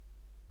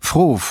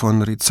Froh,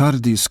 von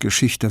Rizzardis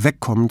Geschichte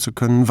wegkommen zu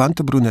können,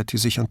 wandte Brunetti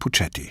sich an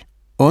Puccetti.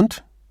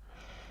 »Und?«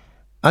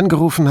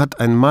 »Angerufen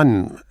hat ein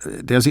Mann,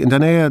 der sie in der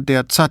Nähe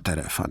der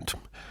Zattere fand.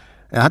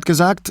 Er hat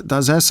gesagt,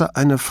 da säße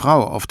eine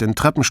Frau auf den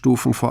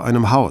Treppenstufen vor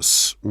einem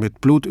Haus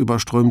mit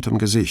blutüberströmtem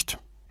Gesicht.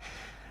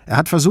 Er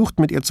hat versucht,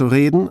 mit ihr zu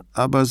reden,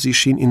 aber sie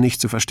schien ihn nicht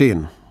zu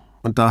verstehen.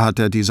 Und da hat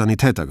er die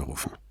Sanitäter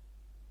gerufen.«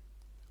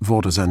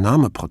 »Wurde sein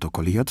Name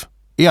protokolliert?«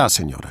 »Ja,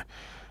 Signore.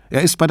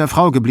 Er ist bei der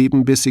Frau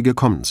geblieben, bis sie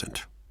gekommen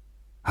sind.«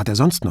 »Hat er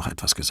sonst noch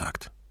etwas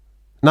gesagt?«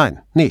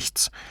 »Nein,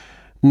 nichts.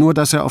 Nur,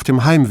 dass er auf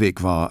dem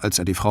Heimweg war, als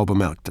er die Frau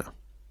bemerkte.«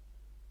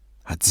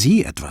 »Hat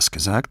sie etwas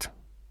gesagt?«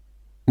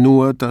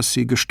 »Nur, dass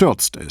sie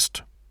gestürzt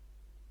ist.«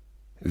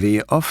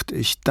 »Wie oft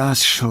ich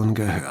das schon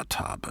gehört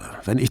habe.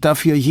 Wenn ich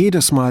dafür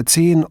jedes Mal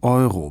 10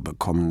 €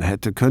 bekommen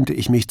hätte, könnte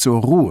ich mich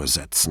zur Ruhe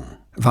setzen«,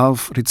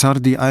 warf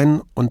Rizzardi ein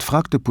und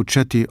fragte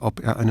Puccetti, ob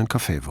er einen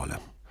Kaffee wolle.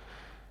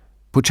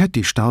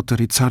 Puccetti starrte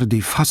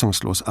Rizzardi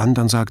fassungslos an,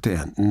 dann sagte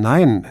er,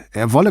 nein,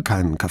 er wolle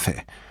keinen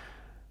Kaffee.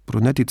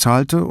 Brunetti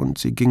zahlte und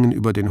sie gingen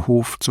über den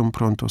Hof zum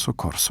Pronto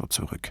Soccorso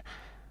zurück.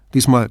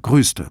 Diesmal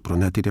grüßte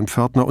Brunetti den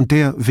Pförtner und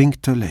der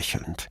winkte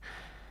lächelnd.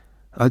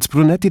 Als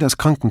Brunetti das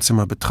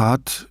Krankenzimmer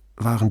betrat,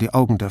 waren die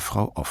Augen der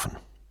Frau offen.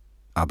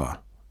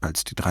 Aber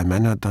als die 3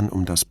 Männer dann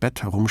um das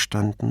Bett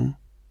herumstanden,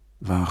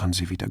 waren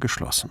sie wieder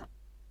geschlossen.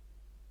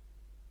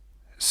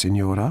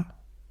 »Signora?«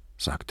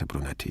 sagte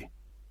Brunetti.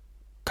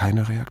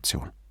 Keine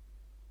Reaktion.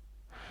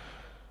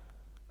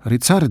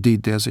 Rizzardi,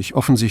 der sich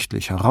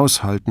offensichtlich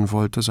heraushalten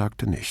wollte,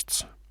 sagte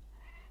nichts.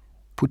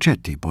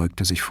 Puccetti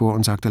beugte sich vor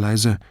und sagte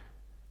leise,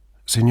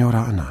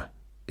 »Signora Anna,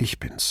 ich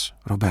bin's,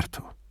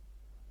 Roberto.«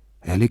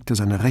 Er legte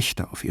seine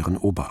Rechte auf ihren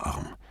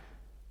Oberarm.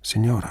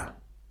 »Signora,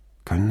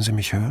 können Sie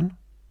mich hören?«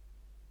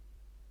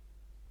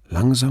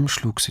 Langsam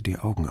schlug sie die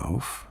Augen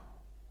auf,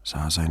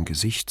 sah sein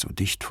Gesicht so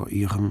dicht vor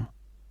ihrem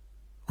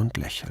und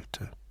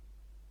lächelte.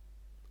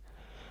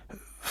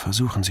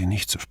 »Versuchen Sie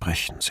nicht zu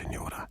sprechen,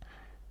 Signora.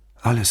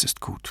 Alles ist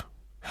gut.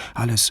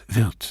 Alles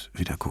wird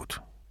wieder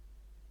gut.«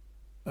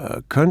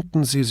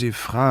 »Könnten Sie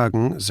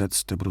fragen«,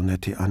 setzte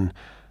Brunetti an,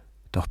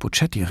 doch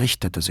Puccetti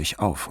richtete sich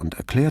auf und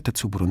erklärte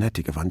zu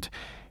Brunetti gewandt,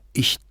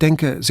 »Ich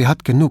denke, sie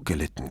hat genug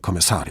gelitten,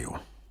 Kommissario.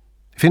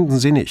 Finden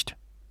Sie nicht?«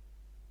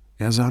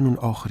 Er sah nun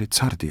auch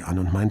Rizzardi an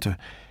und meinte,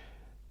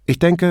 »Ich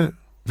denke,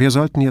 wir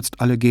sollten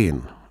jetzt alle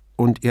gehen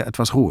und ihr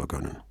etwas Ruhe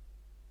gönnen.«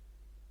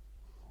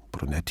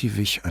 Brunetti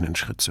wich einen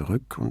Schritt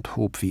zurück und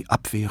hob wie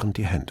abwehrend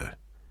die Hände.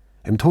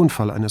 Im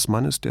Tonfall eines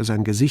Mannes, der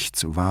sein Gesicht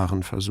zu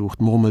wahren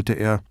versucht, murmelte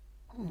er,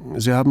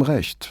 »Sie haben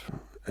recht,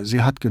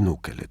 sie hat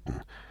genug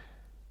gelitten.«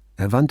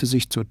 Er wandte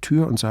sich zur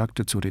Tür und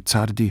sagte zu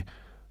Rizzardi,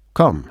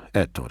 »Komm,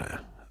 Ettore,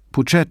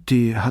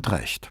 Puccetti hat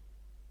recht.«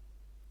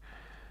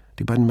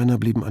 Die beiden Männer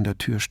blieben an der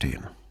Tür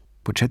stehen.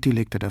 Puccetti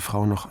legte der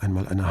Frau noch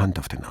einmal eine Hand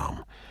auf den Arm.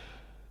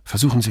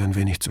 »Versuchen Sie ein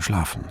wenig zu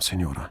schlafen,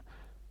 Signora.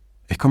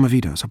 Ich komme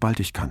wieder, sobald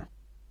ich kann.«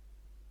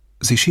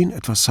 Sie schien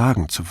etwas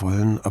sagen zu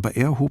wollen, aber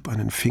er hob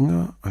einen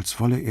Finger,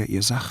 als wolle er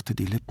ihr sachte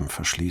die Lippen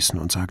verschließen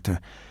und sagte,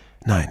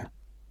 »Nein,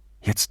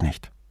 jetzt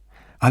nicht.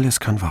 Alles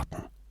kann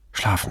warten.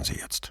 Schlafen Sie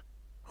jetzt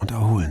und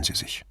erholen Sie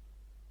sich.«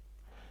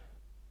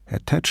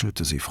 Er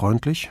tätschelte sie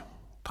freundlich,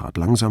 trat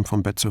langsam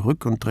vom Bett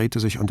zurück und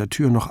drehte sich an der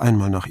Tür noch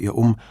einmal nach ihr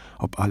um,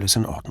 ob alles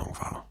in Ordnung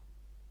war.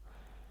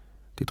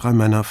 Die 3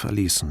 Männer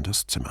verließen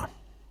das Zimmer.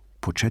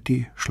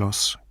 Puccetti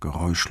schloss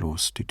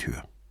geräuschlos die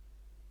Tür.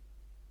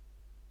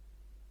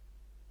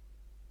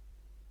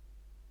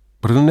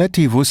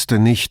 Brunetti wusste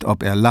nicht,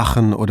 ob er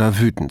lachen oder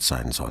wütend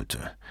sein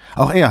sollte.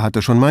 Auch er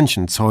hatte schon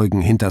manchen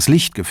Zeugen hinters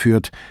Licht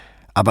geführt,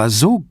 aber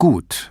so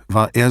gut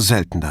war er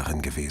selten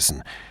darin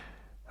gewesen,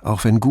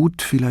 auch wenn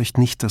gut vielleicht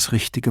nicht das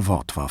richtige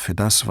Wort war für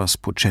das, was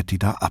Puccetti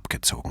da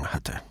abgezogen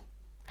hatte.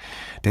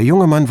 Der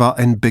junge Mann war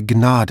ein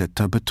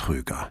begnadeter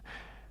Betrüger,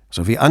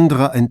 so wie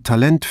andere ein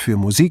Talent für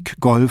Musik,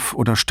 Golf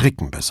oder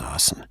Stricken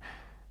besaßen.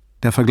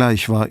 Der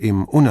Vergleich war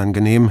ihm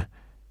unangenehm,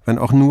 wenn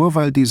auch nur,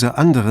 weil diese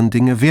anderen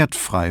Dinge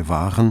wertfrei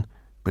waren,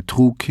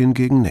 Betrug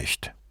hingegen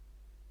nicht.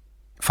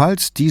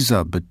 Falls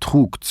dieser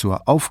Betrug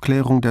zur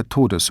Aufklärung der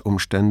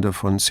Todesumstände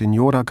von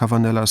Signora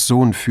Cavanellas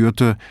Sohn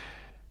führte,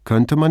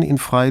 könnte man ihn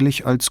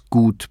freilich als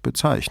gut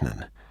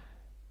bezeichnen.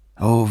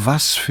 Oh,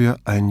 was für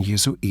ein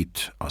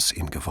Jesuit aus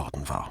ihm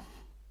geworden war.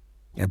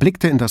 Er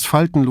blickte in das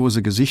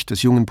faltenlose Gesicht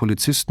des jungen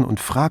Polizisten und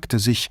fragte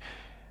sich,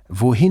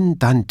 wohin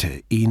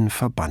Dante ihn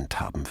verbannt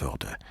haben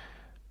würde.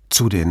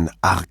 Zu den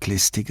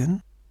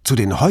Arglistigen? Zu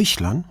den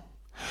Heuchlern?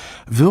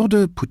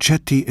 Würde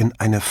Puccetti in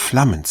eine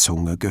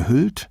Flammenzunge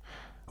gehüllt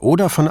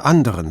oder von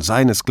anderen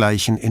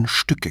seinesgleichen in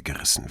Stücke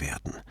gerissen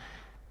werden?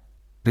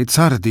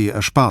 Rizzardi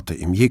ersparte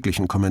ihm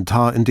jeglichen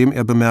Kommentar, indem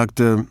er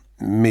bemerkte,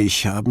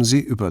 »Mich haben Sie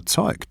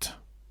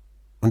überzeugt.«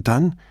 Und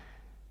dann,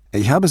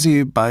 »Ich habe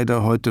Sie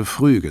beide heute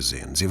früh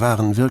gesehen. Sie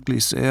waren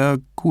wirklich sehr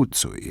gut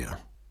zu ihr.«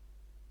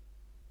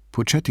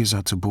 Puccetti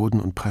sah zu Boden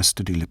und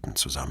presste die Lippen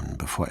zusammen,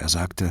 bevor er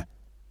sagte,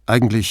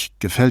 »Eigentlich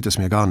gefällt es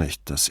mir gar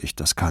nicht, dass ich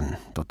das kann,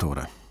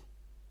 Dottore.«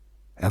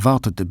 Er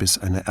wartete, bis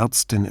eine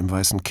Ärztin im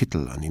weißen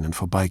Kittel an ihnen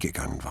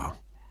vorbeigegangen war.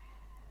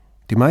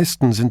 »Die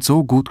meisten sind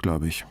so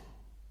gutgläubig.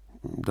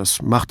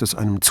 Das macht es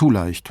einem zu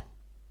leicht.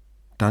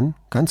 Dann,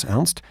 ganz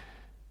ernst,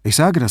 ich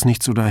sage das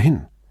nicht so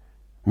dahin.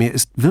 Mir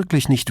ist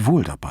wirklich nicht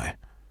wohl dabei.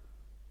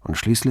 Und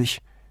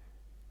schließlich,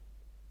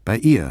 bei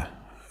ihr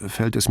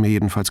fällt es mir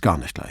jedenfalls gar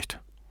nicht leicht.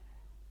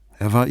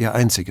 Er war ihr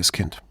einziges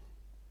Kind.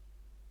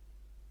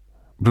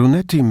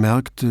 Brunetti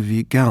merkte,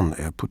 wie gern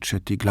er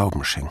Puccetti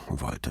Glauben schenken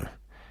wollte.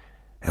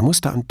 Er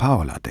musste an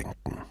Paola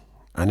denken.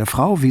 Eine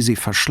Frau, wie sie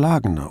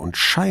verschlagener und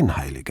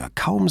scheinheiliger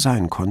kaum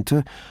sein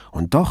konnte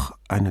und doch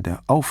eine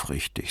der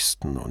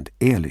aufrichtigsten und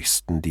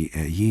ehrlichsten, die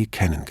er je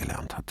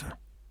kennengelernt hatte.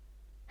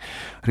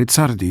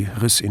 Rizzardi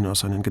riss ihn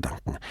aus seinen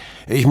Gedanken.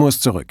 »Ich muss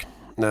zurück.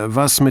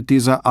 Was mit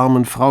dieser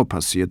armen Frau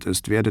passiert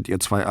ist, werdet ihr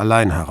zwei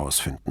allein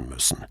herausfinden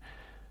müssen.«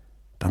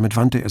 Damit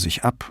wandte er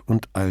sich ab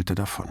und eilte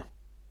davon.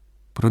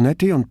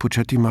 Brunetti und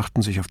Puccetti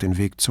machten sich auf den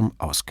Weg zum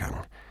Ausgang.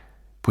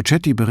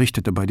 Puccetti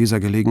berichtete bei dieser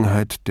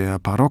Gelegenheit, der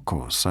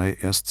Parroco sei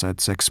erst seit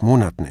 6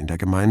 Monaten in der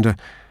Gemeinde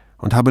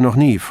und habe noch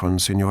nie von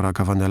Signora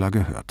Cavanella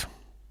gehört.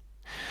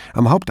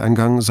 Am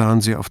Haupteingang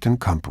sahen sie auf den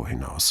Campo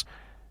hinaus.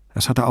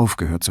 Es hatte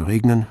aufgehört zu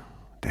regnen,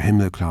 der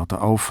Himmel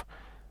klarte auf,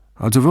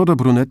 also würde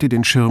Brunetti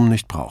den Schirm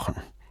nicht brauchen.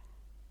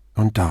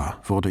 Und da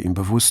wurde ihm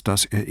bewusst,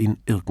 dass er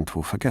ihn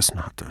irgendwo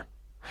vergessen hatte.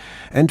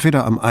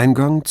 Entweder am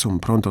Eingang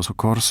zum Pronto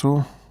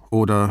Soccorso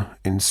oder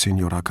in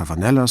Signora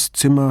Cavanellas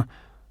Zimmer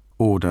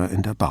oder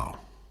in der Bar.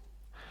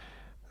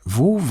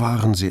 Wo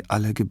waren sie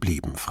alle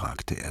geblieben,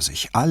 fragte er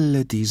sich,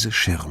 alle diese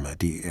Schirme,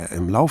 die er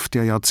im Lauf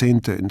der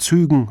Jahrzehnte in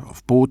Zügen,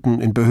 auf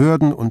Booten, in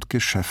Behörden und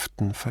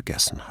Geschäften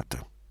vergessen hatte.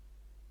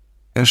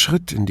 Er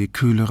schritt in die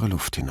kühlere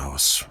Luft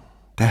hinaus.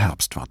 Der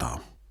Herbst war da.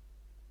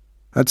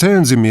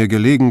 »Erzählen Sie mir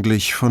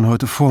gelegentlich von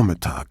heute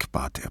Vormittag«,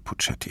 bat er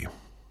Puccetti.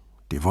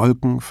 Die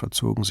Wolken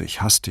verzogen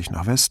sich hastig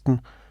nach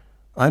Westen.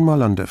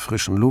 Einmal an der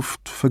frischen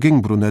Luft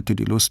verging Brunetti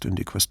die Lust, in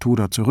die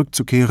Questura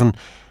zurückzukehren.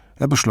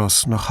 Er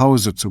beschloss, nach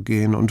Hause zu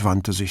gehen und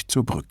wandte sich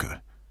zur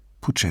Brücke.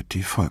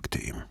 Puccetti folgte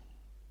ihm.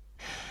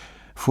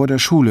 Vor der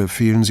Schule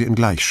fielen sie in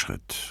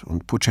Gleichschritt,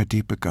 und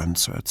Puccetti begann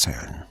zu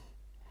erzählen.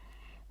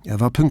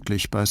 Er war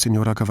pünktlich bei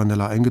Signora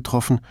Cavanella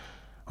eingetroffen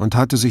und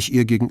hatte sich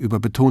ihr gegenüber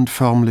betont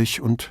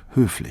förmlich und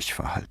höflich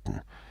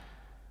verhalten.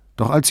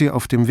 Doch als sie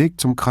auf dem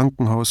Weg zum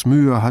Krankenhaus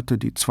Mühe hatte,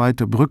 die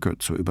zweite Brücke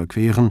zu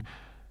überqueren,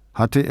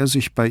 hatte er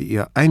sich bei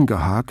ihr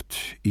eingehakt,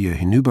 ihr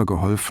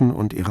hinübergeholfen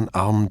und ihren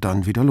Arm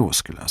dann wieder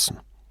losgelassen.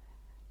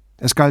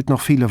 Es galt noch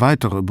viele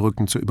weitere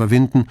Brücken zu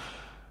überwinden,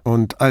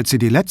 und als sie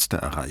die letzte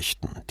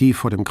erreichten, die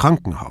vor dem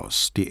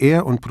Krankenhaus, die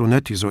er und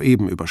Brunetti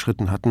soeben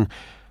überschritten hatten,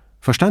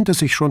 verstand es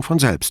sich schon von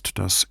selbst,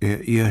 dass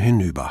er ihr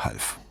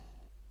hinüberhalf.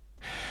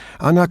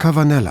 Anna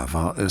Cavanella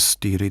war es,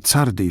 die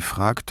Rizzardi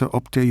fragte,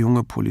 ob der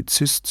junge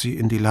Polizist sie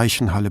in die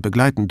Leichenhalle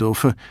begleiten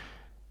dürfe,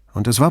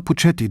 und es war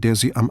Puccetti, der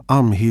sie am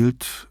Arm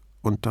hielt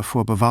und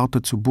davor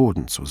bewahrte, zu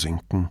Boden zu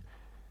sinken,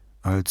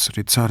 als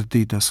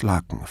Rizzardi das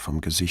Laken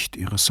vom Gesicht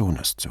ihres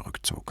Sohnes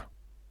zurückzog.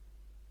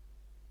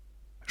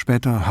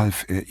 Später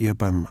half er ihr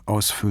beim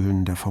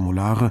Ausfüllen der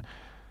Formulare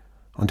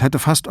und hätte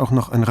fast auch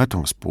noch ein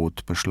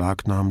Rettungsboot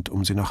beschlagnahmt,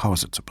 um sie nach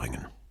Hause zu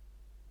bringen.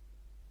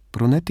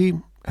 Brunetti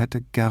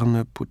hätte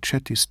gerne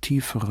Puccettis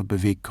tiefere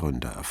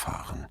Beweggründe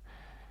erfahren,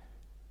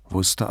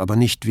 wusste aber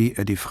nicht, wie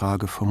er die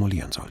Frage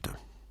formulieren sollte.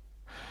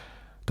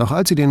 Doch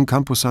als sie den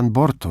Campo San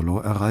Bortolo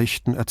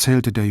erreichten,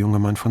 erzählte der junge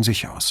Mann von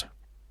sich aus.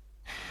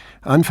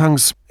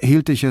 »Anfangs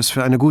hielt ich es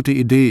für eine gute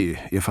Idee,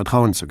 ihr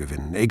Vertrauen zu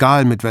gewinnen,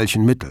 egal mit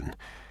welchen Mitteln.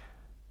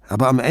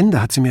 Aber am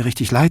Ende hat sie mir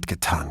richtig leid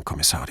getan,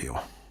 Kommissario.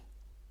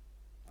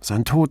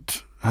 Sein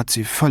Tod hat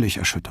sie völlig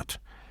erschüttert.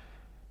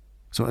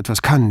 So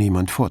etwas kann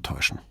niemand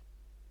vortäuschen.«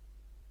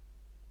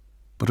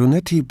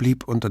 Brunetti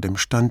blieb unter dem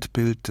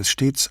Standbild des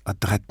stets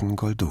adretten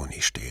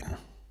Goldoni stehen.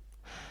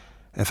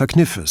 Er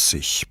verkniff es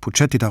sich,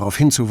 Puccetti darauf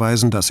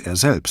hinzuweisen, dass er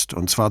selbst,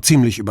 und zwar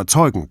ziemlich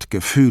überzeugend,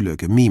 Gefühle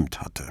gemimt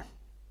hatte.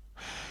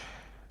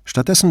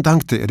 Stattdessen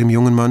dankte er dem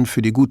jungen Mann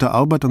für die gute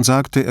Arbeit und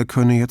sagte, er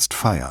könne jetzt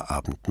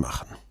Feierabend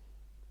machen.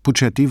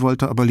 Puccetti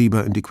wollte aber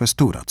lieber in die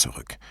Questura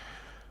zurück.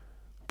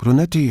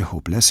 Brunetti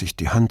hob lässig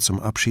die Hand zum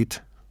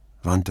Abschied,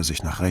 wandte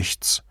sich nach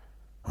rechts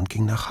und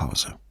ging nach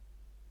Hause.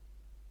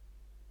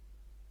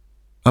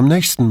 Am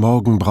nächsten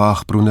Morgen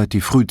brach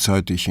Brunetti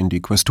frühzeitig in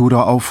die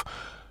Questura auf,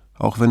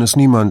 auch wenn es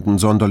niemanden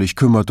sonderlich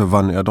kümmerte,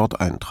 wann er dort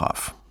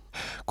eintraf.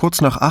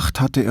 Kurz nach 8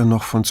 hatte er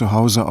noch von zu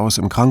Hause aus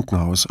im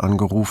Krankenhaus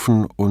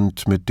angerufen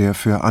und mit der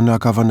für Anna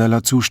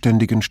Cavanella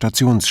zuständigen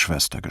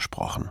Stationsschwester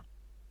gesprochen.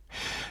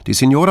 Die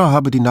Signora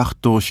habe die Nacht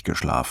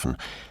durchgeschlafen.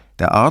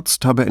 Der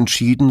Arzt habe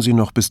entschieden, sie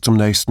noch bis zum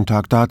nächsten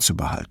Tag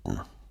dazubehalten.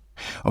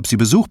 Ob sie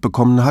Besuch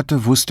bekommen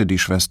hatte, wusste die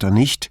Schwester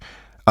nicht,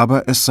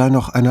 aber es sei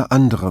noch eine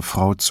andere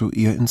Frau zu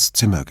ihr ins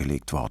Zimmer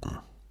gelegt worden.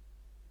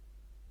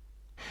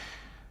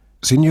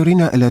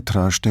 Signorina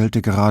Elettra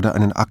stellte gerade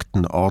einen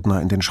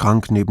Aktenordner in den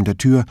Schrank neben der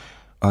Tür,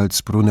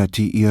 als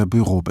Brunetti ihr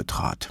Büro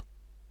betrat.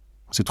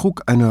 Sie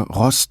trug eine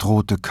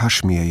rostrote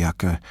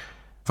Kaschmirjacke,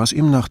 was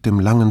ihm nach dem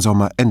langen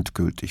Sommer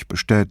endgültig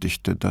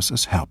bestätigte, dass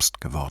es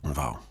Herbst geworden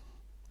war.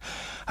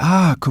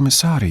 »Ah,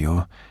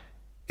 Kommissario,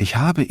 ich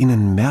habe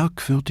Ihnen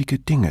merkwürdige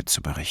Dinge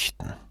zu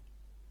berichten.«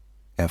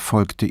 Er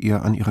folgte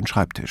ihr an ihren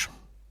Schreibtisch.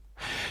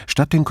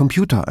 Statt den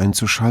Computer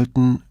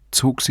einzuschalten,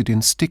 zog sie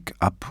den Stick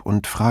ab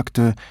und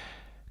fragte: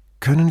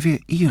 »Können wir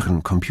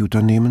Ihren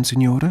Computer nehmen,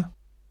 Signore?«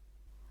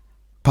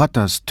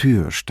 Paters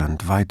Tür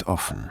stand weit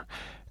offen.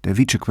 Der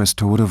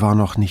Vicequestore war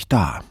noch nicht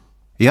da.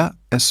 Ja,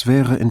 es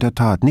wäre in der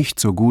Tat nicht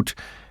so gut,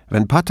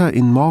 wenn Pater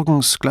ihn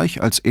morgens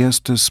gleich als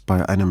erstes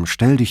bei einem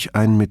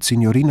Stelldichein mit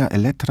Signorina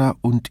Elettra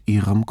und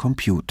ihrem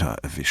Computer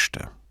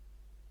erwischte.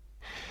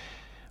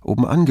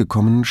 Oben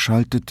angekommen,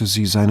 schaltete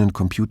sie seinen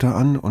Computer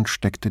an und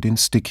steckte den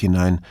Stick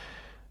hinein,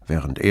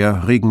 während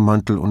er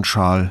Regenmantel und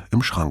Schal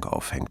im Schrank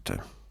aufhängte.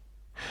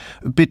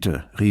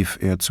 »Bitte«, rief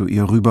er zu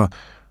ihr rüber.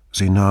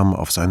 Sie nahm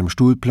auf seinem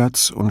Stuhl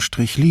Platz und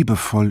strich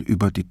liebevoll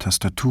über die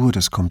Tastatur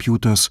des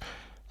Computers,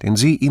 den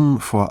sie ihm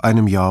vor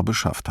einem Jahr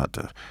beschafft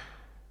hatte.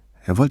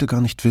 Er wollte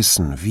gar nicht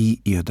wissen, wie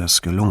ihr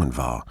das gelungen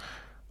war,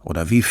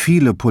 oder wie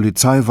viele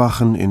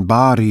Polizeiwachen in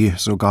Bari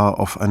sogar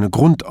auf eine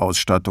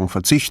Grundausstattung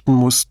verzichten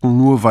mussten,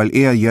 nur weil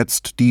er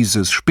jetzt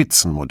dieses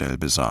Spitzenmodell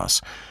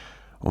besaß,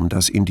 um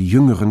das ihn die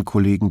jüngeren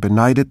Kollegen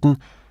beneideten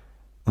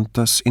und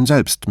das ihn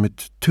selbst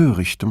mit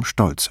törichtem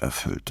Stolz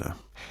erfüllte.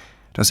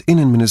 Das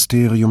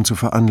Innenministerium zu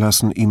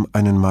veranlassen, ihm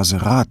einen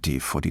Maserati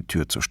vor die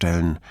Tür zu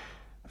stellen,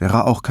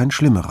 wäre auch kein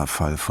schlimmerer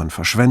Fall von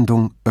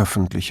Verschwendung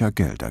öffentlicher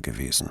Gelder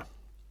gewesen.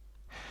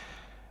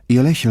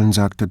 Ihr Lächeln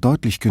sagte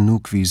deutlich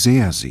genug, wie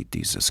sehr sie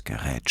dieses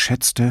Gerät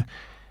schätzte,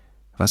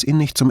 was ihn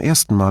nicht zum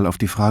ersten Mal auf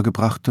die Frage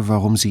brachte,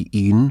 warum sie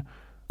ihn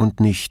und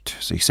nicht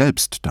sich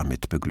selbst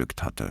damit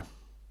beglückt hatte.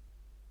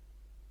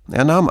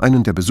 Er nahm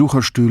einen der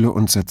Besucherstühle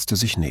und setzte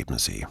sich neben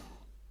sie.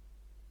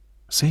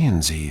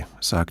 »Sehen Sie«,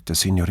 sagte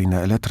Signorina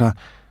Elettra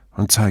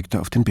und zeigte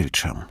auf den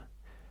Bildschirm.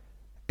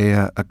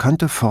 Er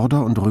erkannte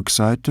Vorder- und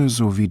Rückseite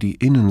sowie die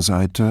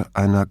Innenseite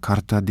einer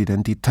Carta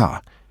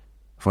d'Identità,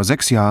 vor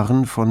 6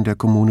 Jahren von der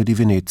Kommune di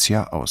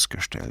Venezia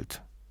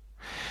ausgestellt.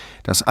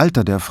 Das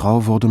Alter der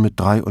Frau wurde mit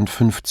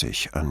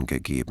 53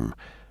 angegeben,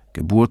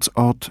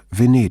 Geburtsort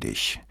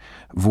Venedig,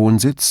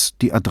 Wohnsitz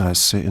die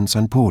Adresse in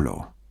San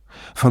Polo,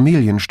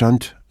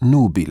 Familienstand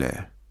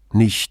nubile,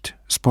 nicht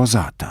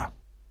sposata,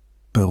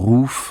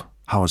 Beruf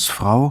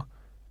Hausfrau,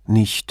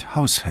 nicht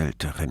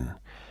Haushälterin.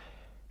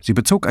 Sie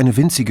bezog eine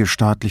winzige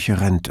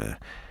staatliche Rente.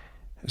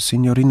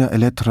 Signorina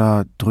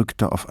Elettra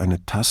drückte auf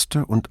eine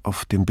Taste und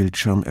auf dem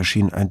Bildschirm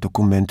erschien ein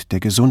Dokument der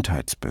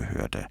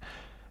Gesundheitsbehörde.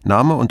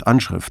 Name und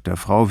Anschrift der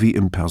Frau wie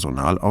im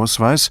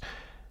Personalausweis,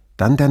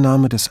 dann der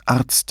Name des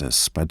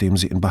Arztes, bei dem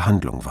sie in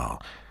Behandlung war.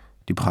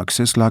 Die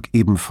Praxis lag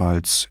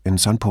ebenfalls in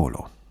San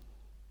Polo.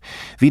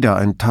 Wieder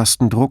ein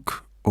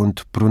Tastendruck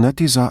und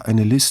Brunetti sah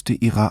eine Liste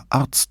ihrer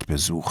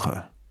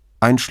Arztbesuche,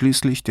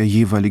 einschließlich der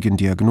jeweiligen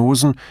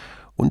Diagnosen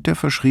und der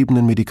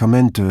verschriebenen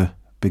Medikamente,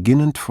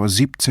 beginnend vor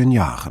 17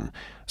 Jahren,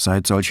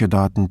 seit solche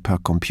Daten per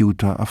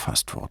Computer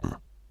erfasst wurden.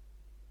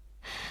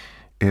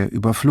 Er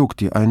überflog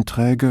die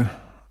Einträge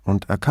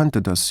und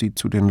erkannte, dass sie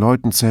zu den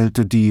Leuten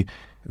zählte, die,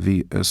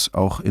 wie es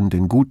auch in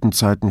den guten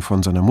Zeiten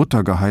von seiner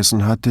Mutter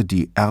geheißen hatte,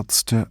 die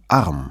Ärzte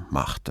arm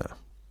machte.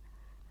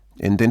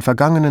 In den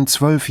vergangenen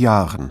 12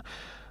 Jahren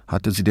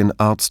hatte sie den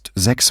Arzt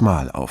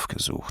 6-mal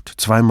aufgesucht,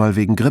 2-mal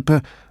wegen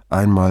Grippe,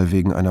 1-mal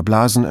wegen einer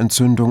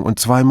Blasenentzündung und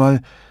 2-mal,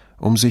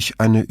 um sich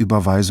eine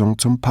Überweisung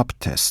zum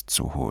Papptest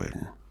zu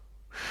holen.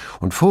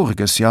 Und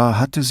voriges Jahr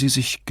hatte sie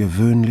sich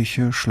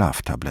gewöhnliche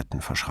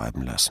Schlaftabletten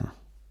verschreiben lassen.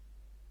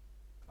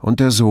 »Und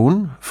der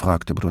Sohn?«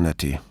 fragte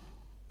Brunetti.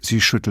 Sie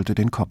schüttelte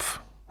den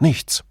Kopf.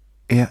 »Nichts.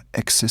 Er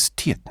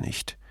existiert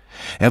nicht.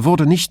 Er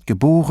wurde nicht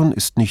geboren,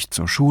 ist nicht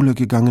zur Schule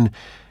gegangen,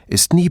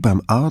 ist nie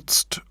beim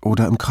Arzt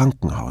oder im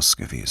Krankenhaus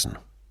gewesen.«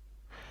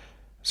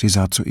 Sie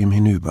sah zu ihm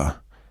hinüber.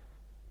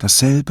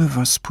 Dasselbe,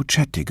 was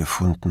Puccetti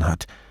gefunden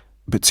hat,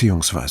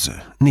 beziehungsweise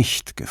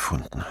nicht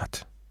gefunden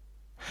hat.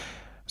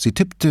 Sie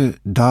tippte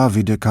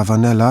Davide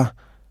Cavanella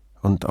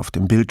und auf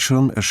dem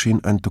Bildschirm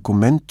erschien ein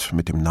Dokument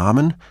mit dem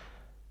Namen,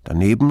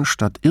 daneben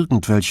statt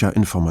irgendwelcher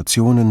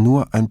Informationen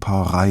nur ein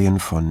paar Reihen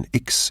von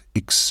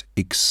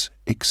XXXXX.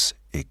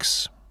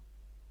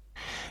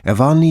 Er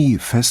war nie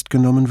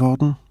festgenommen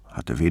worden,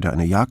 hatte weder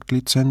eine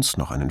Jagdlizenz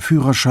noch einen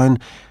Führerschein,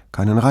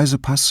 keinen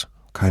Reisepass,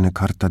 keine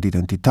Carta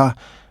d'Identità,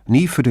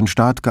 nie für den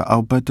Staat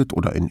gearbeitet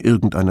oder in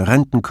irgendeine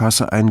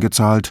Rentenkasse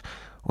eingezahlt,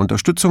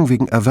 Unterstützung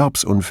wegen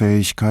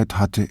Erwerbsunfähigkeit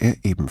hatte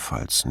er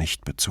ebenfalls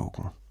nicht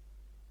bezogen.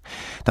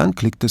 Dann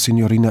klickte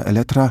Signorina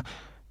Elettra,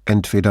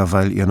 entweder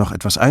weil ihr noch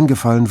etwas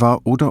eingefallen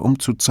war oder um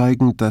zu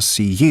zeigen, dass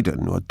sie jede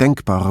nur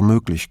denkbare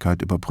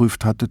Möglichkeit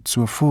überprüft hatte,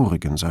 zur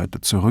vorigen Seite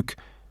zurück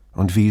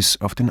und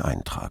wies auf den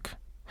Eintrag.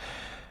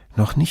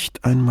 Noch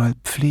nicht einmal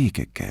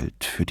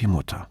Pflegegeld für die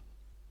Mutter.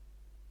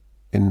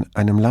 In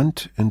einem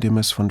Land, in dem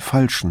es von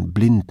falschen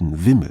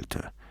Blinden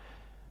wimmelte,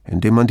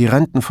 in dem man die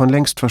Renten von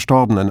längst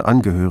verstorbenen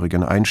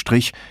Angehörigen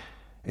einstrich,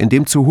 in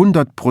dem zu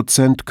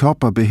 100%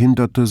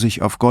 Körperbehinderte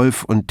sich auf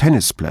Golf- und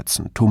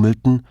Tennisplätzen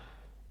tummelten,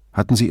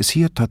 hatten sie es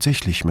hier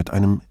tatsächlich mit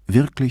einem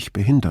wirklich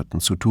Behinderten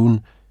zu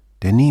tun,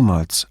 der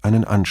niemals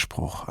einen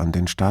Anspruch an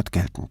den Staat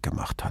geltend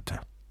gemacht hatte.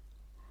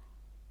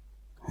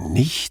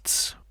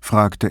 »Nichts?«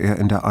 fragte er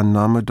in der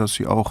Annahme, dass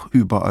sie auch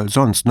überall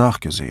sonst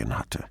nachgesehen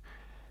hatte.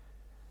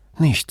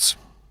 »Nichts.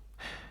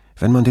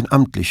 Wenn man den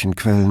amtlichen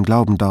Quellen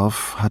glauben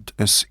darf, hat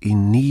es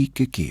ihn nie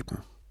gegeben.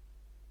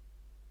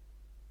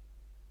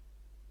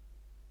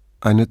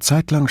 Eine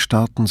Zeit lang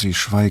starrten sie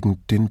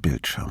schweigend den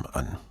Bildschirm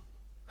an.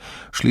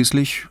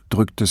 Schließlich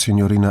drückte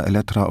Signorina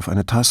Elettra auf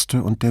eine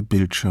Taste und der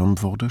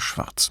Bildschirm wurde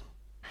schwarz.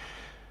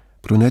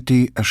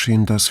 Brunetti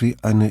erschien das wie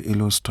eine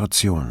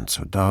Illustration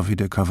zu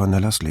Davide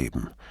Cavanellas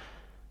Leben.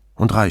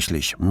 Und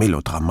reichlich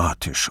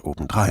melodramatisch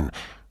obendrein,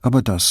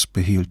 aber das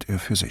behielt er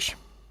für sich.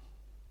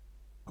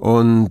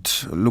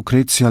 »Und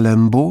Lucrezia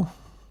Lembo?«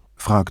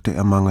 fragte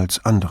er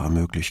mangels anderer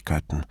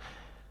Möglichkeiten.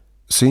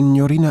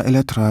 Signorina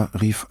Elettra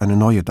rief eine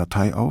neue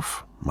Datei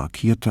auf,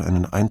 markierte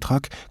einen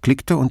Eintrag,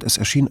 klickte und es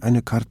erschien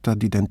eine Carta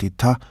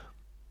d'identità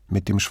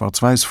mit dem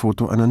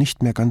Schwarz-Weiß-Foto einer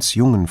nicht mehr ganz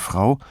jungen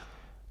Frau,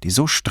 die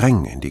so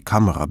streng in die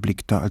Kamera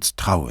blickte, als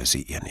traue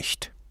sie ihr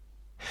nicht.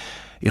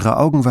 Ihre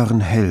Augen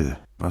waren hell,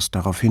 was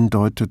darauf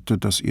hindeutete,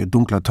 dass ihr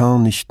dunkler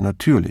Teint nicht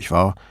natürlich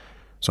war,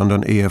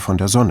 sondern eher von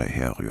der Sonne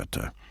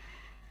herrührte.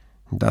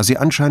 Da sie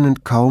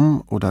anscheinend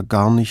kaum oder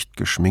gar nicht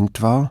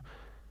geschminkt war,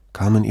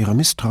 kamen ihre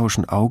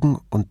misstrauischen Augen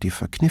und die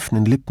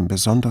verkniffenen Lippen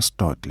besonders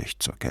deutlich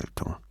zur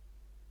Geltung.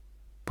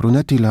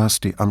 Brunetti las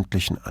die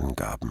amtlichen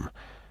Angaben.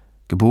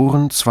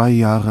 Geboren 2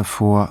 Jahre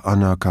vor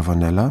Anna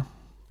Cavanella,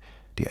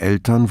 die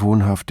Eltern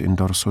wohnhaft in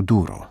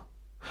Dorsoduro.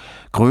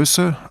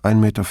 Größe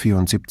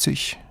 1,74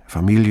 Meter,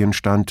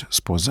 Familienstand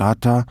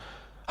Sposata,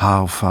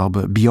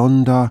 Haarfarbe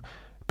Bionda,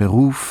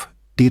 Beruf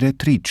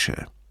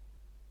Direttrice,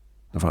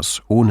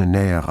 was ohne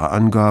nähere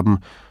Angaben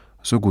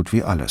so gut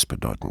wie alles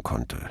bedeuten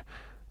konnte.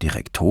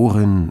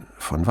 Direktorin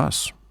von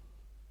was?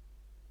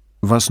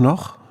 »Was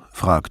noch?«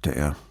 fragte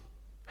er.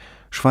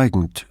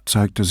 Schweigend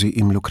zeigte sie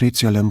ihm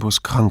Lucrezia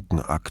Lembos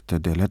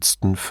Krankenakte der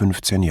letzten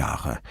 15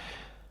 Jahre.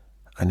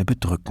 Eine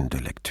bedrückende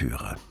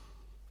Lektüre.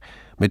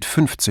 Mit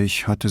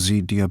 50 hatte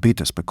sie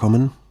Diabetes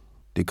bekommen,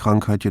 die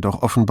Krankheit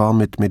jedoch offenbar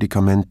mit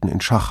Medikamenten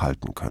in Schach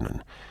halten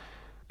können.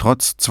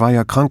 Trotz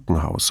 2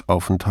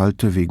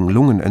 Krankenhausaufenthalte wegen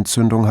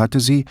Lungenentzündung hatte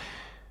sie,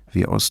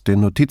 wie aus den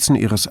Notizen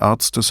ihres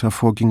Arztes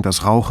hervorging,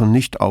 das Rauchen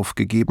nicht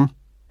aufgegeben,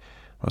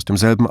 was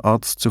demselben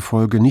Arzt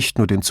zufolge nicht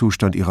nur den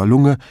Zustand ihrer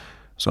Lunge,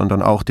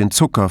 sondern auch den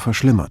Zucker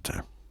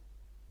verschlimmerte.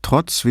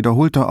 Trotz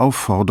wiederholter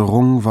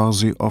Aufforderung war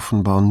sie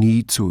offenbar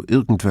nie zu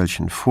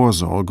irgendwelchen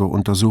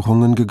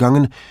Vorsorgeuntersuchungen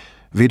gegangen,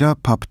 weder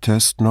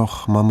Papptest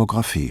noch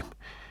Mammographie.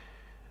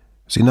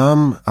 Sie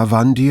nahm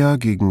Avandia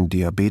gegen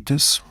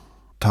Diabetes,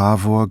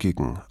 Tavor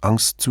gegen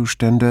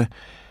Angstzustände,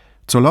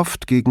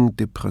 Zoloft gegen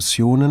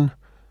Depressionen,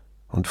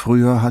 und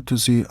früher hatte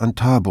sie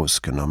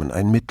Antabus genommen,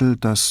 ein Mittel,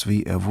 das,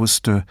 wie er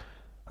wusste,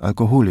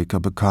 Alkoholiker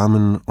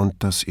bekamen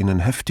und das ihnen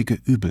heftige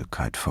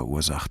Übelkeit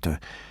verursachte,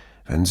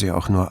 wenn sie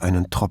auch nur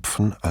einen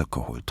Tropfen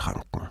Alkohol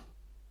tranken.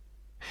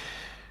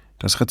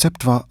 Das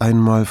Rezept war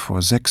einmal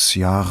vor 6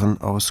 Jahren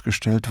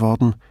ausgestellt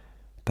worden,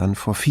 dann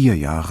vor 4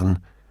 Jahren,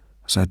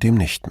 seitdem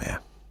nicht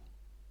mehr.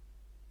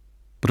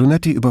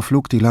 Brunetti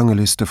überflog die lange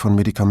Liste von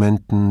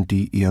Medikamenten,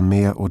 die ihr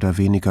mehr oder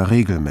weniger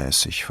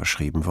regelmäßig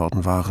verschrieben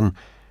worden waren,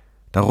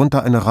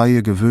 darunter eine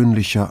Reihe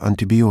gewöhnlicher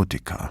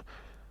Antibiotika,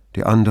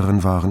 die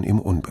anderen waren ihm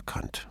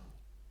unbekannt.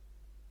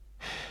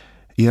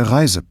 Ihr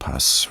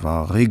Reisepass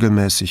war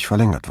regelmäßig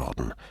verlängert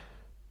worden,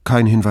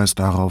 kein Hinweis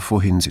darauf,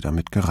 wohin sie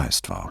damit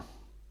gereist war.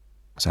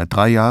 Seit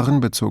 3 Jahren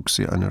bezog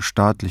sie eine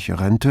staatliche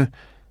Rente,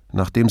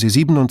 nachdem sie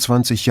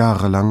 27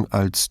 Jahre lang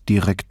als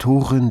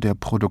Direktorin der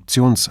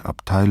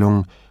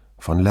Produktionsabteilung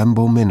von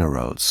Lembo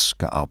Minerals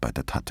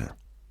gearbeitet hatte.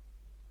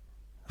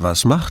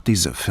 »Was macht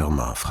diese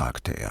Firma?«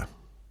 fragte er.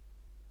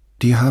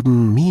 »Die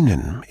haben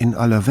Minen in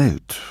aller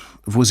Welt,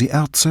 wo sie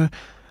Erze,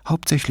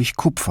 hauptsächlich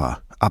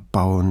Kupfer,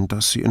 abbauen,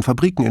 das sie in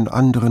Fabriken in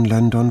anderen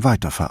Ländern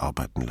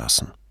weiterverarbeiten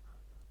lassen.«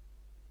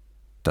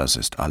 »Das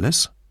ist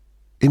alles?«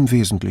 »Im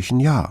Wesentlichen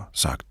ja«,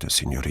 sagte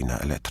Signorina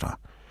Elettra.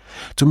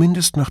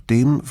 »Zumindest nach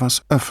dem,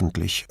 was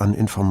öffentlich an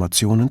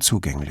Informationen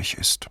zugänglich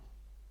ist.«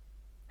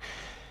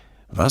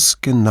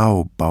 »Was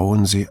genau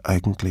bauen Sie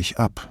eigentlich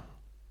ab?«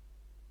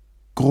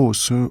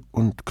 »Große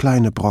und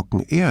kleine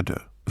Brocken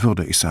Erde,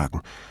 würde ich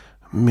sagen,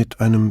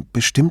 mit einem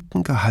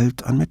bestimmten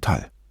Gehalt an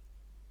Metall.«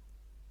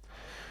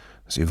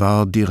 »Sie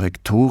war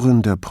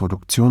Direktorin der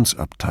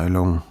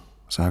Produktionsabteilung«,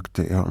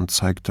 sagte er und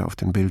zeigte auf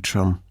den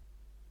Bildschirm.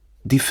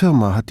 »Die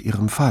Firma hat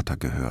ihrem Vater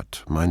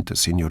gehört«, meinte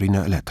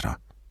Signorina Elettra.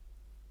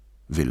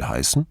 »Will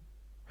heißen?«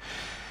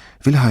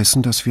 »Will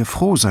heißen, dass wir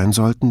froh sein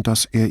sollten,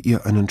 dass er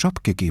ihr einen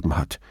Job gegeben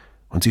hat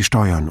und sie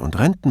Steuern und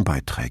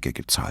Rentenbeiträge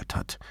gezahlt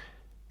hat.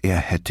 Er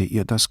hätte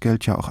ihr das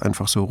Geld ja auch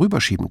einfach so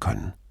rüberschieben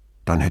können.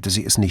 Dann hätte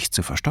sie es nicht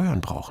zu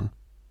versteuern brauchen.«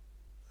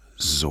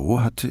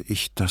 »So hatte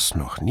ich das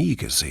noch nie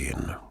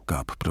gesehen«,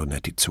 gab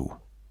Brunetti zu.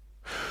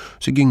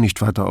 Sie ging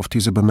nicht weiter auf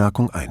diese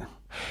Bemerkung ein.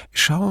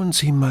 »Schauen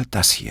Sie mal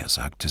das hier«,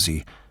 sagte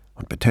sie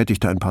und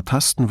betätigte ein paar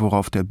Tasten,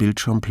 worauf der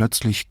Bildschirm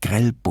plötzlich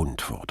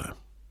grellbunt wurde.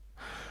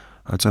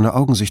 Als seine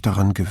Augen sich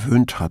daran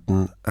gewöhnt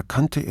hatten,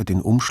 erkannte er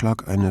den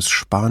Umschlag eines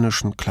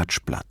spanischen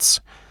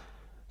Klatschblatts.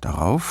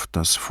 Darauf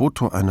das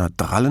Foto einer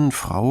drallen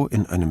Frau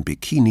in einem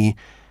Bikini,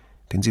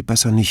 den sie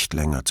besser nicht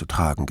länger zu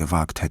tragen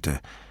gewagt hätte.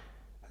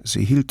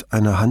 Sie hielt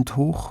eine Hand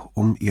hoch,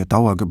 um ihr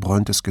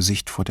dauergebräuntes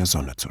Gesicht vor der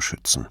Sonne zu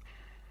schützen.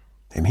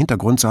 Im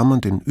Hintergrund sah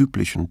man den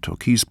üblichen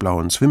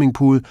türkisblauen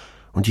Swimmingpool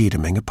und jede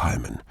Menge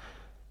Palmen.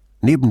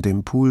 Neben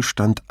dem Pool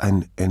stand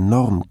ein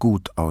enorm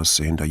gut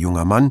aussehender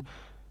junger Mann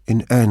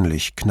in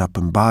ähnlich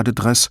knappem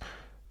Badedress,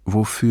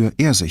 wofür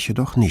er sich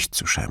jedoch nicht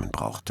zu schämen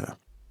brauchte.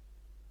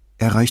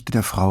 Er reichte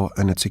der Frau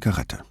eine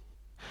Zigarette.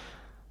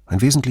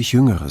 Ein wesentlich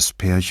jüngeres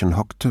Pärchen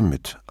hockte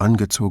mit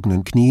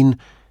angezogenen Knien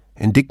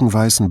in dicken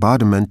weißen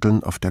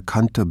Bademänteln auf der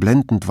Kante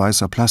blendend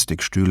weißer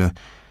Plastikstühle.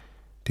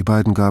 Die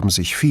beiden gaben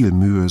sich viel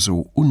Mühe,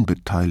 so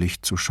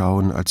unbeteiligt zu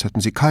schauen, als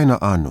hätten sie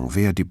keine Ahnung,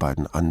 wer die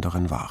beiden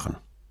anderen waren.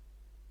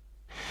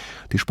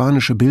 Die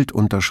spanische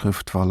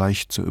Bildunterschrift war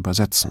leicht zu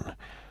übersetzen.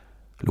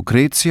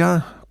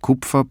 Lucretia,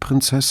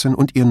 Kupferprinzessin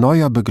und ihr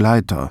neuer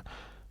Begleiter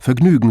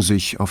vergnügen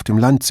sich auf dem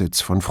Landsitz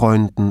von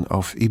Freunden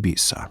auf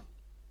Ibiza.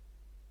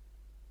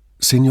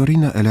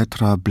 Signorina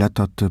Elettra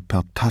blätterte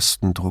per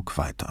Tastendruck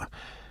weiter.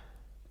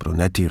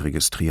 Brunetti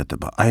registrierte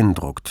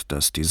beeindruckt,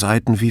 dass die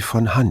Seiten wie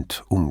von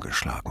Hand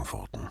umgeschlagen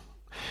wurden.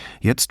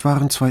 Jetzt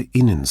waren 2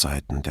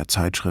 Innenseiten der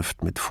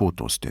Zeitschrift mit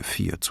Fotos der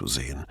 4 zu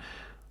sehen.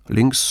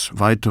 Links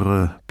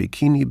weitere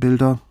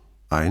Bikini-Bilder.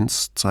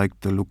 Eins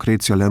zeigte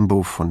Lucretia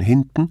Lembo von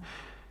hinten,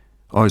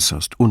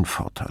 äußerst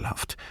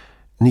unvorteilhaft.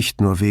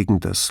 Nicht nur wegen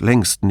des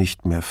längst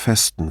nicht mehr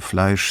festen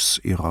Fleischs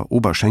ihrer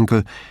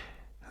Oberschenkel,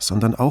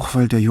 sondern auch,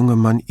 weil der junge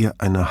Mann ihr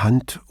eine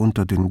Hand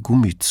unter den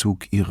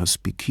Gummizug ihres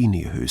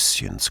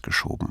Bikinihöschens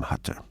geschoben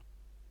hatte.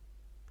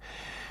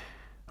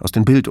 Aus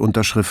den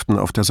Bildunterschriften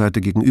auf der Seite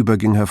gegenüber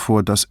ging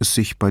hervor, dass es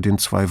sich bei den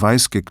 2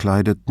 weiß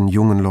gekleideten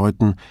jungen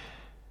Leuten,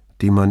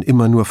 die man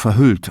immer nur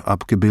verhüllt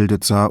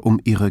abgebildet sah, um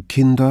ihre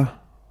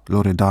Kinder,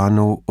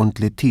 Loredano und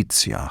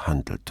Letizia,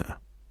 handelte.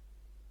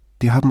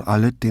 Die haben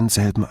alle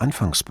denselben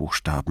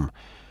Anfangsbuchstaben,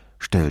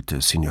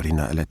 stellte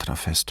Signorina Elettra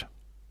fest.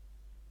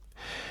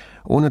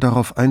 Ohne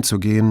darauf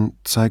einzugehen,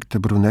 zeigte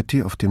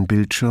Brunetti auf den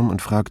Bildschirm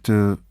und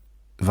fragte,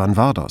 wann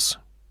war das?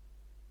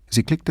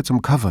 Sie klickte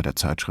zum Cover der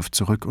Zeitschrift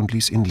zurück und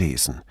ließ ihn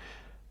lesen.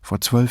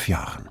 Vor 12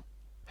 Jahren.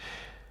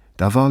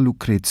 Da war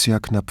Lucretia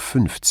knapp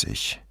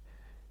 50.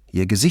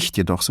 Ihr Gesicht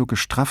jedoch so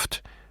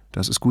gestrafft,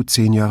 dass es gut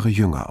 10 Jahre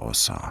jünger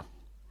aussah.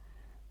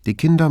 Die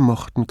Kinder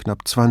mochten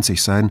knapp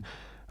 20 sein,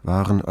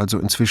 waren also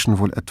inzwischen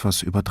wohl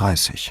etwas über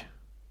 30.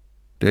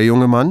 »Der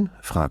junge Mann?«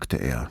 fragte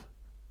er.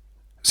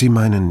 »Sie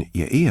meinen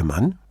Ihr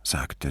Ehemann?«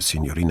 sagte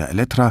Signorina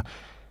Elettra,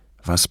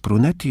 was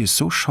Brunetti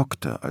so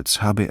schockte,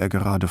 als habe er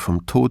gerade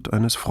vom Tod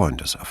eines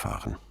Freundes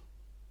erfahren.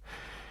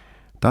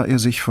 Da er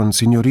sich von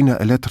Signorina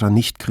Elettra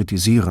nicht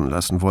kritisieren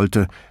lassen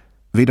wollte,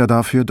 weder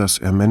dafür, dass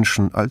er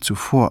Menschen allzu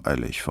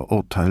voreilig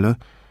verurteile,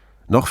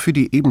 noch für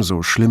die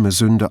ebenso schlimme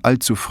Sünde,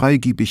 allzu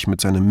freigebig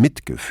mit seinem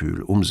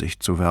Mitgefühl um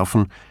sich zu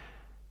werfen,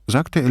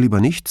 sagte er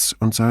lieber nichts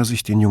und sah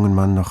sich den jungen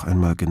Mann noch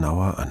einmal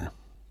genauer an.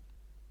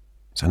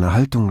 Seine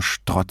Haltung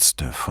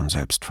strotzte von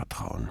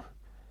Selbstvertrauen.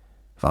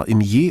 War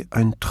ihm je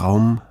ein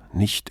Traum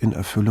nicht in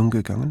Erfüllung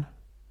gegangen?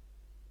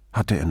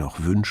 Hatte er noch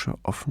Wünsche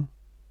offen?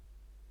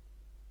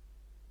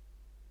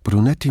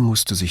 Brunetti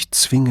musste sich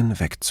zwingen,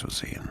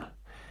 wegzusehen.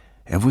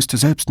 Er wusste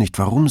selbst nicht,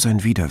 warum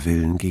sein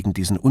Widerwillen gegen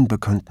diesen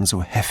Unbekannten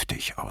so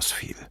heftig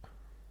ausfiel.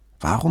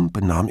 Warum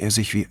benahm er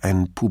sich wie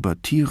ein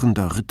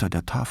pubertierender Ritter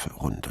der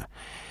Tafelrunde?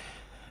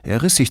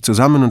 Er riss sich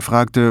zusammen und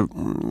fragte,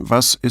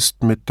 was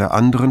ist mit der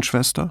anderen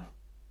Schwester?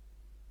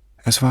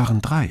 »Es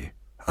waren 3«,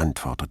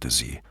 antwortete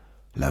sie,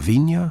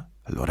 »Lavinia,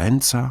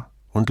 Lorenza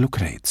und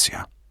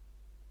Lucretia.«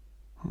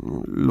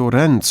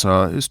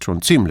 »Lorenza ist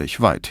schon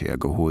ziemlich weit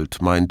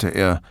hergeholt«, meinte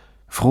er,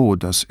 froh,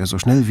 dass er so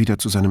schnell wieder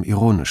zu seinem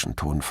ironischen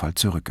Tonfall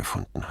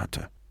zurückgefunden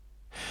hatte.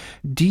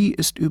 »Die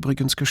ist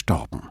übrigens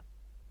gestorben.«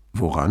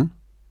 »Woran?«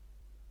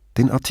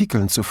 »Den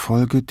Artikeln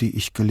zufolge, die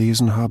ich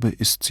gelesen habe,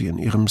 ist sie in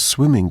ihrem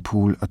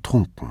Swimmingpool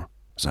ertrunken«,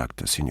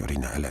 sagte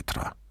Signorina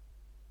Elettra.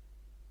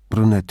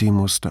 Brunetti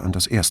musste an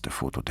das erste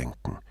Foto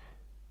denken.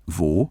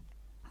 »Wo?«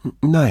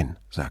 »Nein«,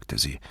 sagte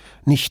sie,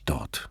 »nicht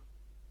dort.«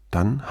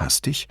 Dann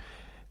hastig,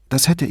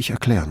 »Das hätte ich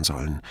erklären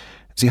sollen.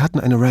 Sie hatten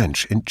eine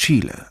Ranch in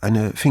Chile,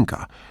 eine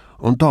Finca,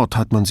 und dort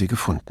hat man sie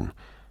gefunden.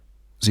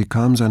 Sie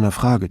kam seiner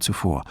Frage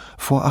zuvor,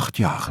 vor 8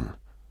 Jahren.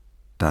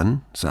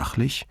 Dann,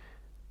 sachlich,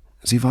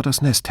 sie war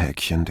das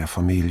Nesthäkchen der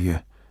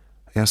Familie,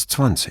 erst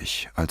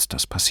 20, als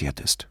das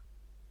passiert ist.«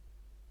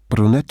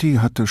 Brunetti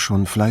hatte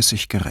schon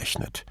fleißig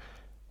gerechnet.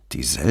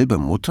 »Dieselbe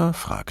Mutter?«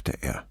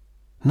 fragte er.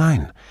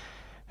 »Nein,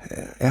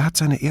 er hat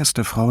seine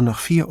erste Frau nach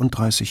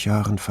 34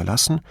 Jahren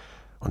verlassen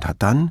und hat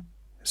dann,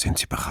 sind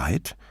Sie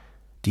bereit,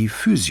 die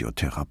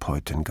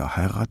Physiotherapeutin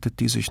geheiratet,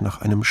 die sich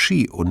nach einem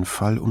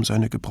Skiunfall um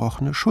seine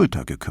gebrochene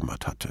Schulter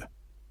gekümmert hatte.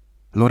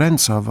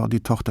 Lorenza war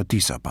die Tochter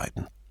dieser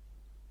beiden.«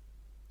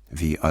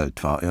 »Wie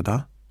alt war er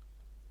da?«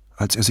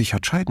 »Als er sich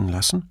hat scheiden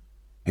lassen?«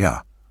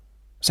 »Ja,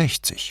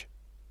 60.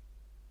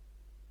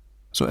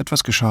 So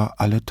etwas geschah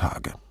alle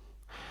Tage.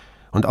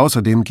 Und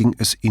außerdem ging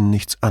es ihn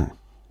nichts an.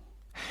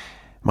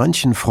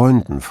 Manchen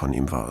Freunden von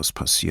ihm war es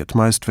passiert,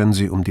 meist wenn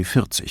sie um die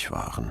 40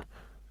 waren.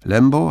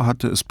 Lembo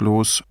hatte es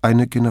bloß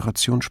eine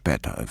Generation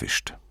später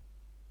erwischt.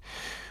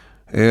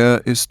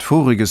 »Er ist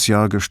voriges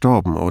Jahr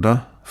gestorben,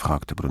 oder?«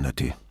 fragte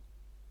Brunetti.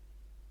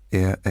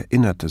 Er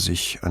erinnerte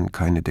sich an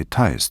keine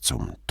Details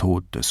zum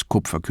Tod des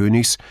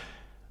Kupferkönigs,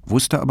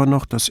 wusste aber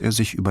noch, dass er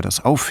sich über das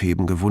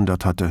Aufheben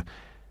gewundert hatte,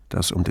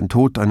 das um den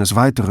Tod eines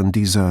weiteren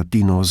dieser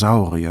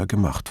Dinosaurier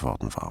gemacht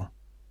worden war.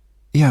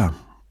 »Ja,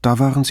 da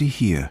waren Sie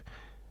hier,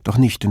 doch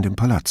nicht in dem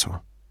Palazzo.«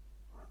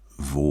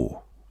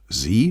 »Wo?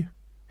 Sie?«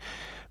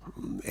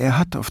 »Er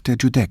hat auf der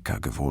Giudecca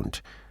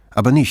gewohnt,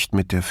 aber nicht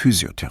mit der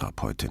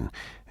Physiotherapeutin.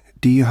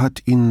 Die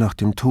hat ihn nach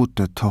dem Tod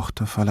der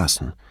Tochter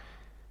verlassen.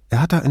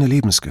 Er hatte eine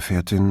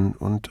Lebensgefährtin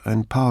und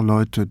ein paar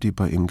Leute, die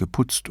bei ihm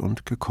geputzt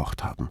und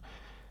gekocht haben.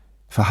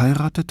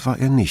 Verheiratet war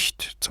er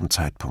nicht zum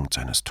Zeitpunkt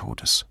seines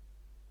Todes.«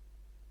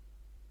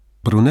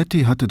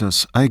 Brunetti hatte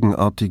das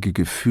eigenartige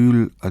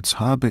Gefühl, als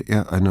habe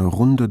er eine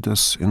Runde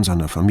des in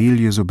seiner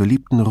Familie so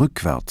beliebten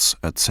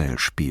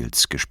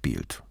Rückwärtserzählspiels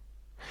gespielt.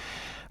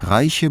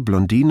 Reiche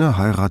Blondine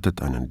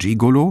heiratet einen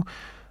Gigolo,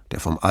 der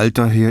vom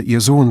Alter her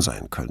ihr Sohn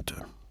sein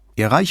könnte.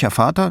 Ihr reicher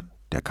Vater,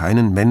 der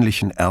keinen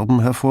männlichen Erben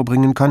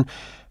hervorbringen kann,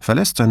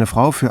 verlässt seine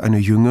Frau für eine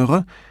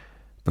jüngere,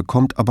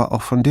 bekommt aber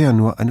auch von der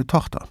nur eine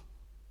Tochter.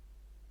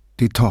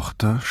 Die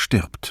Tochter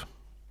stirbt.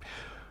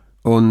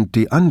 Und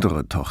die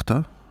andere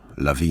Tochter,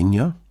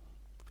 Lavinia?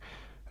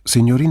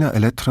 Signorina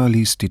Elettra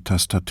ließ die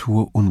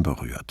Tastatur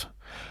unberührt.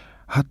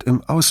 Hat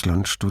im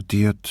Ausland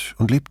studiert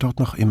und lebt dort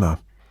noch immer.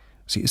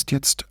 Sie ist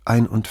jetzt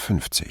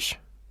 51.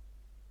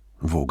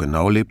 Wo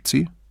genau lebt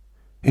sie?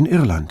 In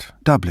Irland,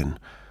 Dublin,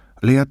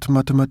 lehrt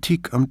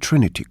Mathematik am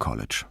Trinity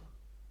College.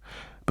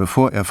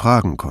 Bevor er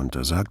fragen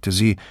konnte, sagte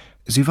sie,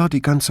 sie war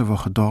die ganze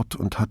Woche dort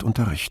und hat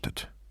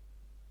unterrichtet.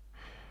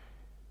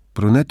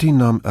 Brunetti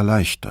nahm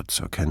erleichtert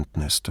zur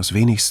Kenntnis, dass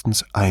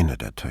wenigstens eine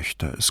der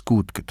Töchter es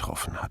gut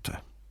getroffen hatte.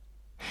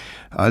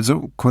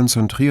 Also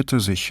konzentrierte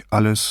sich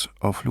alles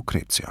auf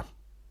Lucretia.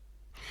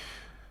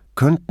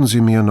 »Könnten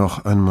Sie mir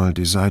noch einmal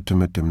die Seite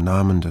mit dem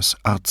Namen des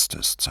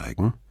Arztes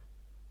zeigen?«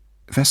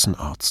 »Wessen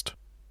Arzt?«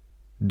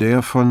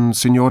 »Der von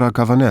Signora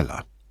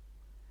Cavanella.«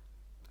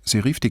 Sie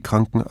rief die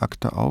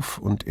Krankenakte auf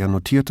und er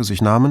notierte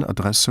sich Namen,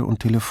 Adresse und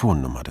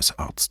Telefonnummer des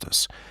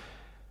Arztes.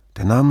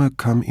 Der Name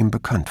kam ihm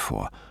bekannt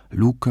vor,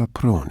 Luca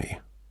Proni.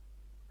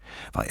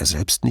 War er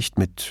selbst nicht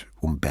mit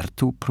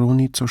Umberto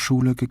Proni zur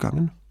Schule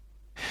gegangen?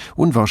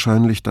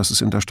 Unwahrscheinlich, dass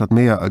es in der Stadt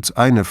mehr als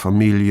eine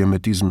Familie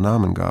mit diesem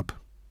Namen gab.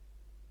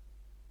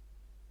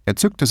 Er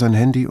zückte sein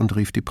Handy und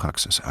rief die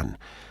Praxis an.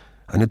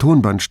 Eine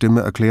Tonbandstimme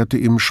erklärte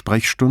ihm,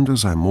 Sprechstunde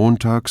sei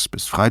montags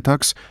bis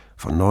freitags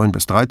von 9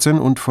 bis 13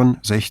 und von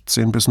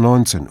 16 bis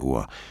 19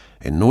 Uhr.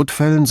 In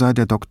Notfällen sei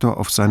der Doktor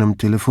auf seinem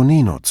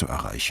Telefonino zu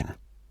erreichen.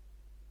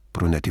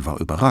 Brunetti war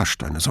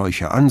überrascht, eine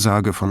solche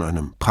Ansage von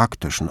einem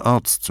praktischen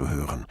Arzt zu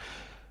hören.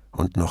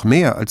 Und noch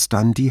mehr als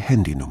dann die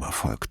Handynummer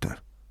folgte.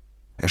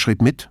 Er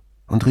schrieb mit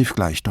und rief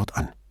gleich dort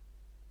an.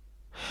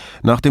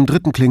 Nach dem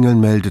dritten Klingeln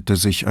meldete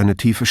sich eine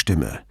tiefe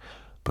Stimme.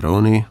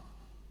 »Proni?«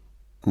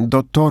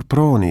 »Dottor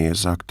Proni«,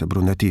 sagte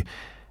Brunetti,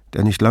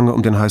 der nicht lange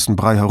um den heißen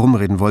Brei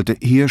herumreden wollte.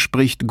 »Hier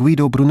spricht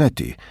Guido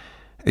Brunetti.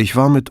 Ich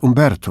war mit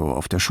Umberto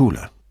auf der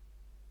Schule.«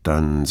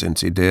 »Dann sind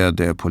Sie der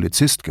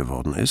Polizist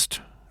geworden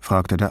ist?«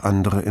 fragte der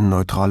andere in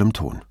neutralem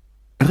Ton.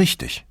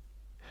 »Richtig.«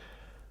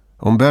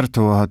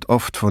 »Umberto hat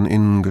oft von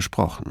Ihnen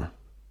gesprochen.«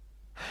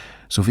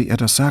 So wie er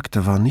das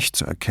sagte, war nicht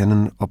zu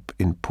erkennen, ob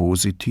in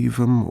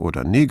positivem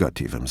oder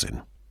negativem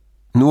Sinn.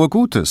 »Nur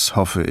Gutes,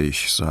 hoffe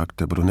ich«,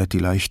 sagte Brunetti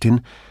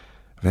leichthin,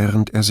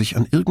 während er sich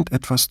an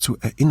irgendetwas zu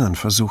erinnern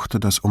versuchte,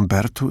 das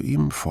Umberto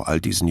ihm vor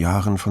all diesen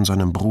Jahren von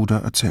seinem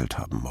Bruder erzählt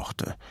haben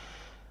mochte.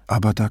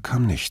 Aber da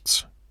kam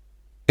nichts.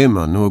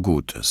 »Immer nur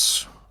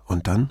Gutes.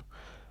 Und dann?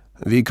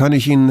 Wie kann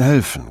ich Ihnen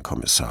helfen,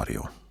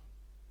 Kommissario?«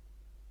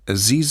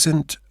 »Sie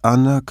sind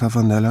Anna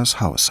Cavanellas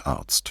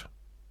Hausarzt.«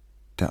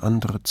 Der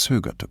andere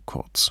zögerte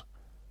kurz.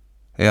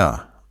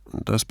 »Ja,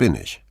 das bin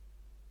ich.«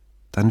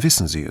 »Dann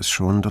wissen Sie es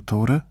schon,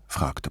 Dottore?«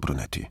 fragte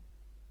Brunetti.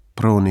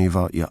 Proni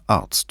war ihr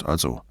Arzt,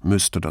 also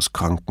müsste das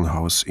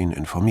Krankenhaus ihn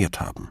informiert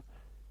haben.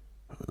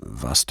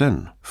 »Was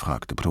denn?«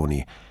 fragte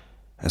Proni.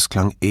 Es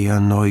klang eher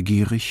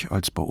neugierig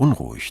als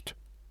beunruhigt.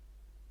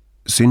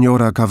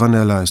 »Signora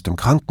Cavanella ist im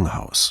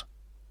Krankenhaus.«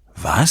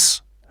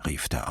 »Was?«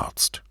 rief der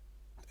Arzt.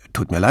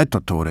 »Tut mir leid,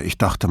 Dottore, ich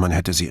dachte, man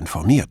hätte Sie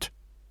informiert.«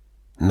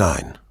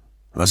 »Nein.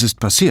 Was ist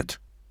passiert?«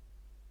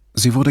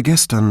 »Sie wurde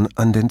gestern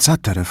an den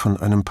Zattere von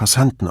einem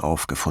Passanten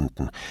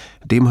aufgefunden.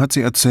 Dem hat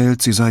sie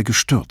erzählt, sie sei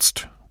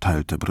gestürzt«,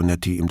 teilte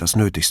Brunetti ihm das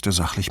Nötigste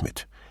sachlich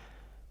mit.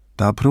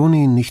 Da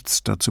Proni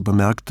nichts dazu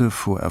bemerkte,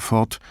 fuhr er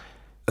fort,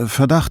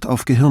 »Verdacht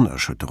auf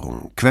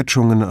Gehirnerschütterung,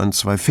 Quetschungen an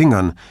 2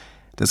 Fingern,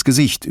 das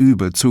Gesicht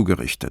übel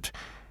zugerichtet.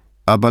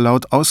 Aber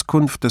laut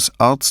Auskunft des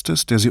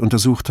Arztes, der sie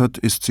untersucht hat,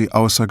 ist sie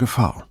außer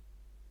Gefahr.«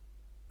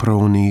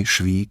 Proni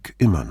schwieg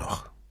immer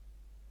noch.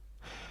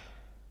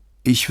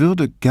 »Ich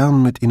würde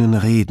gern mit Ihnen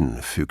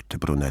reden«, fügte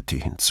Brunetti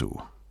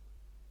hinzu.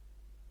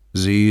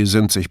 »Sie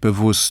sind sich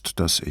bewusst,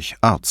 dass ich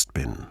Arzt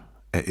bin«,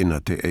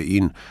 erinnerte er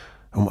ihn,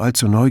 um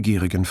allzu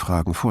neugierigen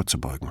Fragen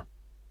vorzubeugen.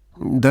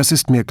 »Das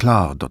ist mir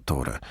klar,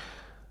 Dottore.«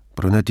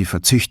 Brunetti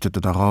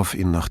verzichtete darauf,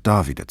 ihn nach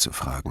Davide zu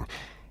fragen.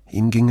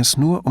 Ihm ging es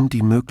nur um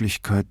die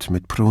Möglichkeit,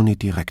 mit Pruni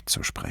direkt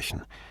zu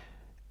sprechen.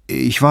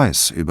 »Ich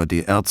weiß über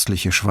die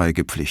ärztliche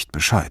Schweigepflicht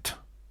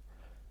Bescheid.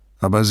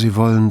 Aber Sie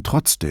wollen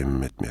trotzdem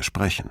mit mir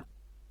sprechen.«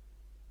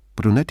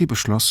 Brunetti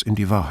beschloss, ihm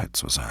die Wahrheit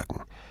zu sagen.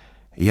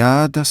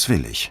 »Ja, das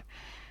will ich.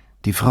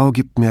 Die Frau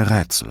gibt mir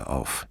Rätsel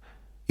auf.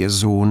 Ihr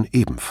Sohn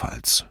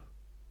ebenfalls.«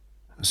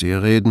 »Sie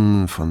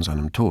reden von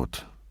seinem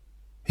Tod?«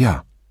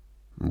 »Ja,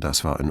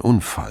 das war ein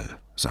Unfall«,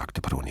 sagte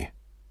Pruni.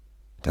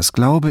 »Das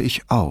glaube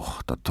ich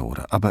auch,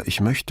 Dottore, aber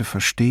ich möchte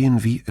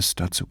verstehen, wie es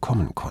dazu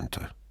kommen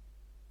konnte.«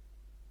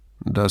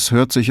 »Das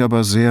hört sich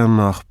aber sehr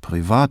nach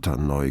privater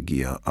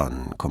Neugier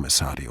an,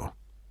 Kommissario.«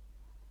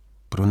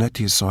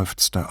 Brunetti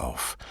seufzte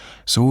auf.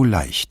 So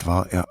leicht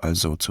war er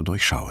also zu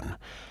durchschauen.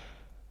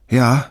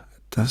 »Ja,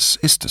 das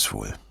ist es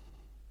wohl.«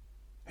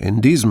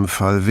 »In diesem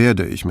Fall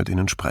werde ich mit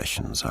Ihnen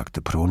sprechen«,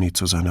 sagte Pruni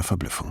zu seiner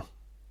Verblüffung.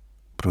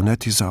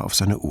 Brunetti sah auf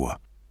seine Uhr.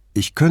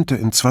 »Ich könnte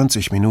in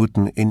 20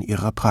 Minuten in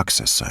Ihrer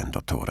Praxis sein,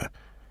 Dottore.«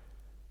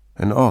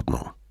 »In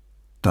Ordnung.«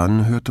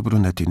 Dann hörte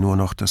Brunetti nur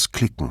noch das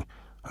Klicken,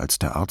 als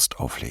der Arzt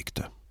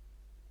auflegte.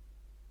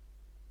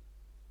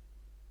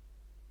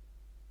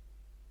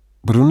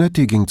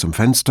 Brunetti ging zum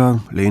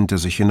Fenster, lehnte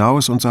sich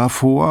hinaus und sah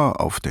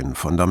vor, auf den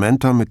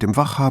Fundamenta mit dem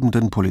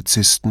wachhabenden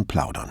Polizisten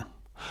plaudern.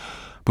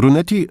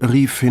 Brunetti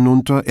rief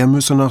hinunter, er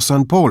müsse nach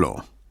San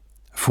Polo.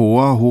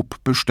 Vor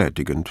hob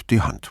bestätigend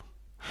die Hand.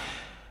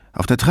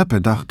 Auf der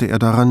Treppe dachte er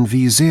daran,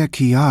 wie sehr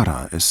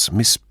Chiara es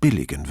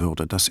missbilligen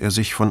würde, dass er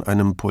sich von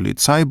einem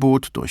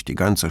Polizeiboot durch die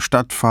ganze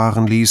Stadt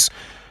fahren ließ,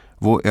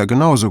 wo er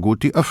genauso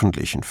gut die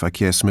öffentlichen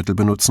Verkehrsmittel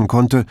benutzen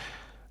konnte,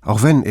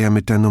 auch wenn er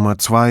mit der Nummer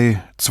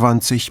 2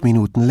 20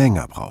 Minuten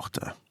länger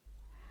brauchte.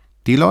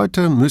 »Die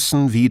Leute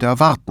müssen wieder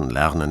warten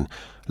lernen«,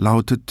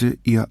 lautete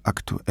ihr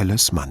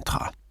aktuelles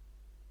Mantra.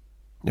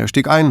 Er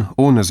stieg ein,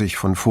 ohne sich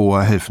von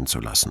Foa helfen zu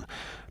lassen.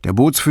 Der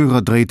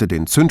Bootsführer drehte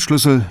den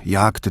Zündschlüssel,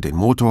 jagte den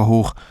Motor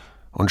hoch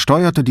und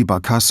steuerte die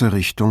Barkasse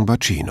Richtung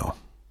Bacino.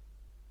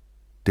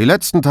 »Die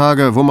letzten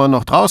Tage, wo man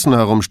noch draußen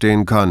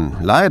herumstehen kann,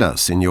 leider,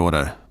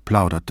 Signore«,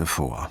 plauderte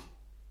Foa.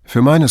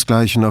 »Für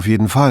meinesgleichen auf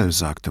jeden Fall«,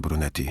 sagte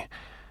Brunetti.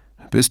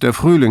 »Bis der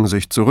Frühling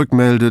sich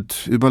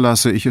zurückmeldet,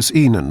 überlasse ich es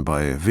Ihnen,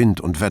 bei Wind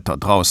und Wetter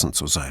draußen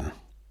zu sein.«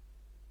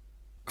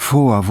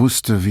 Foa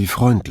wusste, wie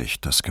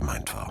freundlich das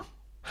gemeint war.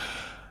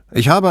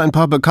 »Ich habe ein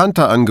paar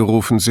Bekannte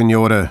angerufen,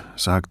 Signore«,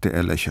 sagte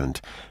er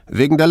lächelnd,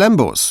 »wegen der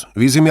Lembos,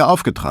 wie sie mir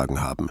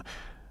aufgetragen haben,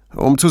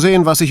 um zu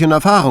sehen, was ich in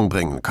Erfahrung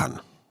bringen kann.«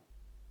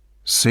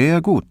 »Sehr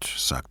gut«,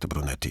 sagte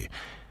Brunetti.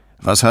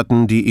 »Was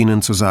hatten die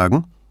Ihnen zu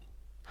sagen?«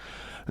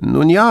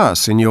 »Nun ja,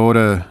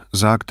 Signore«,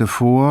 sagte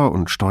Foa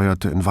und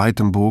steuerte in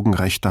weitem Bogen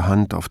rechter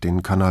Hand auf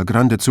den Canal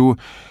Grande zu,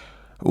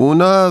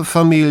 »una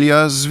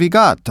familia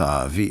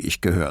svigata, wie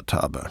ich gehört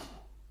habe.«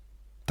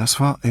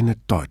 Das war eine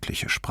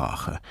deutliche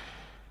Sprache.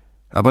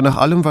 Aber nach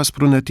allem, was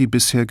Brunetti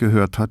bisher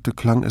gehört hatte,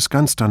 klang es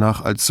ganz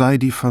danach, als sei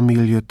die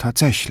Familie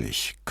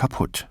tatsächlich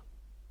kaputt.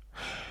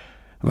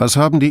 »Was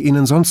haben die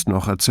Ihnen sonst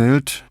noch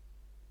erzählt?«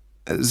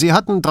 »Sie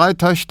hatten 3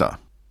 Töchter.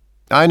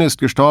 Eine ist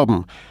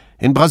gestorben.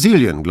 In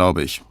Brasilien,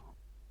 glaube ich.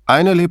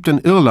 Eine lebt in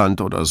Irland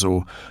oder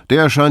so.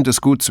 Der scheint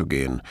es gut zu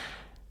gehen.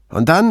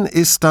 Und dann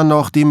ist da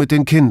noch die mit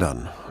den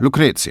Kindern,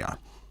 Lucrezia.«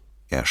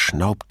 Er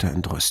schnaubte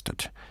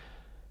entrüstet.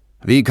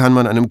 »Wie kann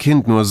man einem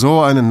Kind nur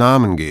so einen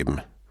Namen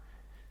geben?«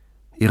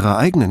 Ihre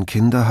eigenen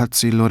Kinder hat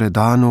sie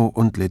Loredano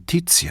und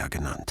Letizia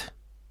genannt.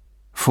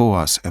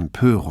 Foas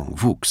Empörung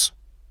wuchs.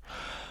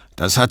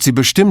 »Das hat sie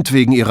bestimmt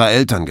wegen ihrer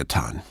Eltern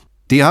getan.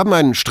 Die haben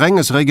ein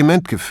strenges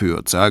Regiment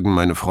geführt, sagen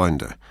meine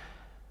Freunde.«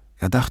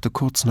 Er dachte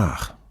kurz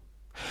nach.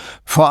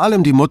 »Vor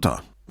allem die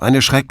Mutter,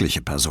 eine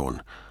schreckliche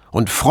Person.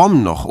 Und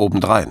fromm noch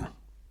obendrein.«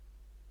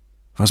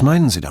 »Was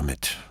meinen Sie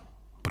damit?«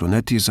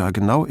 Brunetti sah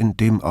genau in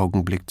dem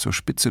Augenblick zur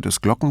Spitze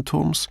des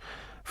Glockenturms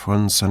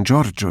von San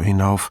Giorgio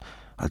hinauf,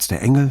 als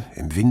der Engel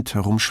im Wind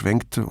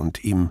herumschwenkte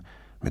und ihm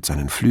mit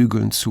seinen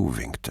Flügeln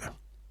zuwinkte.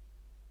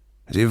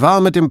 Sie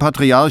war mit dem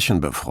Patriarchen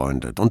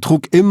befreundet und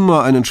trug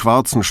immer einen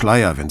schwarzen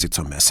Schleier, wenn sie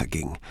zur Messe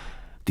ging.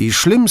 Die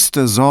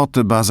schlimmste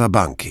Sorte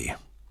Basabanki.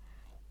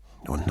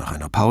 Und nach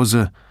einer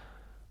Pause: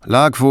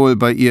 »Lag wohl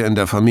bei ihr in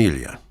der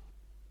Familie.«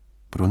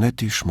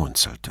 Brunetti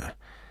schmunzelte.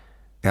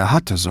 Er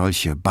hatte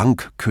solche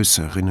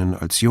Bankküsserinnen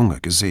als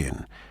Junge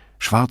gesehen.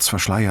 Schwarz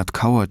verschleiert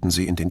kauerten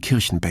sie in den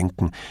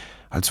Kirchenbänken,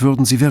 als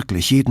würden sie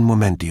wirklich jeden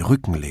Moment die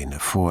Rückenlehne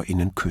vor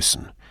ihnen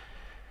küssen.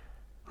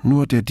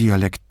 Nur der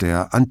Dialekt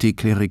der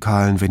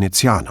antiklerikalen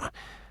Venezianer,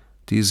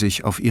 die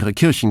sich auf ihre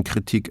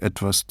Kirchenkritik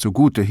etwas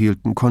zugute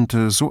hielten,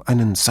 konnte so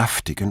einen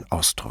saftigen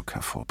Ausdruck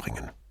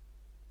hervorbringen.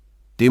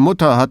 Die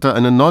Mutter hatte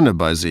eine Nonne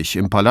bei sich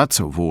im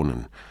Palazzo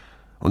wohnen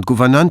und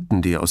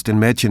Gouvernanten, die aus den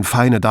Mädchen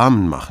feine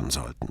Damen machen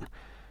sollten.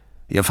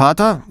 Ihr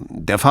Vater,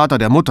 der Vater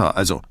der Mutter,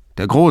 also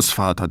der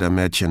Großvater der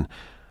Mädchen,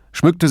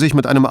 schmückte sich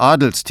mit einem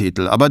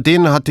Adelstitel, aber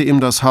den hatte ihm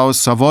das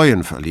Haus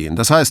Savoyen verliehen.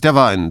 Das heißt, er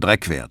war ein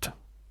Dreck wert.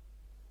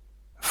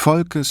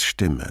 Volkes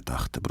Stimme,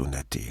 dachte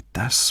Brunetti,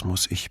 das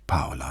muss ich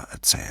Paola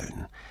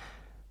erzählen.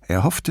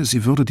 Er hoffte,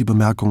 sie würde die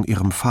Bemerkung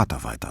ihrem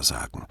Vater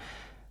weitersagen.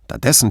 Da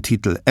dessen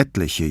Titel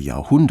etliche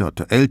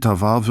Jahrhunderte älter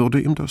war,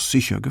 würde ihm das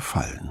sicher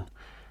gefallen.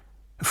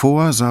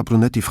 Vor sah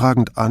Brunetti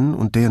fragend an,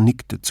 und der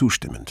nickte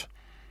zustimmend.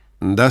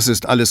 »Das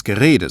ist alles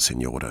Gerede,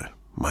 Signore«,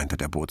 meinte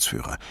der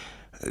Bootsführer.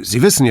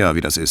 »Sie wissen ja,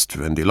 wie das ist,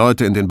 wenn die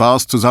Leute in den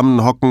Bars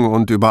zusammenhocken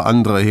und über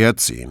andere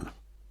herziehen.«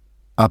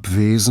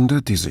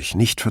 »Abwesende, die sich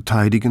nicht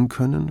verteidigen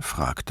können?«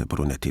 fragte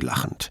Brunetti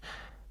lachend.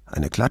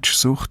 Eine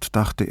Klatschsucht,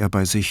 dachte er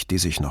bei sich, die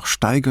sich noch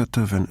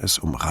steigerte, wenn es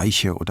um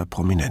Reiche oder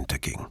Prominente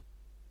ging.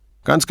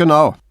 »Ganz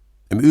genau.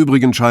 Im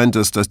Übrigen scheint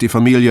es, dass die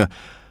Familie,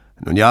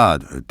 nun ja,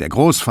 der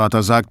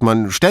Großvater, sagt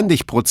man,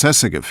 ständig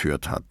Prozesse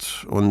geführt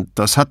hat. Und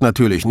das hat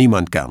natürlich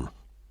niemand gern.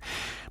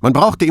 Man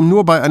brauchte ihm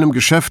nur bei einem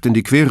Geschäft in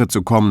die Quere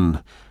zu kommen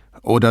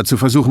oder zu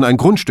versuchen, ein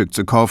Grundstück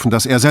zu kaufen,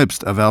 das er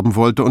selbst erwerben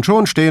wollte, und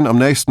schon stehen am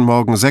nächsten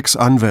Morgen 6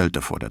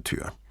 Anwälte vor der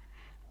Tür.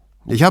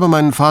 Ich habe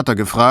meinen Vater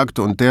gefragt,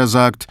 und der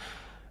sagt,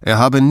 er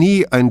habe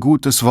nie ein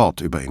gutes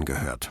Wort über ihn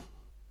gehört.«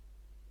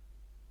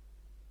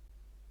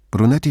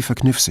 Brunetti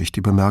verkniff sich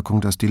die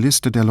Bemerkung, dass die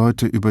Liste der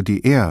Leute, über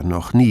die er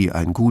noch nie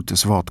ein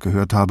gutes Wort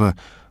gehört habe,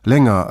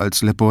 länger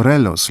als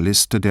Leporellos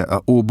Liste der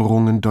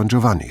Eroberungen Don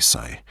Giovannis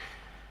sei.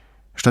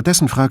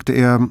 Stattdessen fragte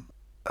er,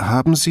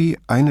 »Haben Sie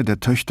eine der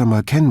Töchter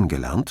mal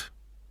kennengelernt?«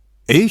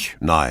 »Ich?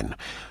 Nein.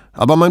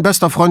 Aber mein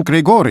bester Freund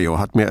Gregorio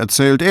hat mir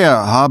erzählt,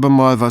 er habe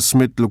mal was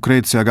mit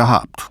Lucrezia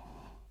gehabt.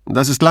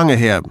 Das ist lange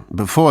her,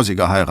 bevor sie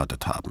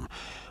geheiratet haben,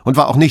 und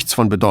war auch nichts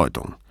von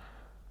Bedeutung.«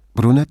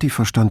 Brunetti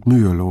verstand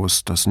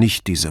mühelos, dass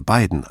nicht diese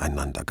beiden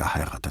einander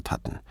geheiratet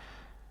hatten.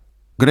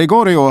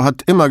 Gregorio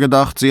hat immer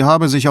gedacht, sie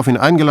habe sich auf ihn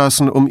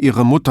eingelassen, um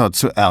ihre Mutter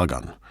zu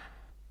ärgern.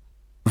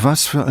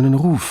 »Was für einen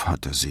Ruf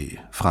hatte sie?«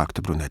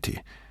 fragte Brunetti.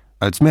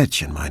 »Als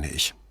Mädchen, meine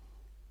ich.«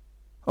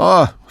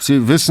 »Oh,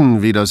 Sie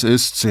wissen, wie das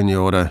ist,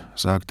 Signore«,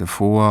 sagte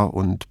Foa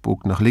und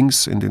bog nach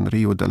links in den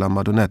Rio della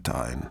Madonnetta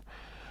ein.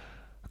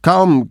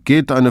 »Kaum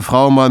geht eine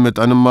Frau mal mit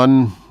einem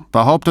Mann,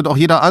 behauptet auch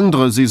jeder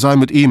andere, sie sei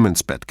mit ihm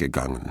ins Bett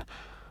gegangen.«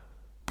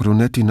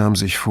 Brunetti nahm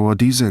sich vor,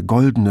 diese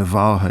goldene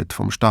Wahrheit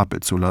vom Stapel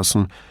zu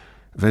lassen,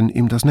 wenn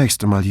ihm das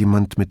nächste Mal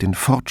jemand mit den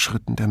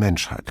Fortschritten der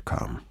Menschheit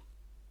kam.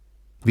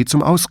 Wie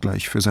zum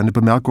Ausgleich für seine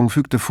Bemerkung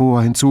fügte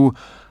Foa hinzu,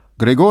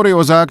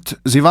 »Gregorio sagt,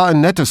 sie war ein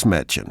nettes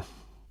Mädchen.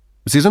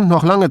 Sie sind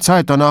noch lange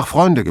Zeit danach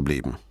Freunde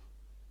geblieben.«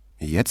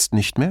 »Jetzt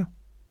nicht mehr?«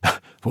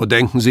 »Wo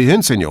denken Sie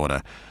hin,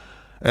 Signore?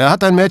 Er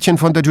hat ein Mädchen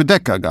von der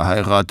Giudecca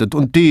geheiratet,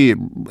 und die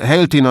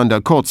hält ihn an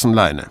der kurzen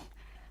Leine.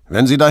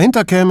 Wenn sie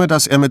dahinter käme,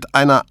 dass er mit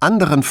einer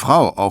anderen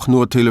Frau auch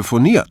nur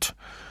telefoniert,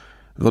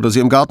 würde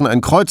sie im Garten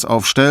ein Kreuz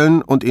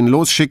aufstellen und ihn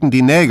losschicken,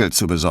 die Nägel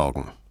zu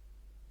besorgen.«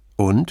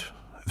 »Und?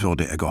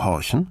 Würde er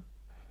gehorchen?«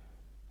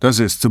 »Das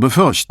ist zu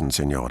befürchten,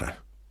 Signore.«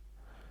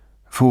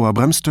 Foa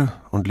bremste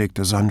und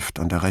legte sanft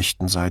an der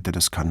rechten Seite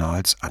des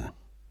Kanals an.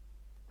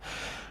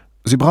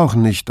 »Sie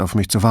brauchen nicht auf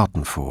mich zu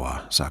warten,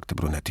 Foa«, sagte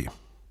Brunetti.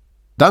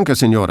 »Danke,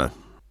 Signore.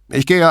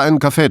 Ich gehe einen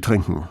Kaffee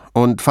trinken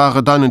und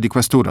fahre dann in die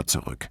Questura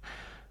zurück.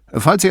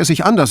 Falls Sie es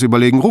sich anders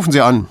überlegen, rufen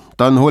Sie an,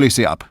 dann hole ich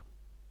Sie ab.«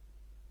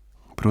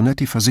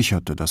 Brunetti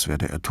versicherte, das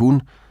werde er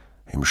tun,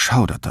 ihm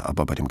schauderte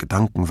aber bei dem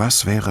Gedanken,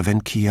 was wäre,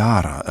 wenn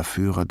Chiara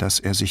erführe, dass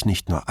er sich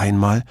nicht nur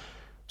einmal,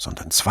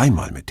 sondern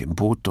zweimal mit dem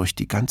Boot durch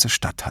die ganze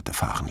Stadt hatte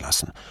fahren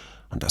lassen,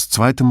 und das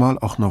zweite Mal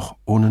auch noch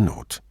ohne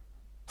Not.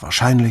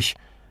 Wahrscheinlich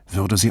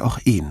würde sie auch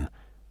ihn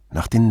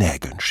nach den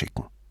Nägeln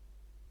schicken.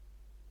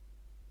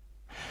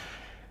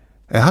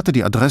 Er hatte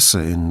die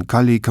Adresse in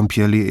Calli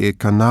Campielli e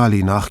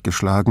Canali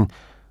nachgeschlagen,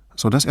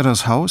 so dass er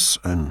das Haus,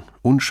 ein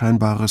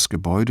unscheinbares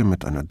Gebäude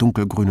mit einer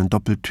dunkelgrünen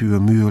Doppeltür,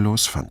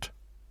 mühelos fand.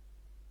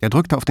 Er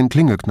drückte auf den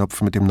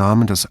Klingelknopf mit dem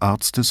Namen des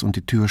Arztes, und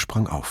die Tür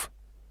sprang auf.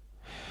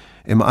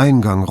 Im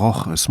Eingang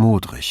roch es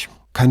modrig,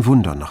 kein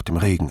Wunder nach dem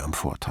Regen am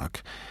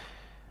Vortag.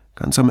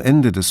 Ganz am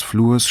Ende des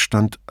Flurs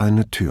stand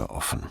eine Tür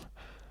offen.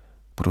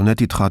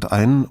 Brunetti trat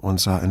ein und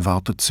sah ein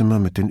Wartezimmer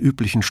mit den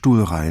üblichen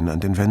Stuhlreihen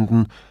an den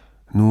Wänden,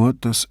 nur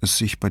dass es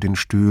sich bei den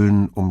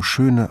Stühlen um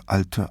schöne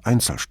alte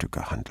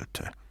Einzelstücke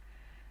handelte.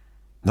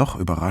 Noch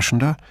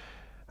überraschender,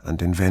 an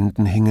den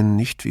Wänden hingen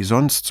nicht wie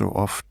sonst so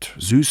oft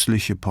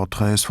süßliche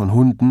Porträts von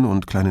Hunden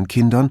und kleinen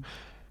Kindern,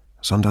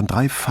 sondern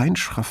 3 fein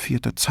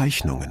schraffierte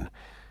Zeichnungen,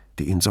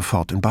 die ihn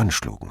sofort in Bann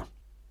schlugen.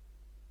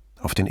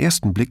 Auf den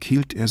ersten Blick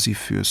hielt er sie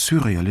für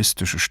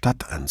surrealistische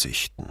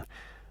Stadtansichten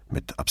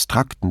mit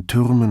abstrakten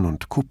Türmen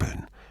und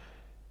Kuppeln,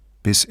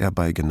 bis er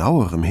bei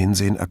genauerem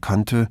Hinsehen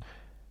erkannte,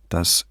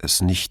 dass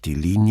es nicht die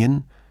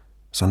Linien,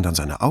 sondern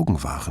seine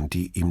Augen waren,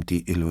 die ihm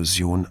die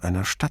Illusion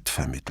einer Stadt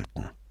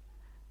vermittelten.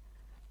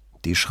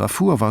 Die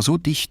Schraffur war so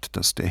dicht,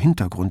 dass der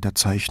Hintergrund der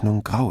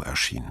Zeichnung grau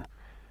erschien.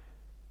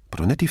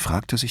 Brunetti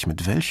fragte sich,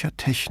 mit welcher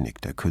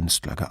Technik der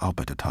Künstler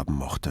gearbeitet haben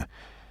mochte,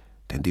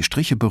 denn die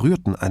Striche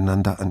berührten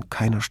einander an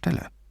keiner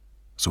Stelle,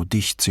 so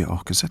dicht sie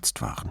auch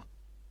gesetzt waren.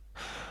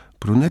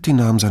 Brunetti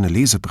nahm seine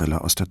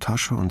Lesebrille aus der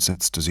Tasche und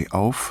setzte sie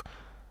auf,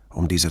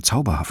 um diese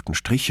zauberhaften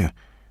Striche,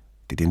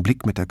 die den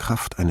Blick mit der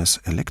Kraft eines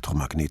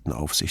Elektromagneten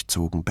auf sich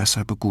zogen,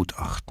 besser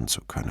begutachten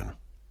zu können.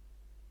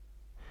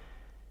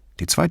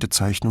 Die zweite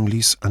Zeichnung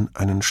ließ an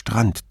einen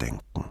Strand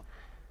denken,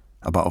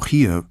 aber auch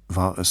hier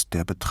war es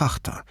der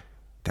Betrachter,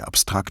 der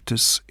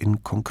Abstraktes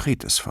in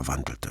Konkretes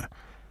verwandelte,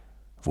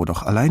 wo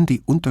doch allein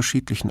die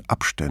unterschiedlichen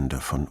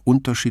Abstände von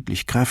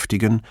unterschiedlich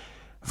kräftigen,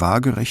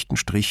 waagerechten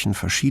Strichen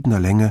verschiedener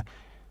Länge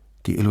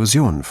die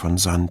Illusion von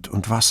Sand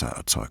und Wasser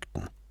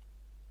erzeugten.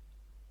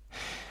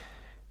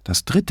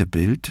 Das dritte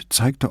Bild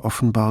zeigte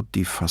offenbar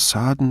die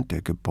Fassaden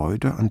der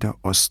Gebäude an der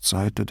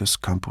Ostseite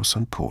des Campo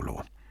San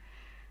Polo.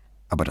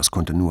 Aber das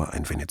konnte nur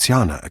ein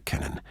Venezianer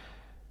erkennen,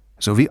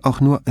 sowie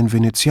auch nur ein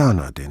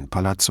Venezianer den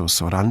Palazzo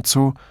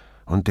Soranzo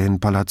und den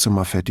Palazzo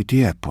Maffetti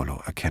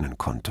Tiepolo erkennen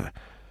konnte.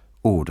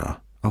 Oder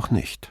auch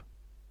nicht.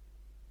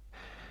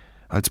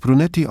 Als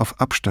Brunetti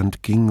auf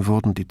Abstand ging,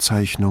 wurden die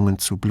Zeichnungen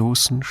zu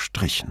bloßen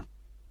Strichen,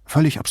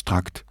 völlig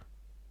abstrakt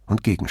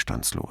und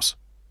gegenstandslos.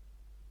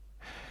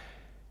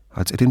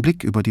 Als er den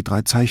Blick über die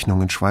 3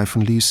 Zeichnungen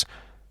schweifen ließ,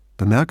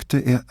 bemerkte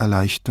er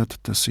erleichtert,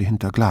 dass sie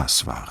hinter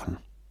Glas waren.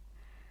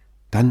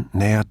 Dann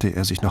näherte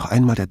er sich noch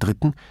einmal der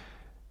dritten,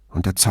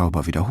 und der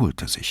Zauber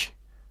wiederholte sich.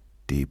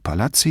 Die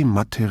Palazzi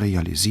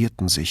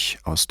materialisierten sich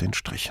aus den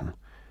Strichen.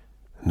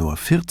 Nur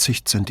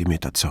 40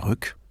 Zentimeter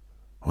zurück,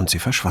 und sie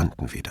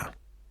verschwanden wieder.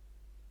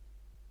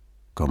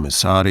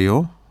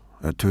 »Kommissario«,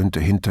 ertönte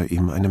hinter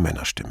ihm eine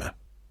Männerstimme.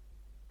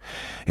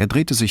 Er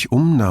drehte sich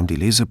um, nahm die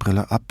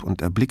Lesebrille ab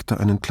und erblickte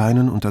einen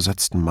kleinen,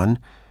 untersetzten Mann,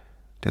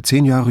 der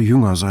 10 Jahre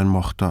jünger sein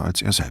mochte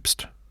als er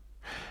selbst.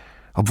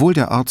 Obwohl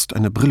der Arzt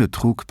eine Brille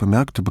trug,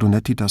 bemerkte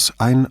Brunetti, dass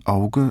ein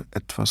Auge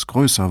etwas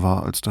größer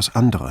war als das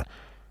andere,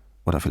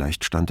 oder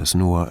vielleicht stand es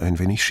nur ein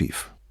wenig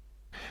schief.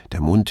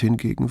 Der Mund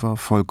hingegen war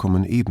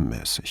vollkommen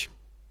ebenmäßig.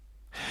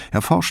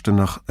 Er forschte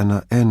nach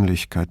einer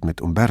Ähnlichkeit mit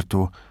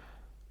Umberto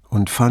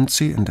und fand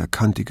sie in der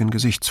kantigen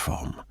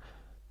Gesichtsform.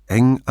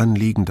 Eng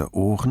anliegende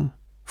Ohren,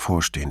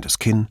 vorstehendes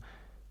Kinn,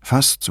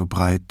 fast so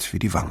breit wie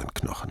die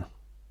Wangenknochen.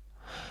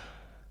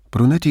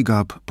 Brunetti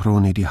gab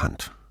Proni die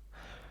Hand.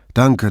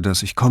 »Danke,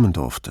 dass ich kommen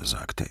durfte«,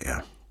 sagte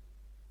er.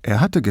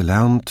 Er hatte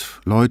gelernt,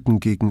 Leuten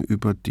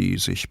gegenüber, die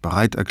sich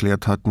bereit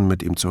erklärt hatten,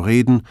 mit ihm zu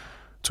reden,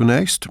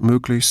 zunächst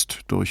möglichst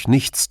durch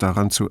nichts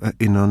daran zu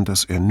erinnern,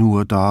 dass er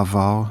nur da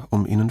war,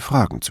 um ihnen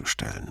Fragen zu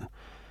stellen.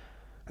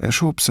 Er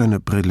schob seine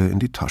Brille in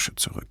die Tasche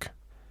zurück.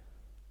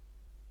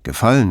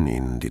 »Gefallen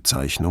Ihnen die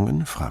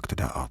Zeichnungen?« fragte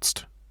der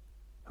Arzt.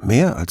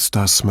 »Mehr als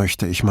das,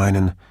 möchte ich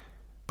meinen.«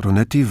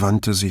 Brunetti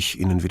wandte sich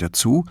ihnen wieder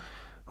zu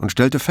und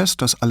stellte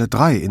fest, dass alle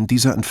 3 in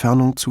dieser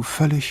Entfernung zu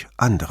völlig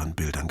anderen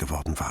Bildern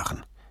geworden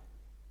waren.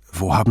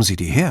 »Wo haben Sie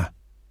die her?«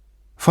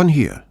 »Von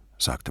hier«,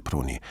 sagte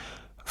Proni,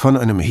 »von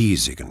einem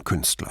hiesigen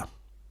Künstler.«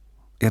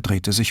 Er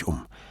drehte sich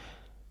um.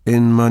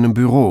 »In meinem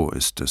Büro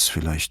ist es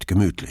vielleicht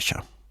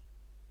gemütlicher.«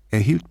 Er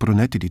hielt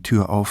Brunetti die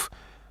Tür auf,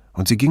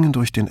 und sie gingen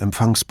durch den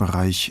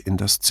Empfangsbereich in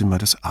das Zimmer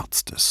des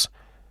Arztes.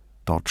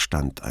 Dort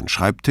stand ein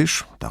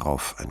Schreibtisch,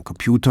 darauf ein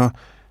Computer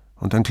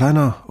und ein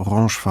kleiner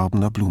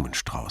orangefarbener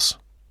Blumenstrauß.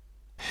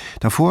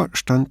 Davor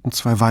standen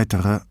 2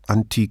 weitere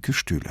antike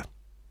Stühle.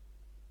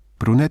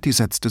 Brunetti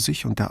setzte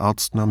sich und der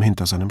Arzt nahm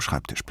hinter seinem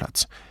Schreibtisch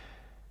Platz.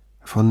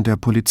 Von der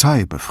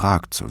Polizei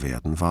befragt zu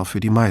werden, war für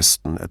die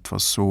meisten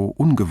etwas so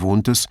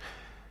Ungewohntes,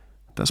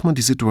 dass man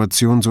die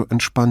Situation so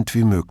entspannt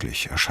wie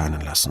möglich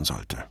erscheinen lassen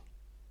sollte.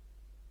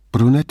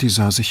 Brunetti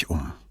sah sich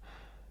um.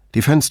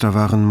 Die Fenster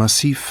waren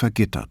massiv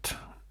vergittert,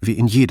 wie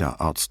in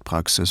jeder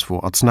Arztpraxis, wo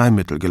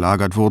Arzneimittel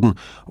gelagert wurden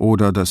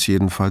oder das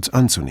jedenfalls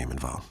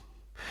anzunehmen war.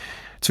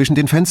 Zwischen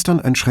den Fenstern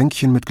ein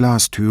Schränkchen mit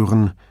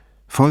Glastüren,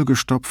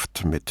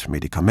 vollgestopft mit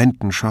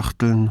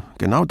Medikamentenschachteln,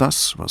 genau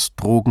das, was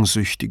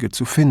Drogensüchtige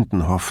zu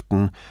finden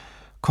hofften,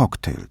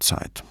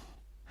 Cocktailzeit.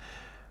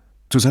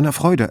 Zu seiner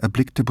Freude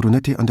erblickte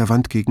Brunetti an der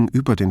Wand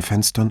gegenüber den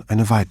Fenstern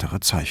eine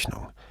weitere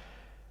Zeichnung.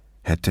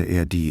 Hätte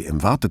er die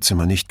im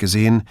Wartezimmer nicht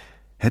gesehen,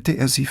 hätte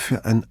er sie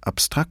für ein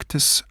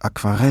abstraktes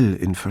Aquarell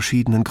in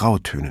verschiedenen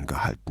Grautönen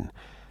gehalten.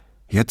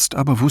 Jetzt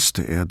aber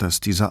wusste er,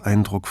 dass dieser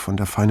Eindruck von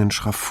der feinen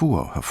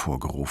Schraffur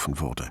hervorgerufen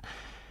wurde.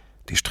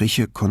 Die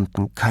Striche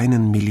konnten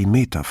keinen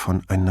Millimeter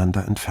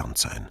voneinander entfernt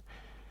sein.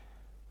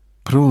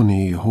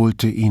 Proni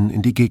holte ihn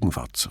in die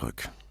Gegenwart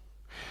zurück.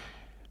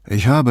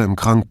 »Ich habe im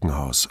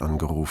Krankenhaus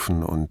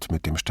angerufen und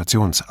mit dem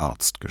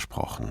Stationsarzt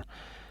gesprochen.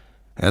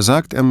 Er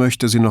sagt, er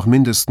möchte sie noch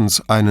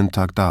mindestens einen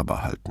Tag da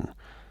behalten.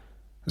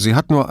 Sie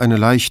hat nur eine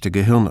leichte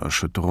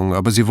Gehirnerschütterung,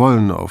 aber sie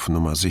wollen auf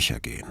Nummer sicher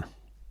gehen.«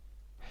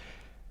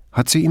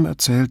 »Hat sie ihm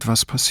erzählt,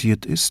 was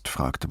passiert ist?«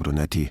 fragte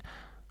Brunetti,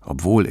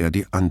 obwohl er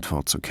die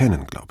Antwort zu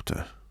kennen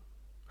glaubte.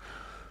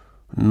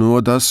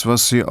 »Nur das,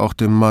 was sie auch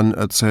dem Mann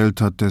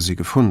erzählt hat, der sie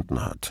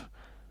gefunden hat.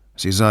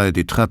 Sie sei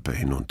die Treppe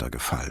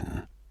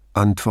hinuntergefallen«,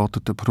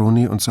 antwortete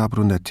Proni und sah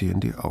Brunetti in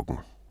die Augen.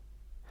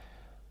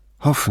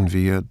 »Hoffen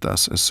wir,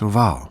 dass es so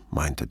war«,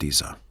 meinte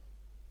dieser.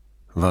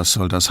 »Was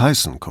soll das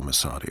heißen,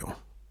 Kommissario?«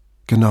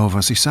 »Genau,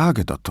 was ich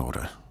sage,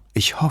 Dottore.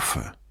 Ich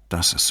hoffe,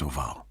 dass es so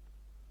war.«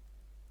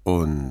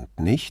 »Und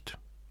nicht?«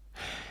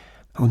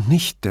 »Und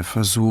nicht der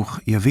Versuch,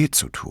 ihr weh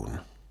zu tun.«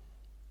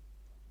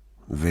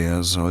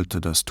 »Wer sollte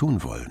das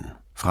tun wollen?«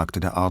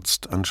 fragte der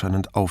Arzt,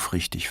 anscheinend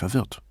aufrichtig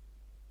verwirrt.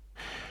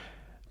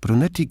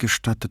 Brunetti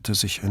gestattete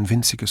sich ein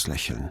winziges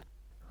Lächeln.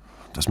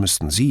 »Das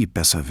müssten Sie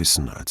besser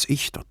wissen als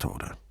ich,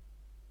 Dottore.«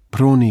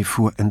 Proni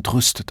fuhr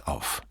entrüstet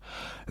auf.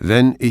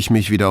 »Wenn ich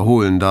mich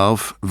wiederholen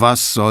darf,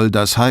 was soll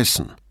das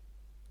heißen?«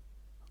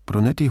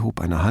 Brunetti hob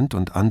eine Hand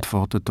und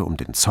antwortete, um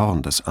den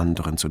Zorn des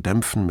anderen zu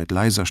dämpfen, mit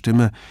leiser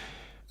Stimme: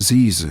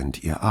 »Sie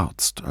sind Ihr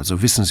Arzt,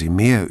 also wissen Sie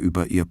mehr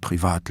über Ihr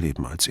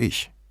Privatleben als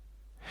ich.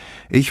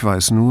 Ich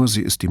weiß nur,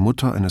 sie ist die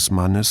Mutter eines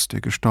Mannes,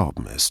 der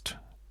gestorben ist,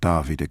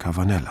 Davide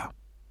Cavanella.«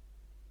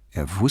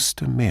 Er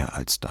wusste mehr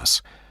als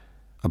das,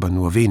 aber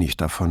nur wenig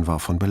davon war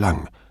von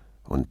Belang,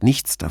 und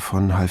nichts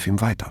davon half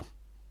ihm weiter.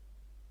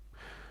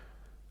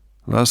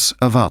 »Was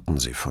erwarten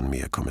Sie von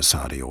mir,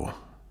 Kommissario?«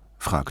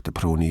 fragte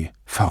Proni,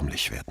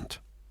 förmlich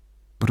werdend.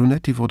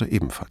 Brunetti wurde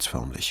ebenfalls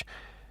förmlich.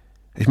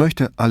 »Ich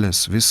möchte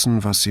alles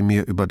wissen, was Sie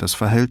mir über das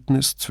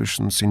Verhältnis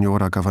zwischen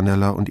Signora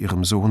Cavanella und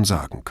ihrem Sohn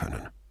sagen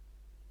können.«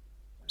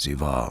 »Sie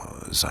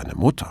war seine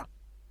Mutter?«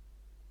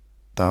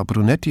 Da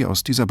Brunetti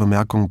aus dieser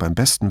Bemerkung beim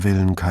besten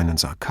Willen keinen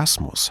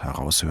Sarkasmus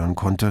heraushören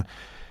konnte,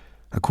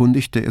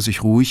 erkundigte er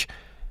sich ruhig: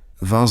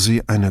 »War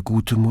sie eine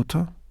gute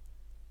Mutter?«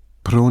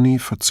 Proni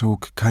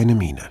verzog keine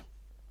Miene.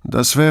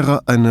 »Das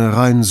wäre eine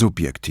rein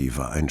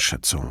subjektive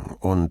Einschätzung,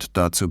 und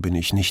dazu bin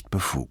ich nicht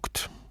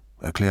befugt«,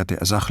 erklärte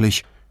er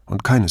sachlich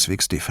und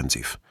keineswegs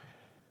defensiv.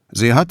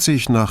 »Sie hat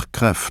sich nach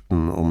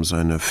Kräften um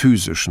seine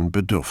physischen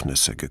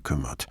Bedürfnisse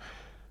gekümmert,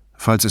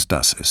 falls es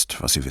das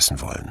ist, was Sie wissen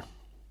wollen.«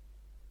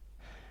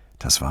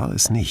 Das war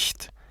es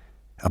nicht,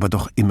 aber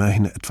doch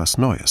immerhin etwas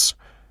Neues,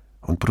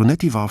 und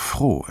Brunetti war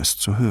froh, es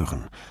zu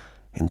hören.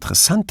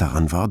 Interessant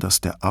daran war, dass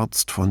der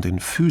Arzt von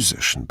den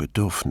physischen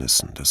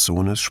Bedürfnissen des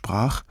Sohnes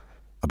sprach,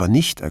 aber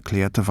nicht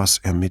erklärte, was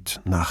er mit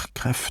 »nach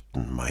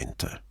Kräften«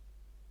 meinte.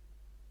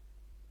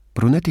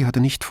 Brunetti hatte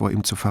nicht vor,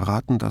 ihm zu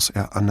verraten, dass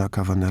er Anna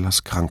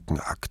Cavanellas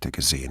Krankenakte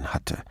gesehen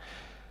hatte.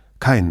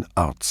 Kein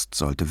Arzt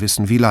sollte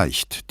wissen, wie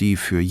leicht die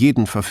für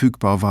jeden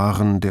verfügbar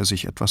waren, der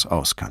sich etwas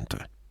auskannte.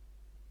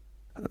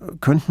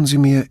 »Könnten Sie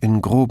mir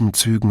in groben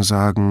Zügen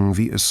sagen,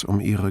 wie es um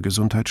Ihre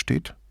Gesundheit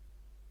steht?«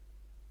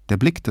 Der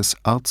Blick des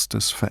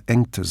Arztes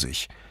verengte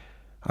sich,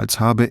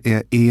 als habe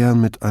er eher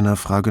mit einer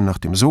Frage nach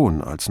dem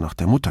Sohn als nach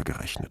der Mutter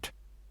gerechnet.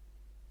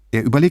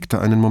 Er überlegte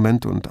einen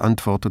Moment und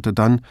antwortete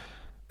dann: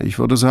 »Ich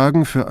würde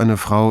sagen, für eine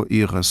Frau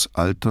Ihres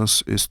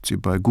Alters ist sie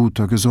bei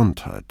guter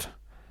Gesundheit.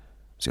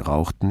 Sie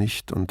raucht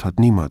nicht und hat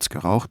niemals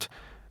geraucht,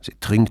 sie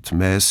trinkt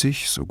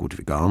mäßig, so gut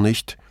wie gar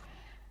nicht,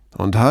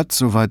 und hat,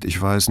 soweit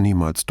ich weiß,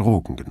 niemals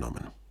Drogen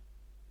genommen.«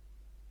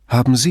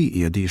 »Haben Sie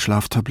ihr die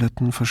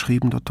Schlaftabletten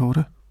verschrieben,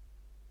 Dottore?«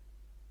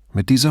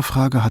 Mit dieser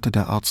Frage hatte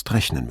der Arzt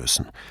rechnen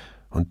müssen,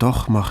 und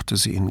doch machte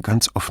sie ihn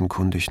ganz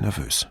offenkundig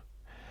nervös.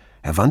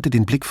 Er wandte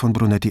den Blick von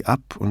Brunetti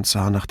ab und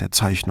sah nach der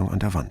Zeichnung an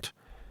der Wand.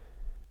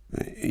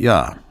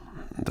 »Ja,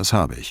 das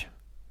habe ich.«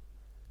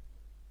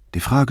 »Die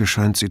Frage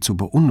scheint Sie zu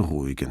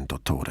beunruhigen,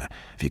 Dottore.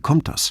 Wie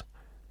kommt das?«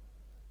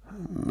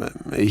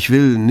 »Ich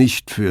will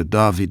nicht für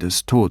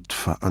Davides Tod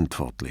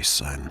verantwortlich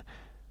sein«,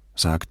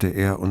 sagte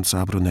er und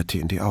sah Brunetti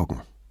in die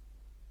Augen.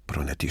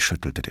 Brunetti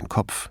schüttelte den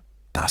Kopf.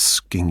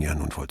 Das ging ja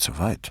nun wohl zu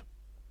weit.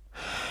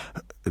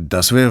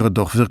 »Das wäre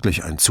doch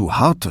wirklich ein zu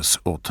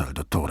hartes Urteil,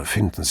 Dottore,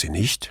 finden Sie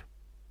nicht?«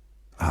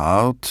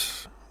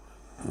 »Hart,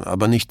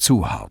 aber nicht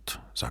zu hart«,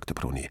 sagte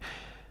Proni.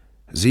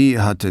 »Sie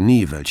hatte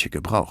nie welche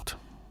gebraucht.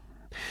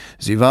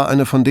 Sie war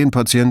eine von den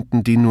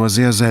Patienten, die nur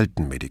sehr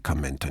selten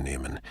Medikamente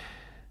nehmen.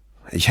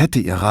 Ich hätte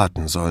ihr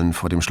raten sollen,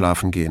 vor dem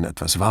Schlafengehen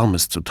etwas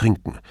Warmes zu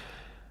trinken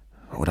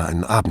oder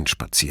einen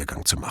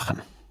Abendspaziergang zu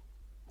machen.«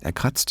 Er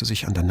kratzte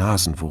sich an der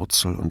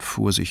Nasenwurzel und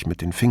fuhr sich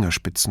mit den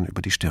Fingerspitzen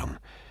über die Stirn.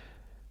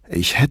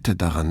 »Ich hätte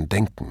daran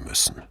denken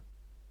müssen.«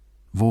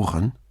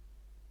 »Woran?«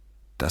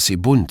 »Dass sie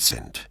bunt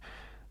sind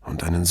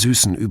und einen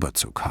süßen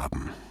Überzug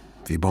haben,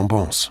 wie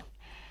Bonbons.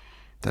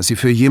 Dass sie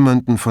für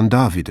jemanden von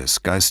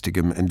Davides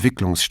geistigem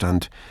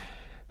Entwicklungsstand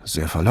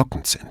sehr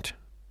verlockend sind.«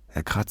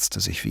 Er kratzte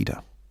sich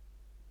wieder.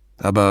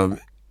 »Aber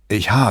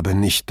ich habe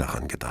nicht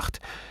daran gedacht.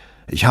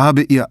 Ich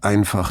habe ihr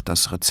einfach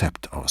das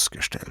Rezept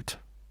ausgestellt.«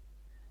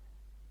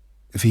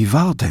 »Wie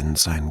war denn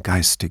sein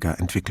geistiger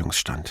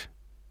Entwicklungsstand?«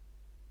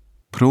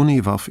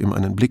 Proni warf ihm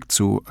einen Blick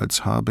zu,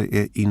 als habe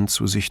er ihn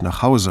zu sich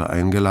nach Hause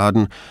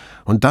eingeladen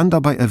und dann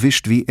dabei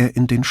erwischt, wie er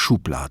in den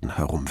Schubladen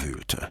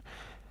herumwühlte.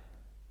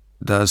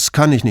 »Das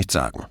kann ich nicht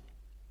sagen.«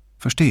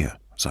 »Verstehe«,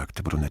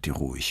 sagte Brunetti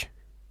ruhig.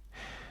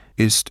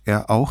 »Ist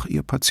er auch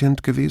Ihr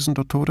Patient gewesen,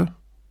 Dottore?«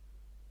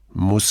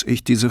 »Muss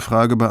ich diese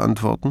Frage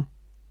beantworten?«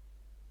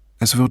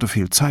 »Es würde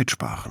viel Zeit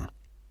sparen.«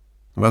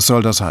 »Was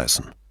soll das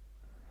heißen?«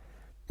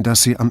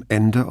 »Dass Sie am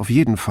Ende auf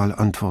jeden Fall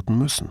antworten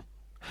müssen.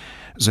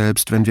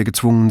 Selbst wenn wir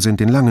gezwungen sind,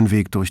 den langen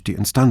Weg durch die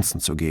Instanzen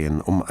zu gehen,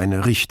 um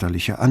eine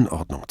richterliche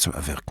Anordnung zu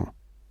erwirken.«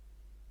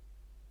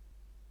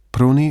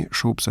 Proni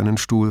schob seinen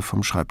Stuhl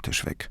vom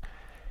Schreibtisch weg.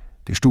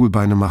 Die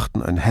Stuhlbeine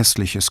machten ein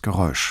hässliches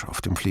Geräusch auf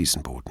dem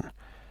Fliesenboden.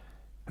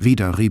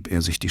 Wieder rieb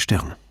er sich die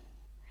Stirn.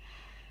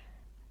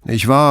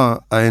 »Ich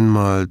war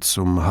einmal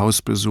zum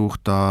Hausbesuch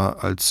da,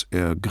 als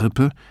er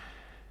Grippe,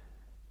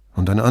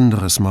 und ein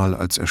anderes Mal,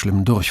 als er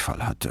schlimmen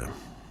Durchfall hatte.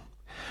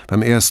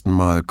 Beim ersten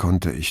Mal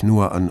konnte ich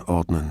nur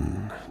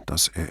anordnen,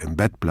 dass er im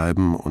Bett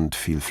bleiben und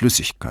viel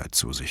Flüssigkeit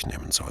zu sich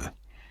nehmen soll.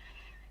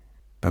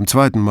 Beim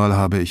zweiten Mal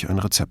habe ich ein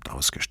Rezept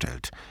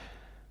ausgestellt.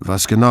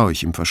 Was genau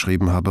ich ihm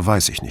verschrieben habe,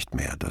 weiß ich nicht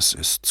mehr, das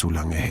ist zu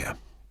lange her.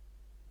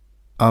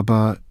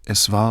 Aber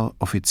es war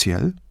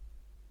offiziell?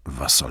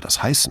 Was soll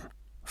das heißen?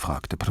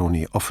 Fragte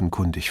Proni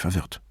offenkundig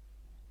verwirrt.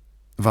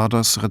 War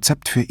das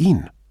Rezept für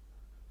ihn?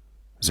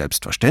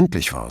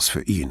 Selbstverständlich war es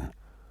für ihn.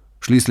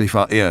 Schließlich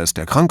war er es,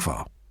 der krank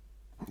war.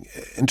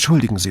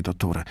 Entschuldigen Sie,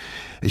 Dottore,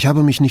 ich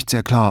habe mich nicht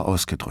sehr klar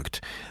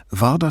ausgedrückt.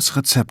 War das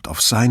Rezept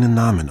auf seinen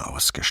Namen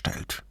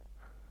ausgestellt?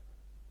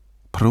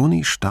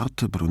 Proni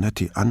starrte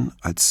Brunetti an,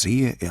 als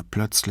sehe er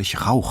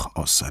plötzlich Rauch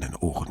aus seinen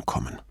Ohren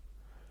kommen.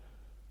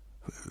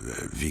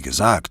 Wie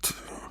gesagt,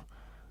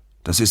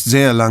 das ist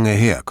sehr lange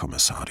her,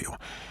 Kommissario.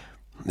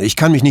 Ich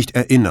kann mich nicht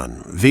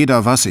erinnern,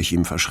 weder was ich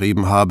ihm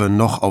verschrieben habe,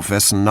 noch auf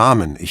wessen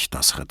Namen ich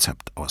das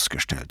Rezept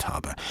ausgestellt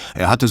habe.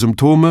 Er hatte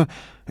Symptome,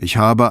 ich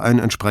habe ein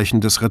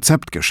entsprechendes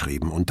Rezept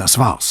geschrieben, und das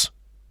war's.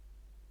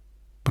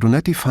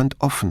 Brunetti fand,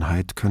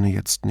 Offenheit könne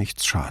jetzt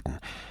nichts schaden.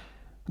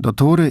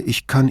 Dottore,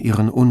 ich kann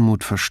Ihren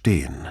Unmut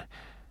verstehen.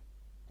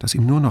 Dass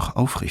ihm nur noch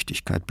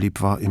Aufrichtigkeit blieb,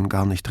 war ihm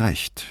gar nicht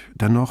recht.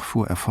 Dennoch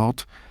fuhr er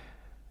fort: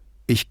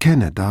 Ich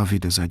kenne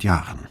Davide seit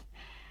Jahren.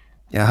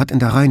 Er hat in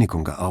der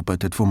Reinigung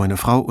gearbeitet, wo meine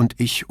Frau und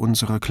ich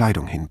unsere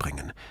Kleidung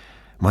hinbringen.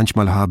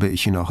 Manchmal habe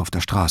ich ihn auch auf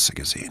der Straße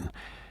gesehen.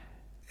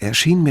 Er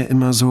schien mir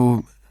immer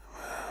so,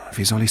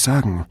 wie soll ich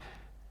sagen,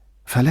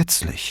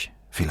 verletzlich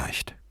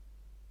vielleicht.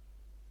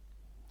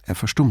 Er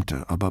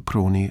verstummte, aber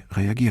Proni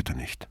reagierte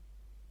nicht.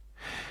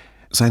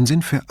 Sein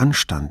Sinn für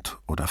Anstand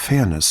oder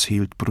Fairness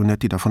hielt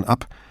Brunetti davon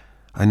ab,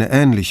 eine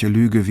ähnliche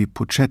Lüge wie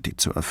Puccetti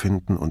zu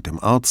erfinden und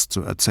dem Arzt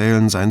zu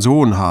erzählen, sein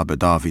Sohn habe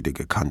Davide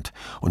gekannt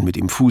und mit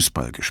ihm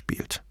Fußball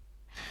gespielt.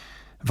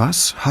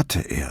 Was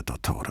hatte er,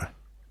 Dottore?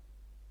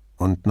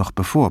 Und noch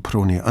bevor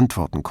Proni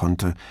antworten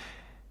konnte: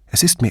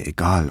 Es ist mir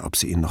egal, ob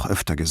Sie ihn noch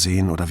öfter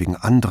gesehen oder wegen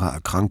anderer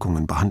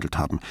Erkrankungen behandelt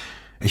haben.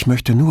 Ich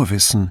möchte nur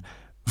wissen,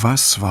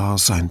 was war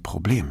sein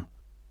Problem?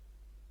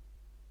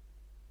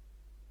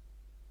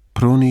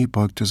 Proni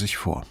beugte sich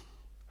vor.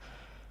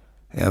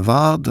 Er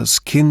war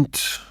das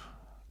Kind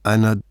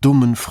einer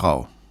dummen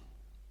Frau.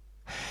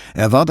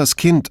 Er war das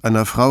Kind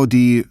einer Frau,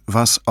 die,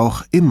 was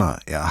auch immer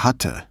er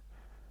hatte,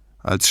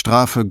 als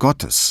Strafe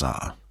Gottes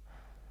sah.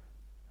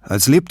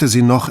 Als lebte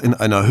sie noch in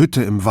einer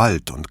Hütte im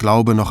Wald und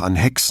glaube noch an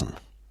Hexen.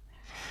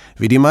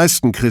 Wie die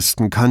meisten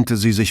Christen kannte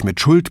sie sich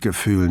mit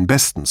Schuldgefühlen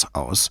bestens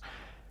aus,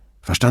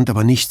 verstand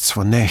aber nichts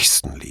von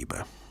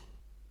Nächstenliebe.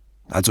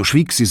 Also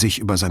schwieg sie sich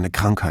über seine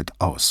Krankheit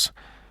aus.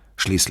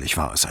 Schließlich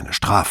war es eine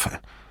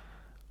Strafe.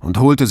 Und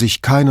holte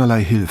sich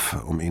keinerlei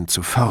Hilfe, um ihn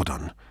zu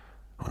fördern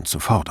und zu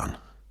fordern.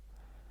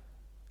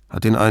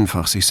 Hat ihn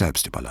einfach sich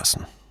selbst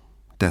überlassen.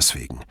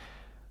 Deswegen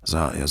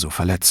sah er so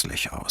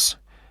verletzlich aus.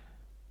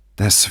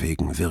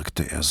 Deswegen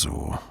wirkte er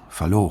so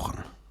verloren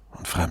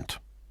und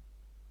fremd.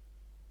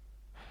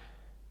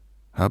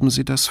 Haben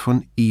Sie das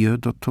von ihr,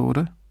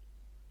 Dottore?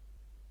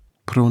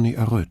 Proni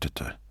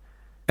errötete.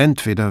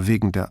 Entweder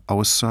wegen der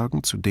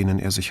Aussagen, zu denen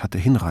er sich hatte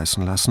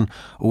hinreißen lassen,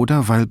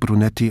 oder weil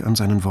Brunetti an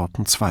seinen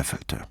Worten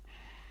zweifelte.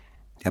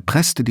 Er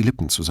presste die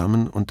Lippen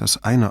zusammen, und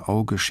das eine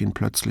Auge schien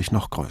plötzlich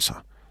noch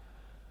größer.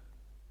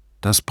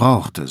 »Das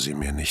brauchte sie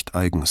mir nicht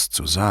eigens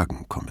zu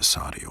sagen,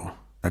 Kommissario«,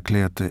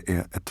 erklärte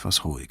er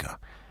etwas ruhiger.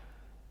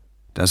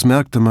 »Das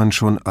merkte man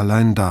schon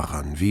allein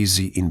daran, wie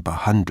sie ihn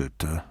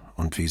behandelte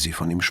und wie sie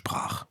von ihm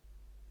sprach.«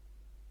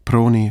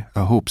 Proni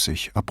erhob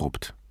sich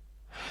abrupt.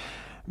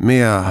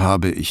 »Mehr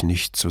habe ich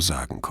nicht zu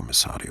sagen,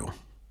 Kommissario.«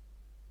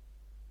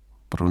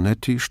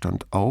 Brunetti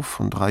stand auf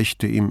und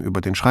reichte ihm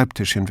über den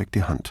Schreibtisch hinweg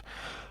die Hand.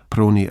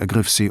 Proni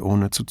ergriff sie,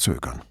 ohne zu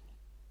zögern.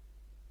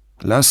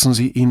 »Lassen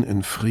Sie ihn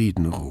in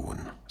Frieden ruhen«,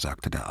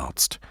 sagte der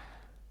Arzt.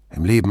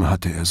 Im Leben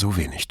hatte er so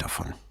wenig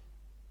davon.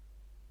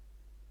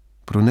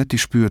 Brunetti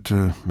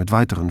spürte, mit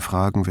weiteren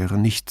Fragen wäre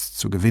nichts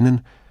zu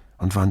gewinnen,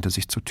 und wandte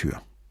sich zur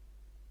Tür.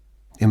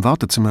 Im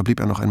Wartezimmer blieb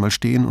er noch einmal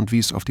stehen und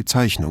wies auf die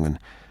Zeichnungen,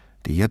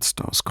 die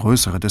jetzt aus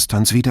größerer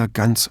Distanz wieder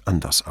ganz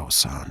anders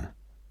aussahen.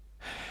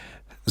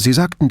 »Sie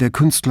sagten, der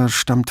Künstler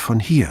stammt von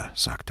hier«,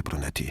 sagte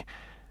Brunetti.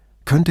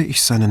 »Könnte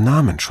ich seinen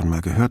Namen schon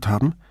mal gehört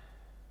haben?«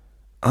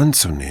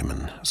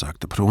 »Anzunehmen«,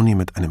 sagte Proni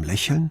mit einem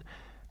Lächeln,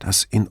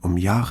 das ihn um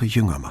Jahre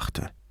jünger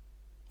machte.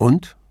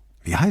 »Und?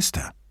 Wie heißt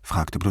er?«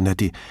 fragte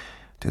Brunetti,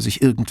 der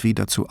sich irgendwie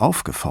dazu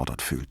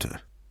aufgefordert fühlte.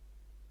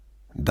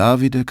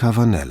 »Davide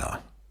Cavanella«,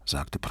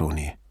 sagte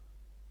Proni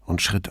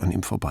und schritt an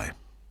ihm vorbei.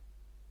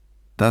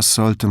 Das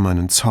sollte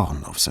meinen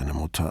Zorn auf seine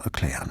Mutter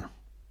erklären.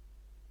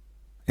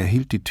 Er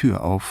hielt die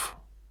Tür auf,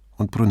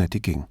 und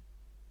Brunetti ging.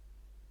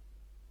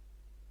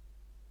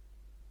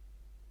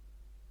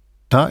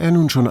 Da er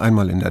nun schon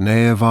einmal in der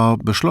Nähe war,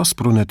 beschloss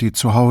Brunetti,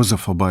 zu Hause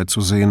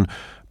vorbeizusehen,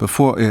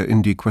 bevor er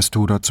in die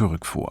Questura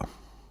zurückfuhr.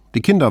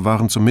 Die Kinder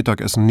waren zum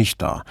Mittagessen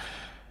nicht da.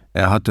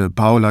 Er hatte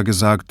Paola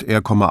gesagt,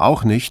 er komme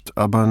auch nicht,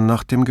 aber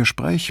nach dem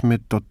Gespräch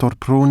mit Dottor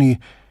Proni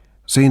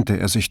sehnte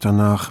er sich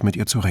danach, mit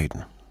ihr zu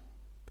reden.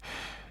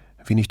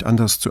 Wie nicht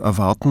anders zu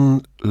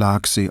erwarten,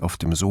 lag sie auf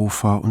dem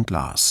Sofa und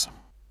las.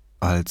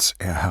 Als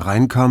er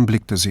hereinkam,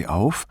 blickte sie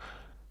auf,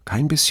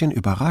 kein bisschen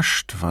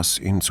überrascht, was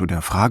ihn zu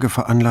der Frage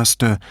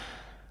veranlasste: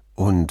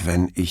 »Und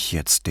wenn ich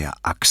jetzt der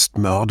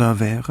Axtmörder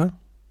wäre?«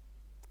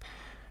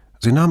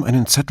 Sie nahm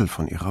einen Zettel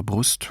von ihrer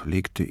Brust,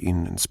 legte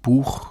ihn ins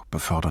Buch,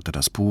 beförderte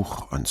das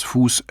Buch ans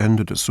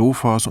Fußende des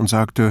Sofas und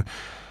sagte: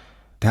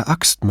 »Der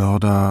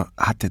Axtmörder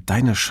hatte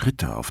deine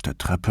Schritte auf der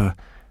Treppe,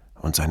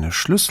 und seine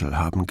Schlüssel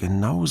haben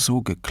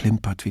genauso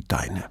geklimpert wie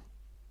deine.«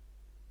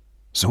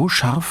 »So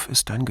scharf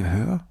ist dein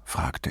Gehör?«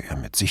 fragte er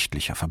mit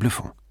sichtlicher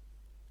Verblüffung.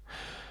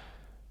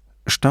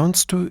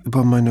 »Staunst du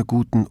über meine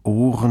guten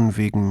Ohren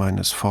wegen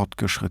meines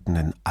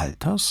fortgeschrittenen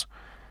Alters?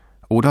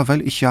 Oder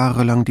weil ich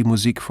jahrelang die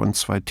Musik von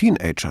 2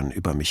 Teenagern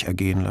über mich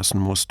ergehen lassen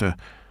musste?«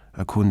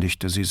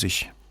 erkundigte sie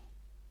sich.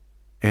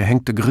 Er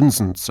hängte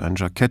grinsend sein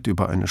Jackett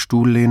über eine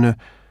Stuhllehne,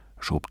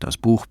 schob das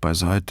Buch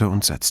beiseite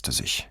und setzte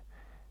sich.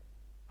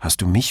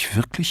 »Hast du mich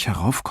wirklich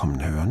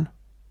heraufkommen hören?«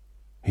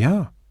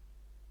 »Ja.«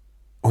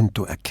 »Und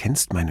du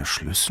erkennst meine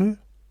Schlüssel?«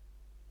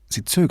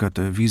 Sie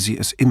zögerte, wie sie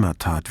es immer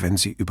tat, wenn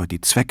sie über die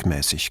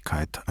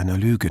Zweckmäßigkeit einer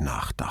Lüge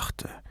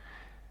nachdachte.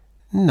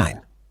 »Nein.«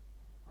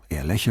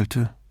 Er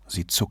lächelte,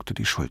 sie zuckte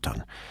die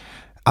Schultern.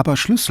 »Aber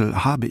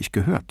Schlüssel habe ich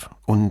gehört,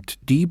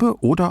 und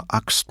Diebe oder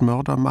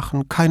Axtmörder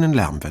machen keinen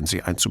Lärm, wenn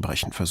sie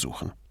einzubrechen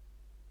versuchen.«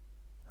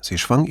 Sie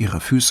schwang ihre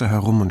Füße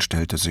herum und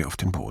stellte sie auf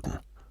den Boden.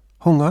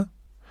 »Hunger?«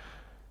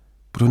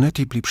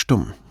 Brunetti blieb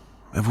stumm.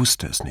 Er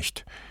wusste es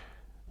nicht.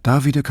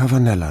 Davide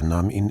Cavanella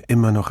nahm ihn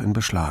immer noch in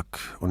Beschlag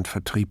und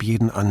vertrieb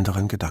jeden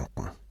anderen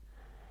Gedanken.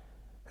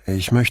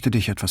 »Ich möchte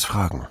dich etwas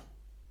fragen.«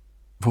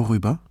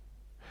 »Worüber?«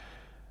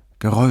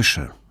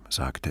 »Geräusche«,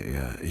 sagte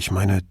er, »ich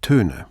meine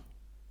Töne.«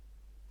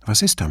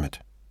 »Was ist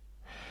damit?«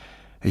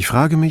 »Ich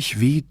frage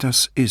mich, wie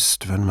das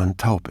ist, wenn man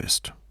taub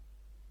ist.«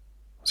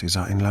 Sie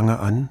sah ihn lange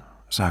an,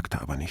 sagte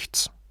aber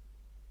nichts.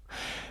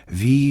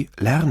 »Wie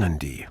lernen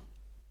die?«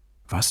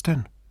 »Was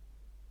denn?«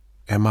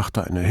 Er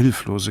machte eine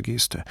hilflose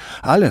Geste.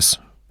 »Alles.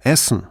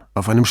 Essen,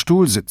 auf einem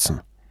Stuhl sitzen.«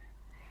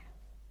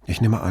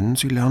 »Ich nehme an,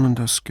 Sie lernen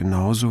das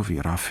genauso, wie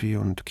Raffi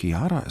und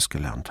Chiara es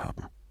gelernt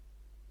haben.«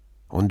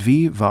 »Und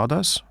wie war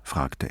das?«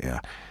 fragte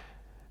er.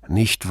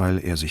 Nicht, weil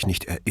er sich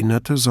nicht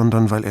erinnerte,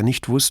 sondern weil er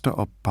nicht wusste,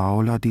 ob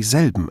Paula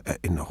dieselben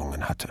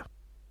Erinnerungen hatte.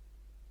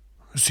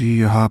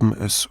 »Sie haben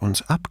es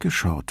uns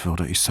abgeschaut,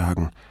 würde ich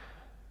sagen,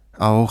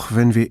 auch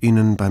wenn wir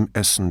ihnen beim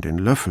Essen den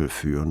Löffel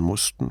führen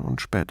mussten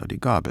und später die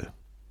Gabel.«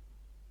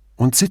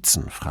 »Und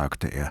sitzen?«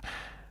 fragte er,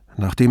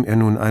 nachdem er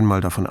nun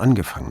einmal davon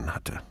angefangen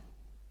hatte.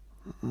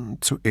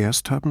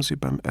 »Zuerst haben sie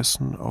beim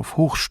Essen auf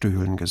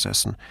Hochstühlen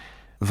gesessen,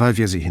 weil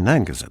wir sie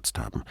hineingesetzt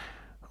haben,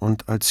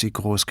 und als sie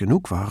groß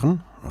genug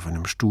waren, auf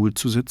einem Stuhl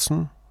zu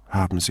sitzen,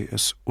 haben sie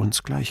es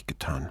uns gleich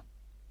getan.«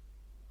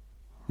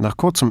 Nach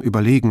kurzem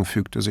Überlegen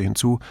fügte sie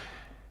hinzu: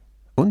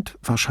 »Und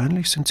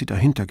wahrscheinlich sind sie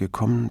dahinter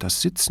gekommen,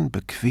 dass Sitzen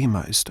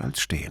bequemer ist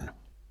als Stehen.«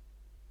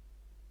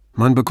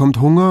 »Man bekommt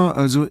Hunger,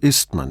 also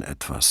isst man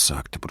etwas«,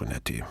 sagte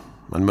Brunetti.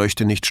 »Man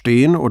möchte nicht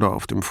stehen oder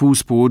auf dem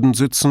Fußboden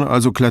sitzen,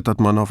 also klettert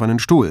man auf einen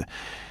Stuhl.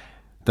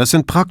 Das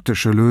sind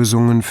praktische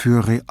Lösungen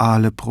für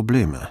reale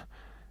Probleme.«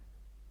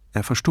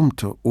 Er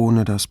verstummte,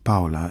 ohne dass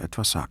Paula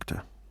etwas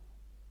sagte.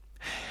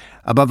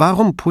 »Aber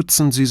warum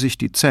putzen Sie sich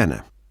die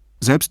Zähne?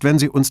 Selbst wenn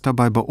Sie uns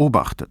dabei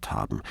beobachtet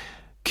haben.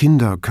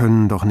 Kinder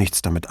können doch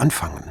nichts damit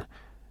anfangen.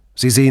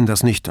 Sie sehen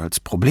das nicht als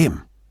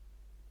Problem.«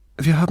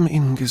 »Wir haben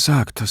Ihnen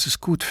gesagt, dass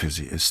es gut für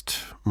Sie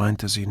ist«,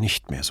 meinte sie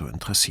nicht mehr so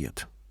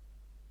interessiert.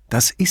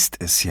 »Das ist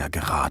es ja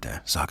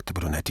gerade«, sagte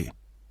Brunetti.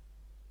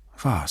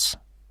 »Was?«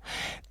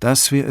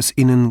 »Dass wir es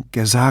Ihnen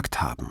gesagt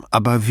haben.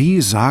 Aber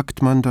wie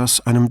sagt man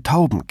das einem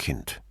tauben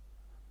Kind?«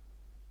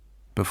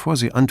 Bevor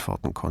sie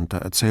antworten konnte,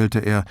 erzählte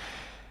er: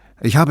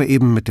 »Ich habe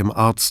eben mit dem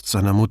Arzt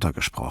seiner Mutter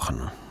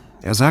gesprochen.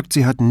 Er sagt,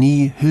 sie hat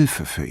nie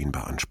Hilfe für ihn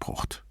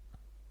beansprucht.«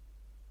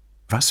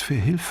 »Was für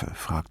Hilfe?«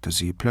 fragte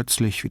sie,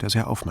 plötzlich wieder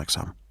sehr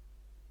aufmerksam.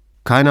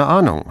 »Keine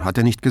Ahnung, hat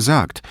er nicht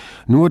gesagt.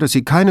 Nur, dass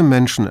sie keinem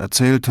Menschen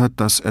erzählt hat,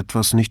 dass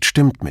etwas nicht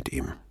stimmt mit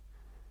ihm.«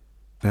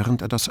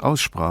 Während er das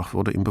aussprach,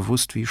 wurde ihm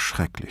bewusst, wie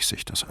schrecklich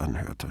sich das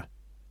anhörte.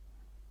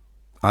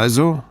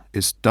 Also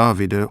ist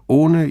Davide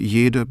ohne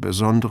jede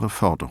besondere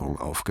Förderung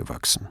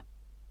aufgewachsen.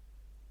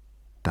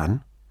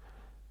 Dann?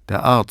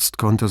 Der Arzt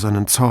konnte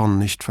seinen Zorn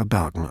nicht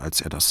verbergen,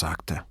 als er das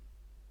sagte.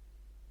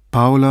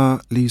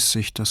 Paula ließ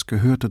sich das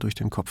Gehörte durch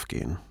den Kopf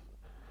gehen.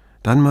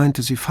 Dann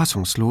meinte sie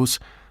fassungslos: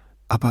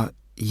 »Aber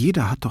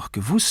jeder hat doch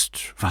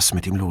gewusst, was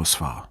mit ihm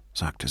los war«,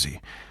 sagte sie.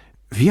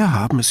 »Wir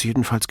haben es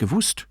jedenfalls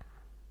gewusst.«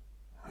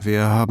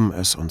 »Wir haben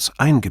es uns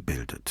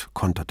eingebildet«,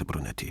 konterte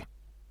Brunetti.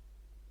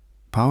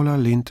 Paula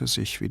lehnte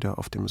sich wieder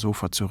auf dem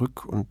Sofa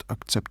zurück und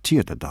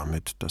akzeptierte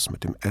damit, dass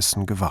mit dem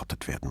Essen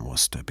gewartet werden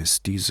musste,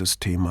 bis dieses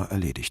Thema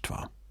erledigt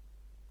war.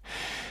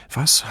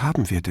 »Was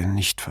haben wir denn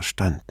nicht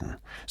verstanden?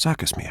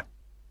 Sag es mir.«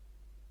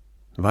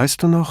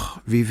 »Weißt du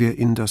noch, wie wir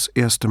ihn das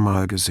erste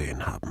Mal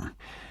gesehen haben?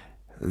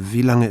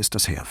 Wie lange ist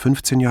das her?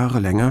 15 Jahre,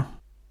 länger?«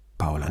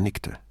 Paula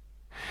nickte.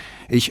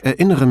 »Ich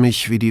erinnere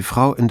mich, wie die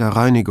Frau in der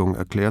Reinigung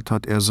erklärt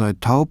hat, er sei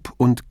taub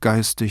und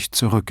geistig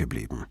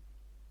zurückgeblieben.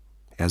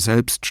 Er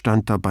selbst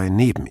stand dabei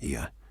neben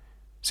ihr.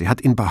 Sie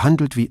hat ihn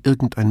behandelt wie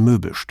irgendein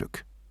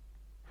Möbelstück.«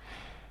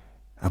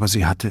 Aber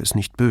sie hatte es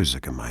nicht böse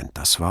gemeint,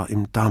 das war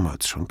ihm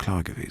damals schon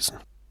klar gewesen.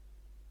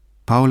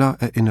 Paula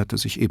erinnerte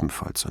sich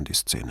ebenfalls an die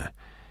Szene.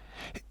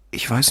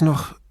 »Ich weiß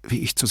noch, wie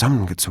ich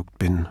zusammengezuckt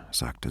bin«,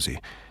 sagte sie,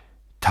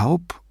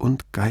 »taub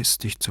und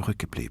geistig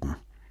zurückgeblieben,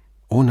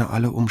 ohne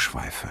alle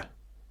Umschweife.«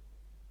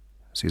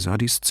 Sie sah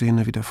die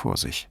Szene wieder vor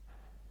sich.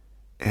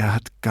 Er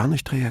hat gar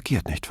nicht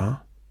reagiert, nicht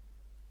wahr?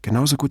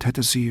 Genauso gut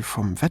hätte sie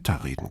vom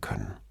Wetter reden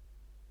können.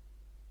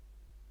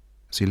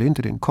 Sie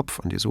lehnte den Kopf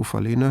an die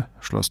Sofalehne,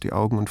 schloss die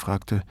Augen und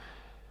fragte,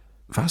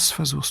 »Was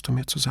versuchst du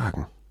mir zu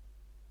sagen?«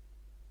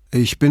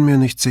 »Ich bin mir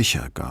nicht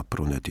sicher«, gab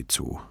Brunetti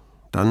zu.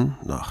 Dann,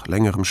 nach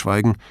längerem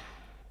Schweigen,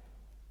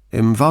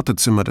 »im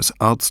Wartezimmer des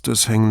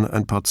Arztes hängen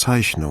ein paar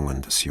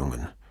Zeichnungen des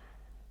Jungen.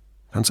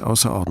 Ganz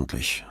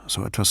außerordentlich,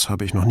 so etwas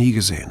habe ich noch nie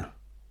gesehen.«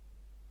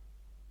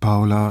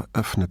 Paula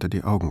öffnete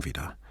die Augen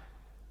wieder.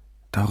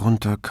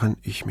 »Darunter kann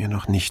ich mir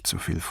noch nicht so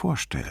viel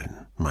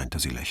vorstellen«, meinte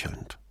sie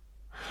lächelnd.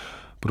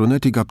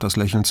 Brunetti gab das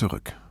Lächeln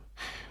zurück.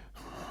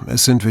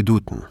 »Es sind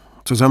Veduten,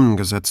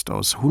 zusammengesetzt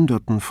aus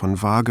Hunderten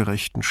von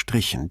waagerechten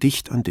Strichen,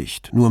 dicht an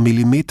dicht, nur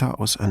Millimeter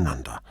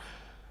auseinander.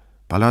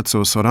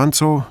 Palazzo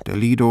Soranzo, der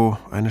Lido,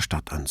 eine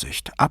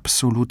Stadtansicht,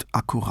 absolut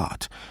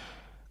akkurat.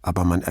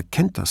 Aber man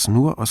erkennt das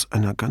nur aus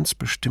einer ganz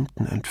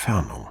bestimmten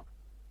Entfernung.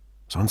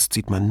 Sonst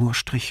sieht man nur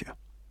Striche.«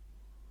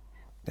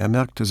 Er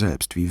merkte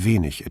selbst, wie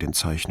wenig er den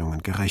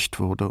Zeichnungen gerecht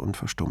wurde und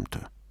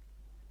verstummte.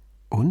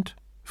 »Und?«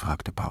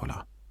 fragte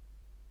Paula.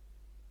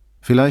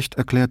 »Vielleicht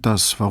erklärt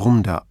das,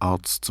 warum der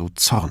Arzt so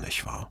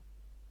zornig war.«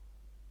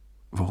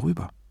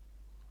 »Worüber?«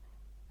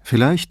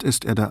 »Vielleicht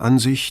ist er der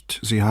Ansicht,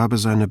 sie habe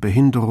seine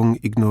Behinderung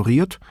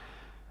ignoriert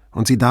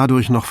und sie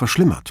dadurch noch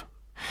verschlimmert.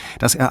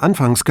 Dass er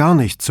anfangs gar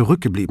nicht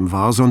zurückgeblieben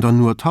war, sondern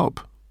nur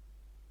taub.«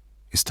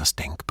 »Ist das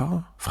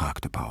denkbar?«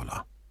 fragte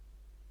Paula.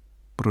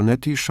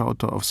 Brunetti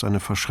schaute auf seine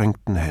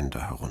verschränkten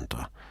Hände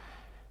herunter.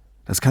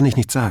 »Das kann ich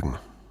nicht sagen.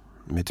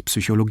 Mit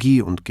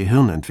Psychologie und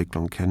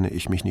Gehirnentwicklung kenne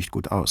ich mich nicht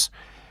gut aus.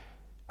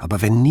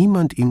 Aber wenn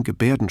niemand ihm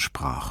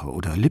Gebärdensprache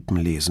oder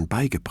Lippenlesen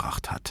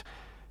beigebracht hat,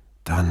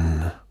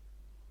 dann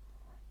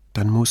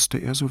musste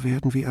er so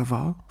werden, wie er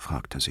war?«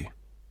 fragte sie.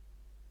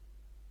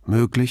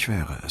 »Möglich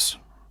wäre es.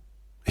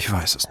 Ich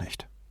weiß es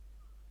nicht.«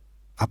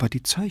 »Aber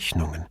die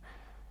Zeichnungen?«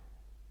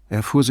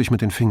 Er fuhr sich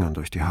mit den Fingern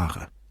durch die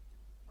Haare.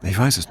 »Ich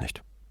weiß es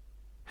nicht.«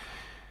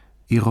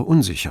 Ihre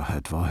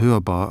Unsicherheit war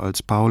hörbar,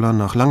 als Paula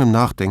nach langem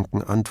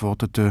Nachdenken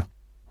antwortete,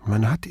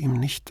 man hat ihm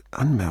nicht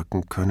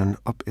anmerken können,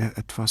 ob er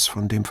etwas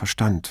von dem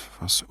verstand,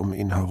 was um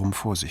ihn herum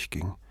vor sich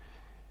ging,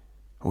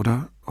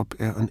 oder ob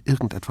er an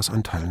irgendetwas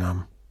Anteil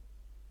nahm.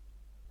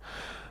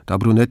 Da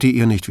Brunetti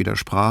ihr nicht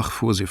widersprach,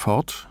 fuhr sie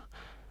fort,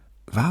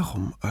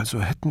 »Warum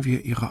also hätten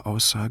wir ihre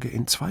Aussage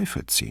in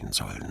Zweifel ziehen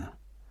sollen?«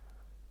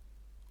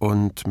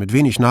 Und mit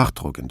wenig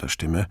Nachdruck in der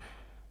Stimme,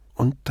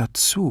 »Und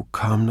dazu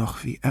kam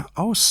noch, wie er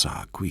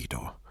aussah,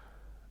 Guido,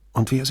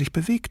 und wie er sich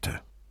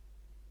bewegte.«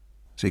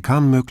 Sie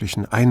kam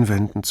möglichen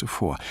Einwänden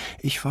zuvor.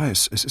 »Ich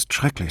weiß, es ist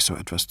schrecklich, so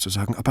etwas zu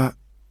sagen, aber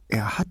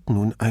er hat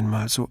nun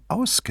einmal so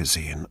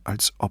ausgesehen,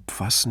 als ob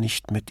was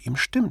nicht mit ihm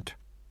stimmt.«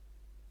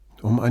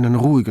 Um einen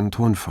ruhigen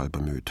Tonfall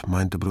bemüht,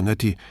 meinte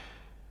Brunetti,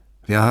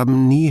 »Wir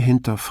haben nie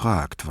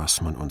hinterfragt,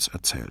 was man uns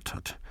erzählt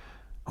hat,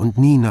 und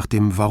nie nach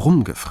dem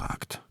Warum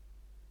gefragt.«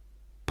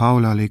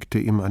 Paula legte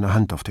ihm eine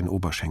Hand auf den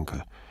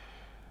Oberschenkel.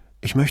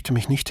 »Ich möchte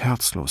mich nicht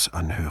herzlos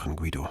anhören,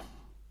 Guido.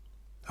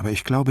 Aber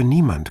ich glaube,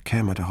 niemand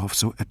käme darauf,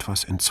 so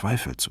etwas in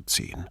Zweifel zu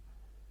ziehen.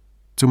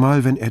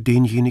 Zumal, wenn er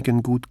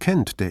denjenigen gut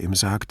kennt, der ihm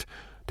sagt,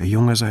 der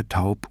Junge sei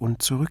taub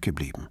und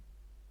zurückgeblieben.«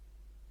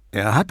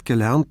 »Er hat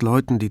gelernt,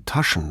 Leuten die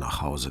Taschen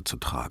nach Hause zu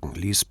tragen«,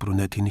 ließ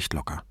Brunetti nicht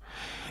locker.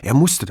 »Er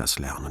musste das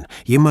lernen.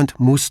 Jemand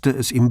musste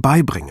es ihm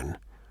beibringen.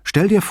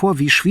 Stell dir vor,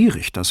 wie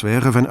schwierig das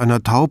wäre, wenn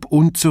einer taub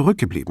und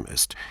zurückgeblieben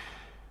ist.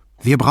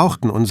 Wir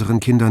brauchten unseren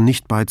Kindern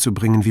nicht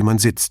beizubringen, wie man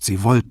sitzt.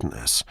 Sie wollten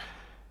es.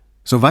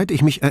 Soweit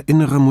ich mich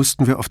erinnere,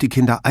 mussten wir auf die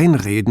Kinder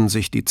einreden,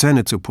 sich die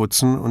Zähne zu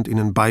putzen und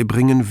ihnen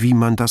beibringen, wie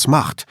man das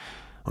macht,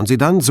 und sie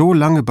dann so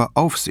lange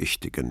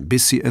beaufsichtigen,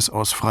 bis sie es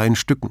aus freien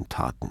Stücken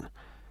taten.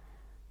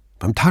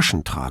 Beim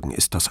Taschentragen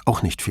ist das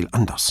auch nicht viel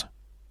anders.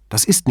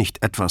 Das ist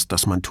nicht etwas,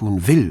 das man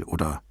tun will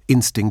oder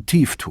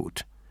instinktiv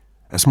tut.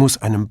 Es muss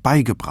einem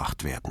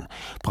beigebracht werden,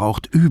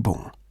 braucht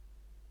Übung.«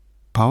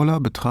 Paula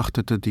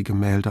betrachtete die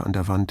Gemälde an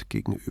der Wand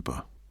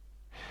gegenüber.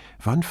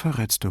 »Wann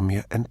verrätst du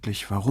mir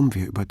endlich, warum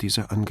wir über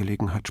diese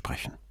Angelegenheit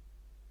sprechen?«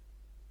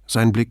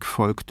 Sein Blick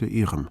folgte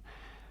ihrem.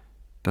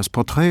 Das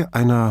Porträt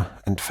einer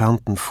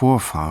entfernten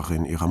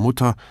Vorfahrin ihrer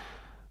Mutter,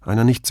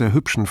 einer nicht sehr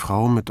hübschen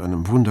Frau mit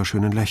einem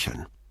wunderschönen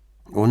Lächeln,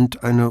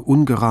 und eine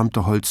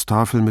ungerahmte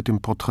Holztafel mit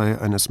dem Porträt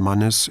eines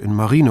Mannes in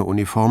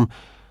Marineuniform,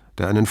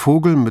 der einen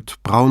Vogel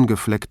mit braun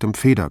geflecktem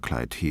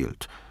Federkleid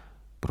hielt.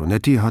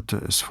 Brunetti hatte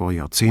es vor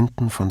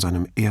Jahrzehnten von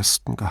seinem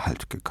ersten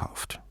Gehalt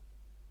gekauft.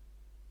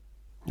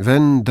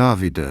 Wenn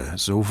Davide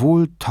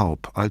sowohl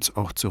taub als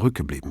auch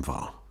zurückgeblieben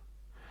war,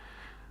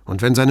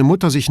 und wenn seine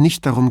Mutter sich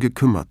nicht darum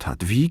gekümmert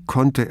hat, wie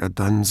konnte er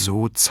dann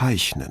so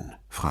zeichnen?«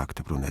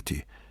 fragte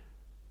Brunetti,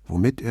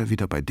 womit er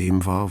wieder bei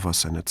dem war,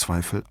 was seine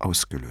Zweifel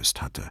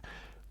ausgelöst hatte,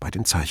 bei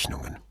den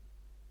Zeichnungen.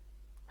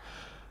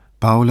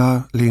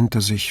 Paula lehnte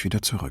sich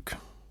wieder zurück.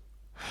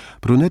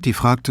 Brunetti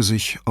fragte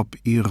sich, ob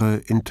ihre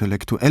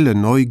intellektuelle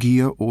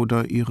Neugier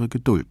oder ihre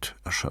Geduld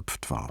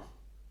erschöpft war.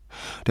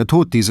 Der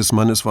Tod dieses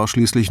Mannes war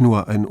schließlich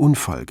nur ein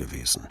Unfall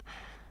gewesen.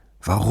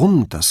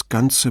 Warum das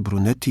Ganze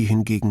Brunetti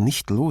hingegen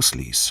nicht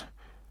losließ,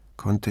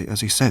 konnte er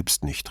sich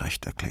selbst nicht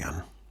recht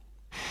erklären.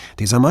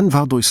 Dieser Mann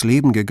war durchs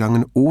Leben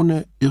gegangen,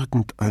 ohne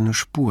irgendeine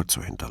Spur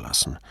zu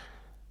hinterlassen,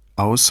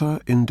 außer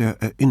in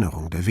der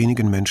Erinnerung der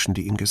wenigen Menschen,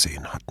 die ihn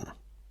gesehen hatten.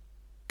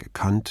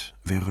 Gekannt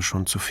wäre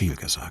schon zu viel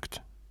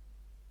gesagt.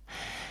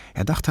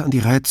 Er dachte an die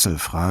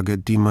Rätselfrage,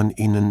 die man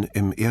ihnen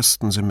im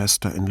ersten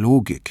Semester in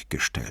Logik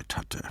gestellt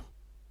hatte.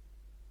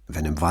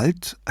 Wenn im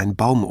Wald ein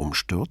Baum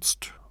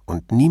umstürzt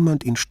und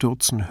niemand ihn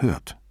stürzen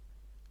hört,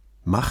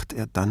 macht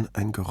er dann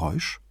ein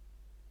Geräusch?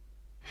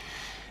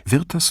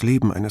 Wird das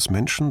Leben eines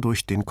Menschen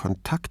durch den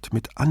Kontakt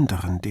mit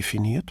anderen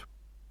definiert?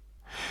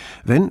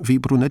 Wenn, wie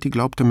Brunetti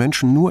glaubte,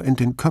 Menschen nur in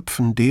den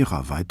Köpfen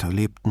derer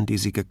weiterlebten, die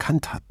sie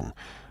gekannt hatten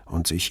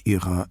und sich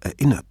ihrer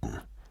erinnerten,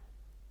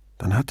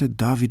 dann hatte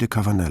Davide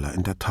Cavanella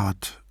in der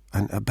Tat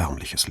ein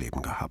erbärmliches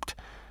Leben gehabt,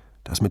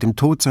 das mit dem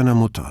Tod seiner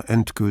Mutter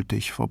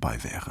endgültig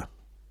vorbei wäre.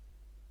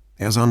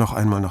 Er sah noch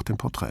einmal nach den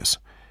Porträts.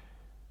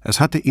 Es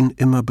hatte ihn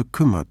immer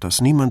bekümmert,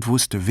 dass niemand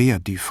wusste, wer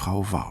die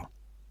Frau war.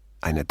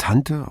 Eine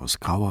Tante aus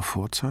grauer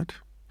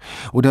Vorzeit?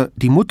 Oder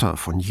die Mutter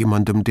von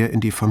jemandem, der in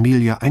die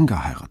Familie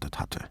eingeheiratet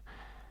hatte?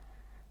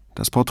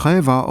 Das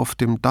Porträt war auf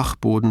dem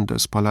Dachboden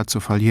des Palazzo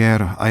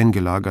Faliere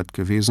eingelagert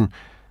gewesen,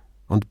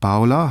 und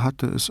Paula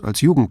hatte es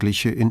als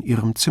Jugendliche in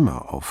ihrem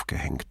Zimmer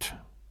aufgehängt,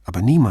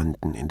 aber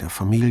niemanden in der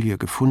Familie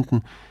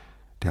gefunden,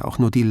 der auch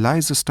nur die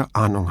leiseste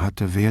Ahnung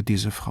hatte, wer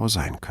diese Frau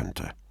sein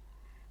könnte.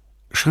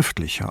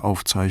 Schriftliche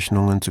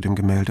Aufzeichnungen zu dem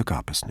Gemälde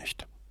gab es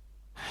nicht.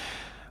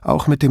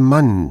 Auch mit dem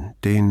Mann,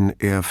 den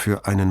er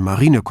für einen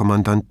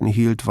Marinekommandanten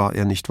hielt, war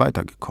er nicht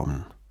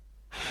weitergekommen.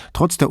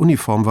 Trotz der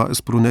Uniform war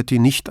es Brunetti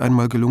nicht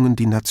einmal gelungen,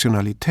 die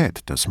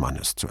Nationalität des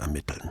Mannes zu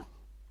ermitteln.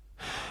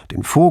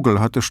 Den Vogel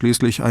hatte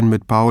schließlich ein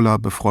mit Paula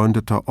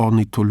befreundeter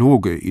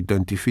Ornithologe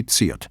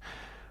identifiziert,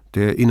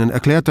 der ihnen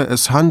erklärte,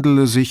 es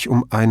handele sich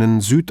um einen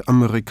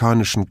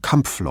südamerikanischen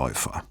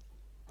Kampfläufer,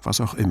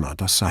 was auch immer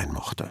das sein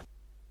mochte.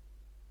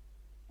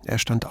 Er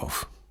stand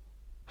auf.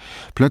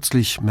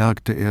 Plötzlich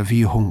merkte er,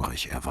 wie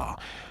hungrig er war.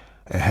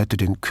 Er hätte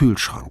den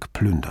Kühlschrank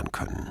plündern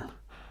können.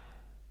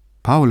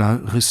 Paula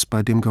riss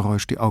bei dem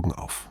Geräusch die Augen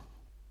auf.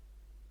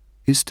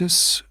 »Ist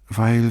es,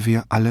 weil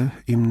wir alle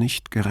ihm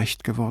nicht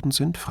gerecht geworden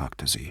sind?«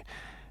 fragte sie.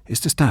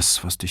 »Ist es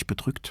das, was dich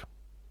bedrückt?«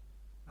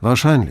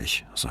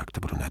 »Wahrscheinlich«, sagte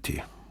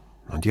Brunetti.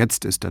 »Und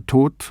jetzt ist er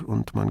tot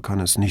und man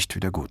kann es nicht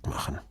wieder gut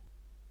machen.«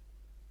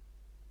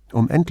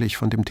 Um endlich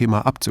von dem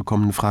Thema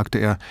abzukommen, fragte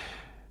er,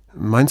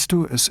 »Meinst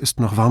du, es ist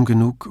noch warm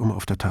genug, um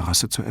auf der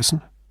Terrasse zu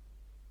essen?«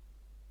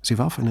 Sie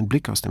warf einen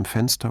Blick aus dem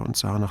Fenster und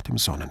sah nach dem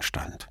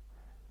Sonnenstand.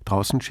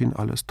 Draußen schien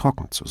alles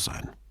trocken zu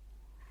sein.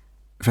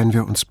 »Wenn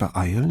wir uns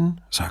beeilen«,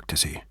 sagte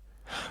sie.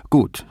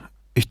 »Gut,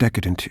 ich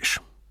decke den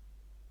Tisch.«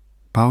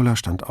 Paula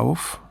stand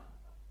auf,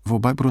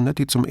 wobei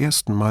Brunetti zum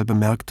ersten Mal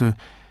bemerkte,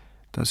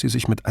 dass sie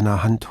sich mit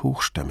einer Hand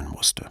hochstemmen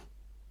musste.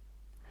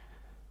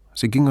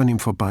 Sie ging an ihm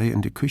vorbei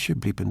in die Küche,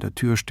 blieb in der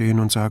Tür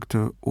stehen und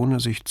sagte, ohne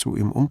sich zu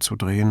ihm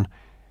umzudrehen,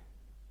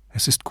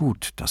 »Es ist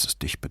gut, dass es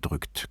dich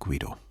bedrückt,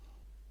 Guido.«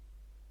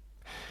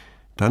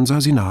 Dann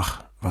sah sie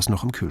nach, was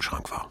noch im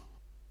Kühlschrank war.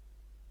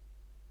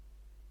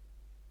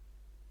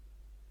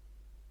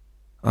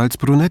 Als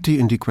Brunetti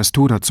in die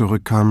Questura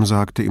zurückkam,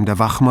 sagte ihm der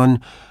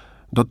Wachmann,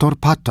 Dottor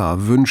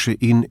Patta wünsche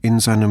ihn in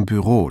seinem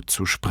Büro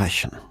zu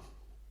sprechen.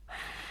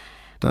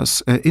 Das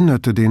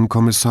erinnerte den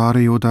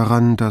Kommissario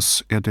daran,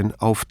 dass er den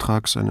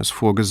Auftrag seines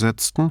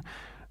Vorgesetzten,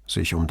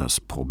 sich um das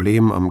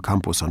Problem am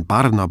Campo San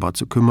Barnaba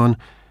zu kümmern,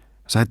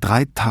 seit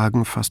 3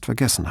 Tagen fast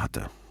vergessen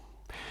hatte.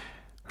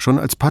 Schon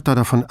als Patta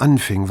davon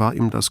anfing, war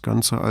ihm das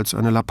Ganze als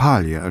eine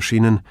Lappalie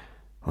erschienen,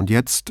 und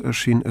jetzt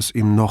erschien es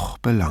ihm noch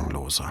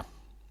belangloser.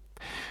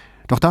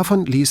 Doch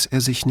davon ließ er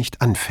sich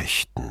nicht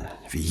anfechten.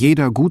 Wie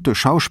jeder gute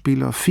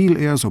Schauspieler fiel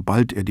er,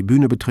 sobald er die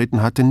Bühne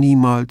betreten hatte,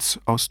 niemals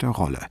aus der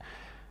Rolle.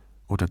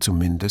 Oder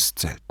zumindest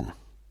selten.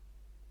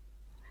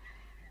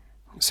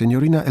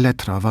 Signorina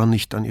Elettra war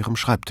nicht an ihrem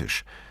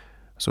Schreibtisch,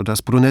 so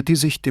dass Brunetti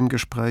sich dem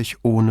Gespräch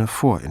ohne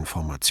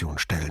Vorinformation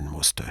stellen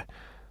musste.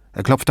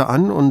 Er klopfte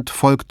an und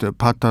folgte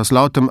Pattas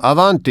lautem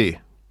 »Avanti!«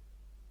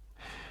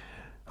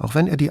 Auch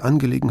wenn er die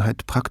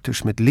Angelegenheit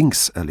praktisch mit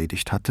links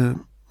erledigt hatte,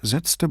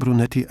 setzte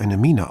Brunetti eine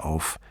Miene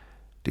auf,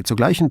 die zu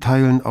gleichen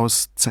Teilen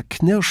aus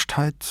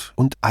Zerknirschtheit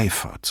und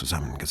Eifer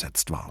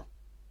zusammengesetzt war.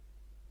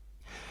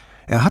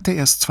 Er hatte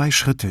erst 2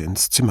 Schritte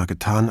ins Zimmer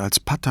getan, als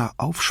Patta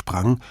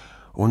aufsprang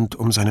und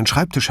um seinen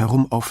Schreibtisch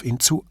herum auf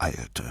ihn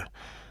zueilte.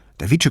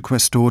 Der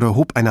Vicequestore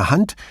hob eine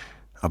Hand,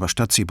 aber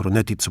statt sie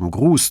Brunetti zum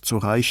Gruß zu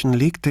reichen,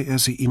 legte er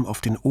sie ihm auf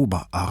den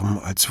Oberarm,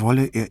 als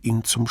wolle er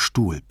ihn zum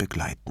Stuhl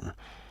begleiten.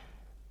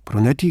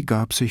 Brunetti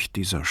gab sich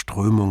dieser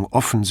Strömung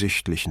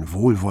offensichtlichen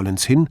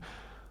Wohlwollens hin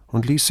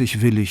und ließ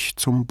sich willig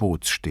zum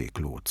Bootssteg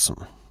lotsen.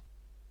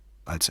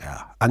 Als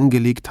er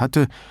angelegt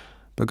hatte,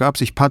 begab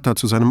sich Pata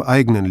zu seinem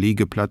eigenen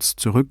Liegeplatz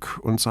zurück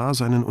und sah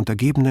seinen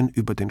Untergebenen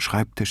über den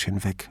Schreibtisch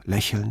hinweg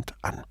lächelnd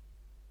an.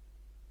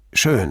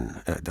 »Schön,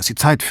 dass Sie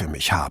Zeit für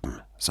mich haben«,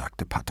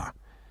 sagte Pata.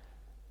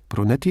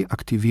 Brunetti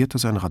aktivierte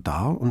sein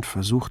Radar und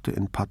versuchte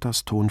in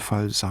Patas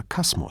Tonfall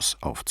Sarkasmus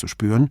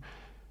aufzuspüren,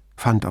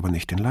 fand aber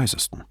nicht den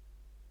leisesten.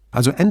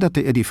 Also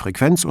änderte er die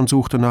Frequenz und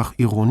suchte nach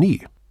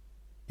Ironie,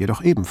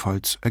 jedoch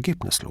ebenfalls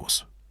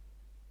ergebnislos.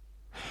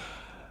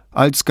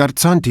 »Als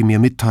Garzanti mir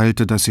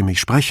mitteilte, dass Sie mich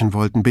sprechen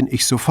wollten, bin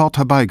ich sofort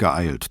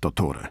herbeigeeilt,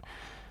 Dottore.«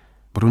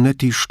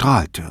 Brunetti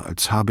strahlte,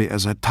 als habe er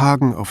seit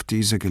Tagen auf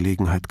diese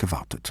Gelegenheit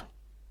gewartet.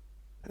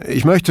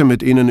 »Ich möchte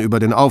mit Ihnen über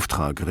den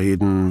Auftrag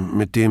reden,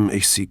 mit dem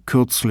ich Sie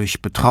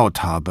kürzlich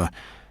betraut habe«,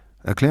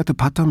 erklärte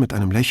Pata mit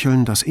einem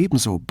Lächeln, das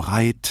ebenso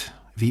breit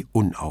wie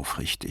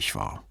unaufrichtig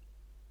war.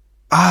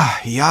 »Ah,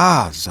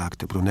 ja«,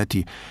 sagte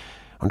Brunetti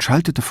und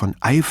schaltete von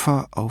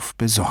Eifer auf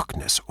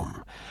Besorgnis um.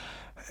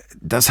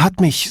 »Das hat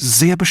mich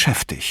sehr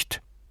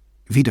beschäftigt.«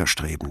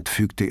 Widerstrebend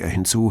fügte er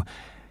hinzu,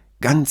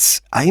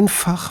 »ganz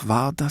einfach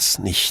war das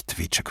nicht,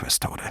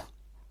 Vicequestore.«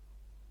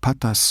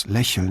 Patas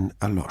Lächeln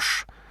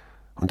erlosch,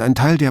 und ein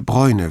Teil der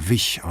Bräune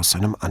wich aus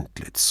seinem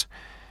Antlitz.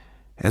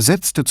 Er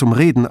setzte zum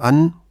Reden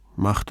an,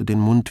 machte den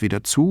Mund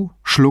wieder zu,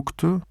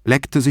 schluckte,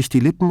 leckte sich die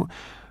Lippen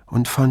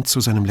und fand zu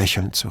seinem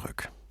Lächeln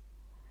zurück.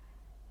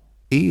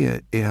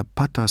 Ehe er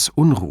Patas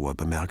Unruhe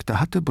bemerkte,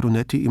 hatte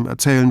Brunetti ihm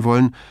erzählen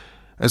wollen,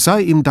 es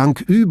sei ihm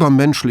dank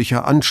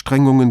übermenschlicher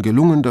Anstrengungen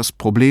gelungen, das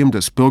Problem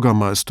des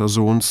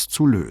Bürgermeistersohns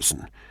zu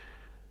lösen.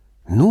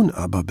 Nun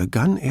aber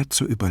begann er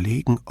zu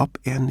überlegen, ob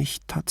er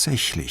nicht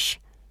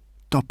tatsächlich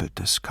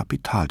doppeltes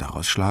Kapital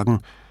daraus schlagen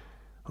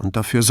und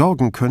dafür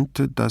sorgen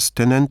könnte, dass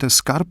Tenente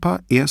Scarpa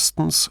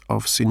erstens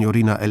auf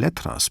Signorina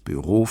Elettras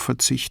Büro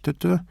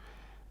verzichtete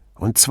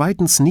und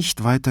zweitens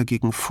nicht weiter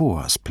gegen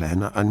Foas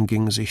Pläne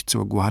anging, sich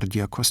zur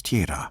Guardia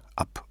Costiera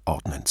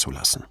abordnen zu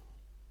lassen.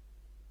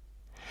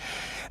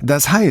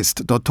 »Das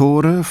heißt,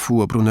 Dottore«,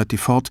 fuhr Brunetti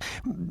fort,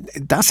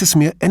 »dass es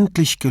mir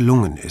endlich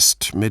gelungen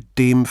ist, mit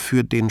dem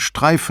für den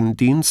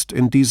Streifendienst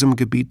in diesem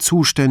Gebiet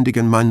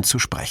zuständigen Mann zu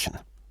sprechen.«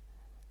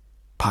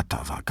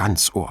 Pata war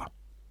ganz Ohr.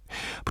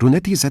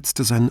 Brunetti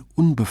setzte sein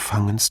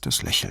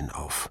unbefangenstes Lächeln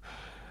auf.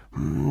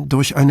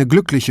 »Durch eine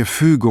glückliche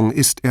Fügung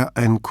ist er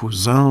ein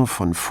Cousin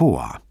von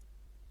Foa.«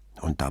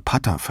 Und da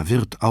Pata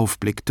verwirrt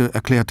aufblickte,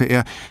 erklärte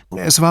er,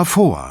 es war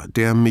Foa,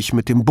 der mich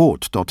mit dem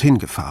Boot dorthin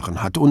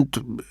gefahren hat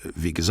und,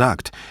 wie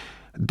gesagt,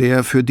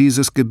 der für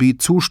dieses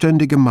Gebiet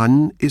zuständige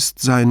Mann ist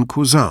sein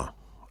Cousin,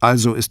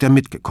 also ist er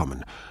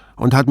mitgekommen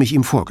und hat mich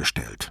ihm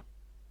vorgestellt.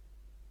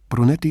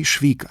 Brunetti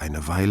schwieg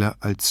eine Weile,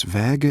 als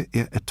wäge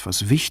er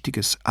etwas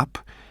Wichtiges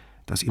ab,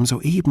 das ihm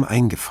soeben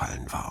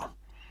eingefallen war.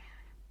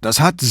 »Das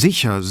hat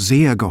sicher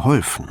sehr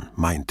geholfen«,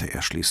 meinte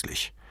er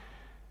schließlich.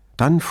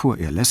 Dann fuhr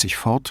er lässig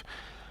fort,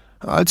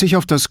 »als ich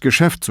auf das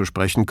Geschäft zu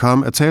sprechen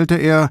kam, erzählte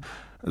er,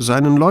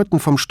 seinen Leuten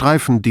vom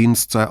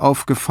Streifendienst sei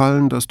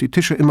aufgefallen, dass die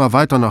Tische immer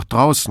weiter nach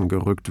draußen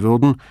gerückt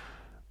würden,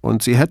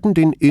 und sie hätten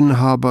den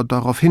Inhaber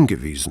darauf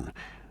hingewiesen.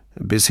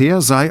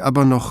 Bisher sei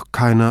aber noch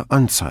keine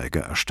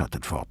Anzeige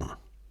erstattet worden.«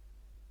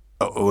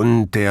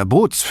 »Und der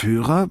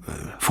Bootsführer,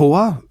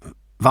 Foa,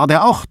 war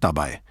der auch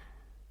dabei?«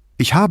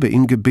 »Ich habe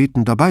ihn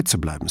gebeten, dabei zu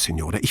bleiben,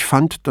 Signore. Ich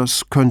fand,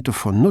 das könnte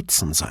von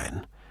Nutzen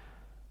sein.«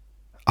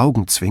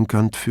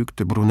 Augenzwinkernd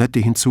fügte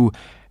Brunetti hinzu,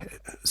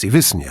 »Sie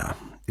wissen ja,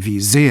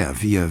 wie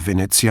sehr wir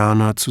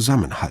Venezianer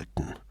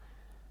zusammenhalten.«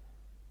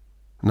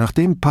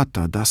 Nachdem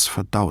Pata das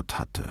verdaut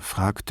hatte,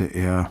 fragte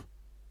er,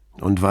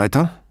 »Und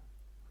weiter?«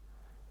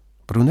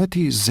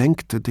 Brunetti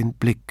senkte den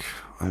Blick,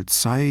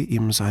 als sei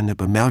ihm seine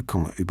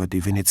Bemerkung über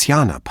die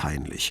Venezianer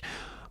peinlich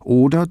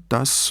oder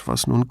das,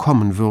 was nun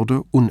kommen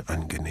würde,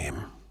 unangenehm.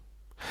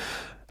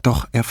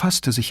 Doch er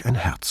fasste sich ein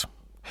Herz.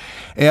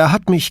 »Er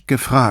hat mich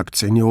gefragt,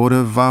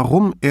 Signore,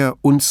 warum er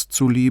uns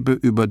zuliebe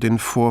über den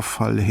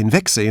Vorfall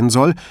hinwegsehen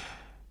soll,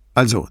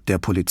 also der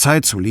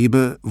Polizei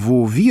zuliebe,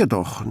 wo wir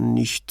doch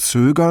nicht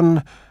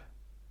zögern.«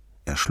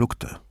 Er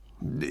schluckte.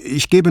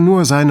 »Ich gebe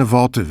nur seine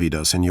Worte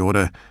wieder,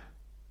 Signore.«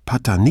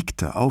 Pata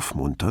nickte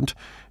aufmunternd,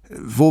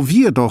 »wo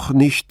wir doch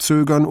nicht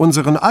zögern,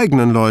 unseren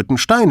eigenen Leuten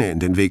Steine in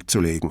den Weg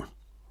zu legen.«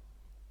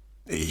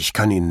 »Ich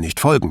kann Ihnen nicht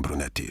folgen,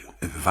 Brunetti.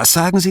 Was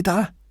sagen Sie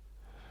da?«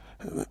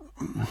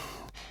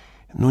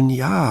 »Nun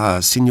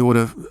ja,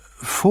 Signore,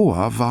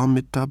 Foa war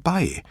mit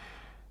dabei.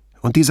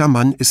 Und dieser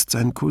Mann ist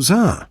sein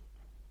Cousin.«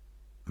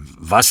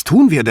 »Was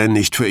tun wir denn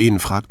nicht für ihn?«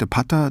 fragte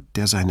Pata,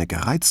 der seine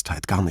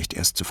Gereiztheit gar nicht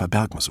erst zu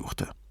verbergen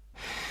suchte.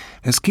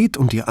 »Es geht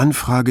um die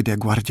Anfrage der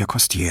Guardia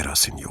Costiera,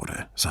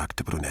 Signore«,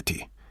 sagte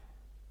Brunetti.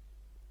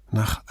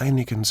 Nach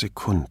einigen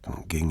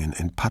Sekunden gingen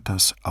in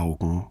Patas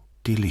Augen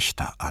die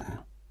Lichter an.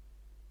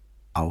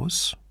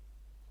 Aus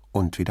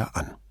und wieder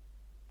an.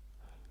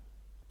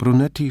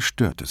 Brunetti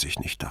störte sich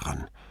nicht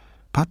daran.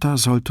 Pata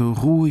sollte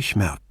ruhig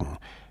merken,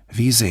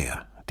 wie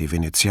sehr die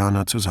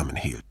Venezianer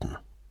zusammenhielten.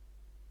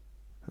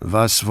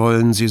 »Was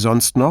wollen Sie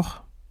sonst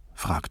noch?«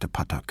 fragte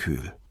Pata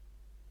kühl.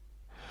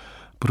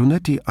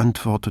 Brunetti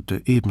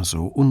antwortete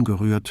ebenso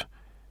ungerührt,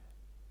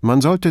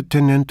 man sollte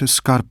Tenente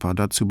Scarpa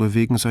dazu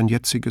bewegen, sein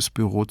jetziges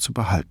Büro zu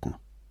behalten.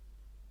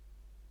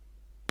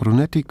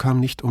 Brunetti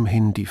kam nicht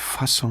umhin, die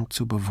Fassung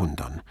zu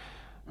bewundern,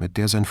 mit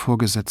der sein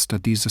Vorgesetzter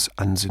dieses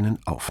Ansinnen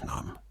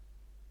aufnahm.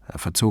 Er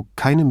verzog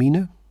keine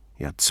Miene,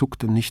 er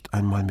zuckte nicht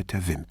einmal mit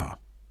der Wimper.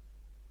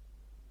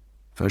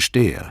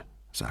 »Verstehe«,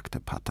 sagte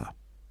Pater.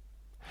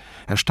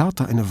 Er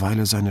starrte eine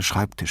Weile seine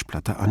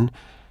Schreibtischplatte an,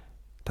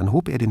 dann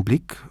hob er den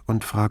Blick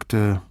und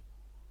fragte: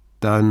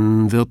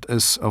 »Dann wird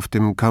es auf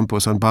dem Campo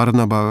San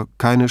Barnaba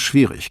keine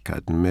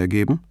Schwierigkeiten mehr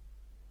geben?«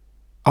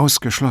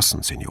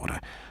 »Ausgeschlossen, Signore,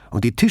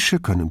 und die Tische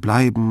können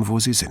bleiben, wo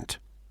sie sind.«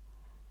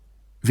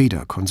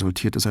 Wieder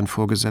konsultierte sein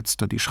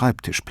Vorgesetzter die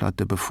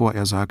Schreibtischplatte, bevor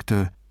er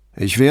sagte: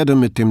 »Ich werde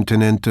mit dem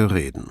Tenente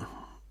reden.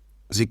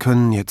 Sie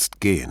können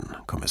jetzt gehen,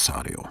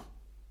 Kommissario.«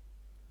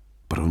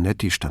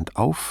 Brunetti stand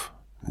auf,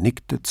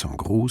 nickte zum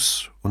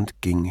Gruß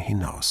und ging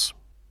hinaus.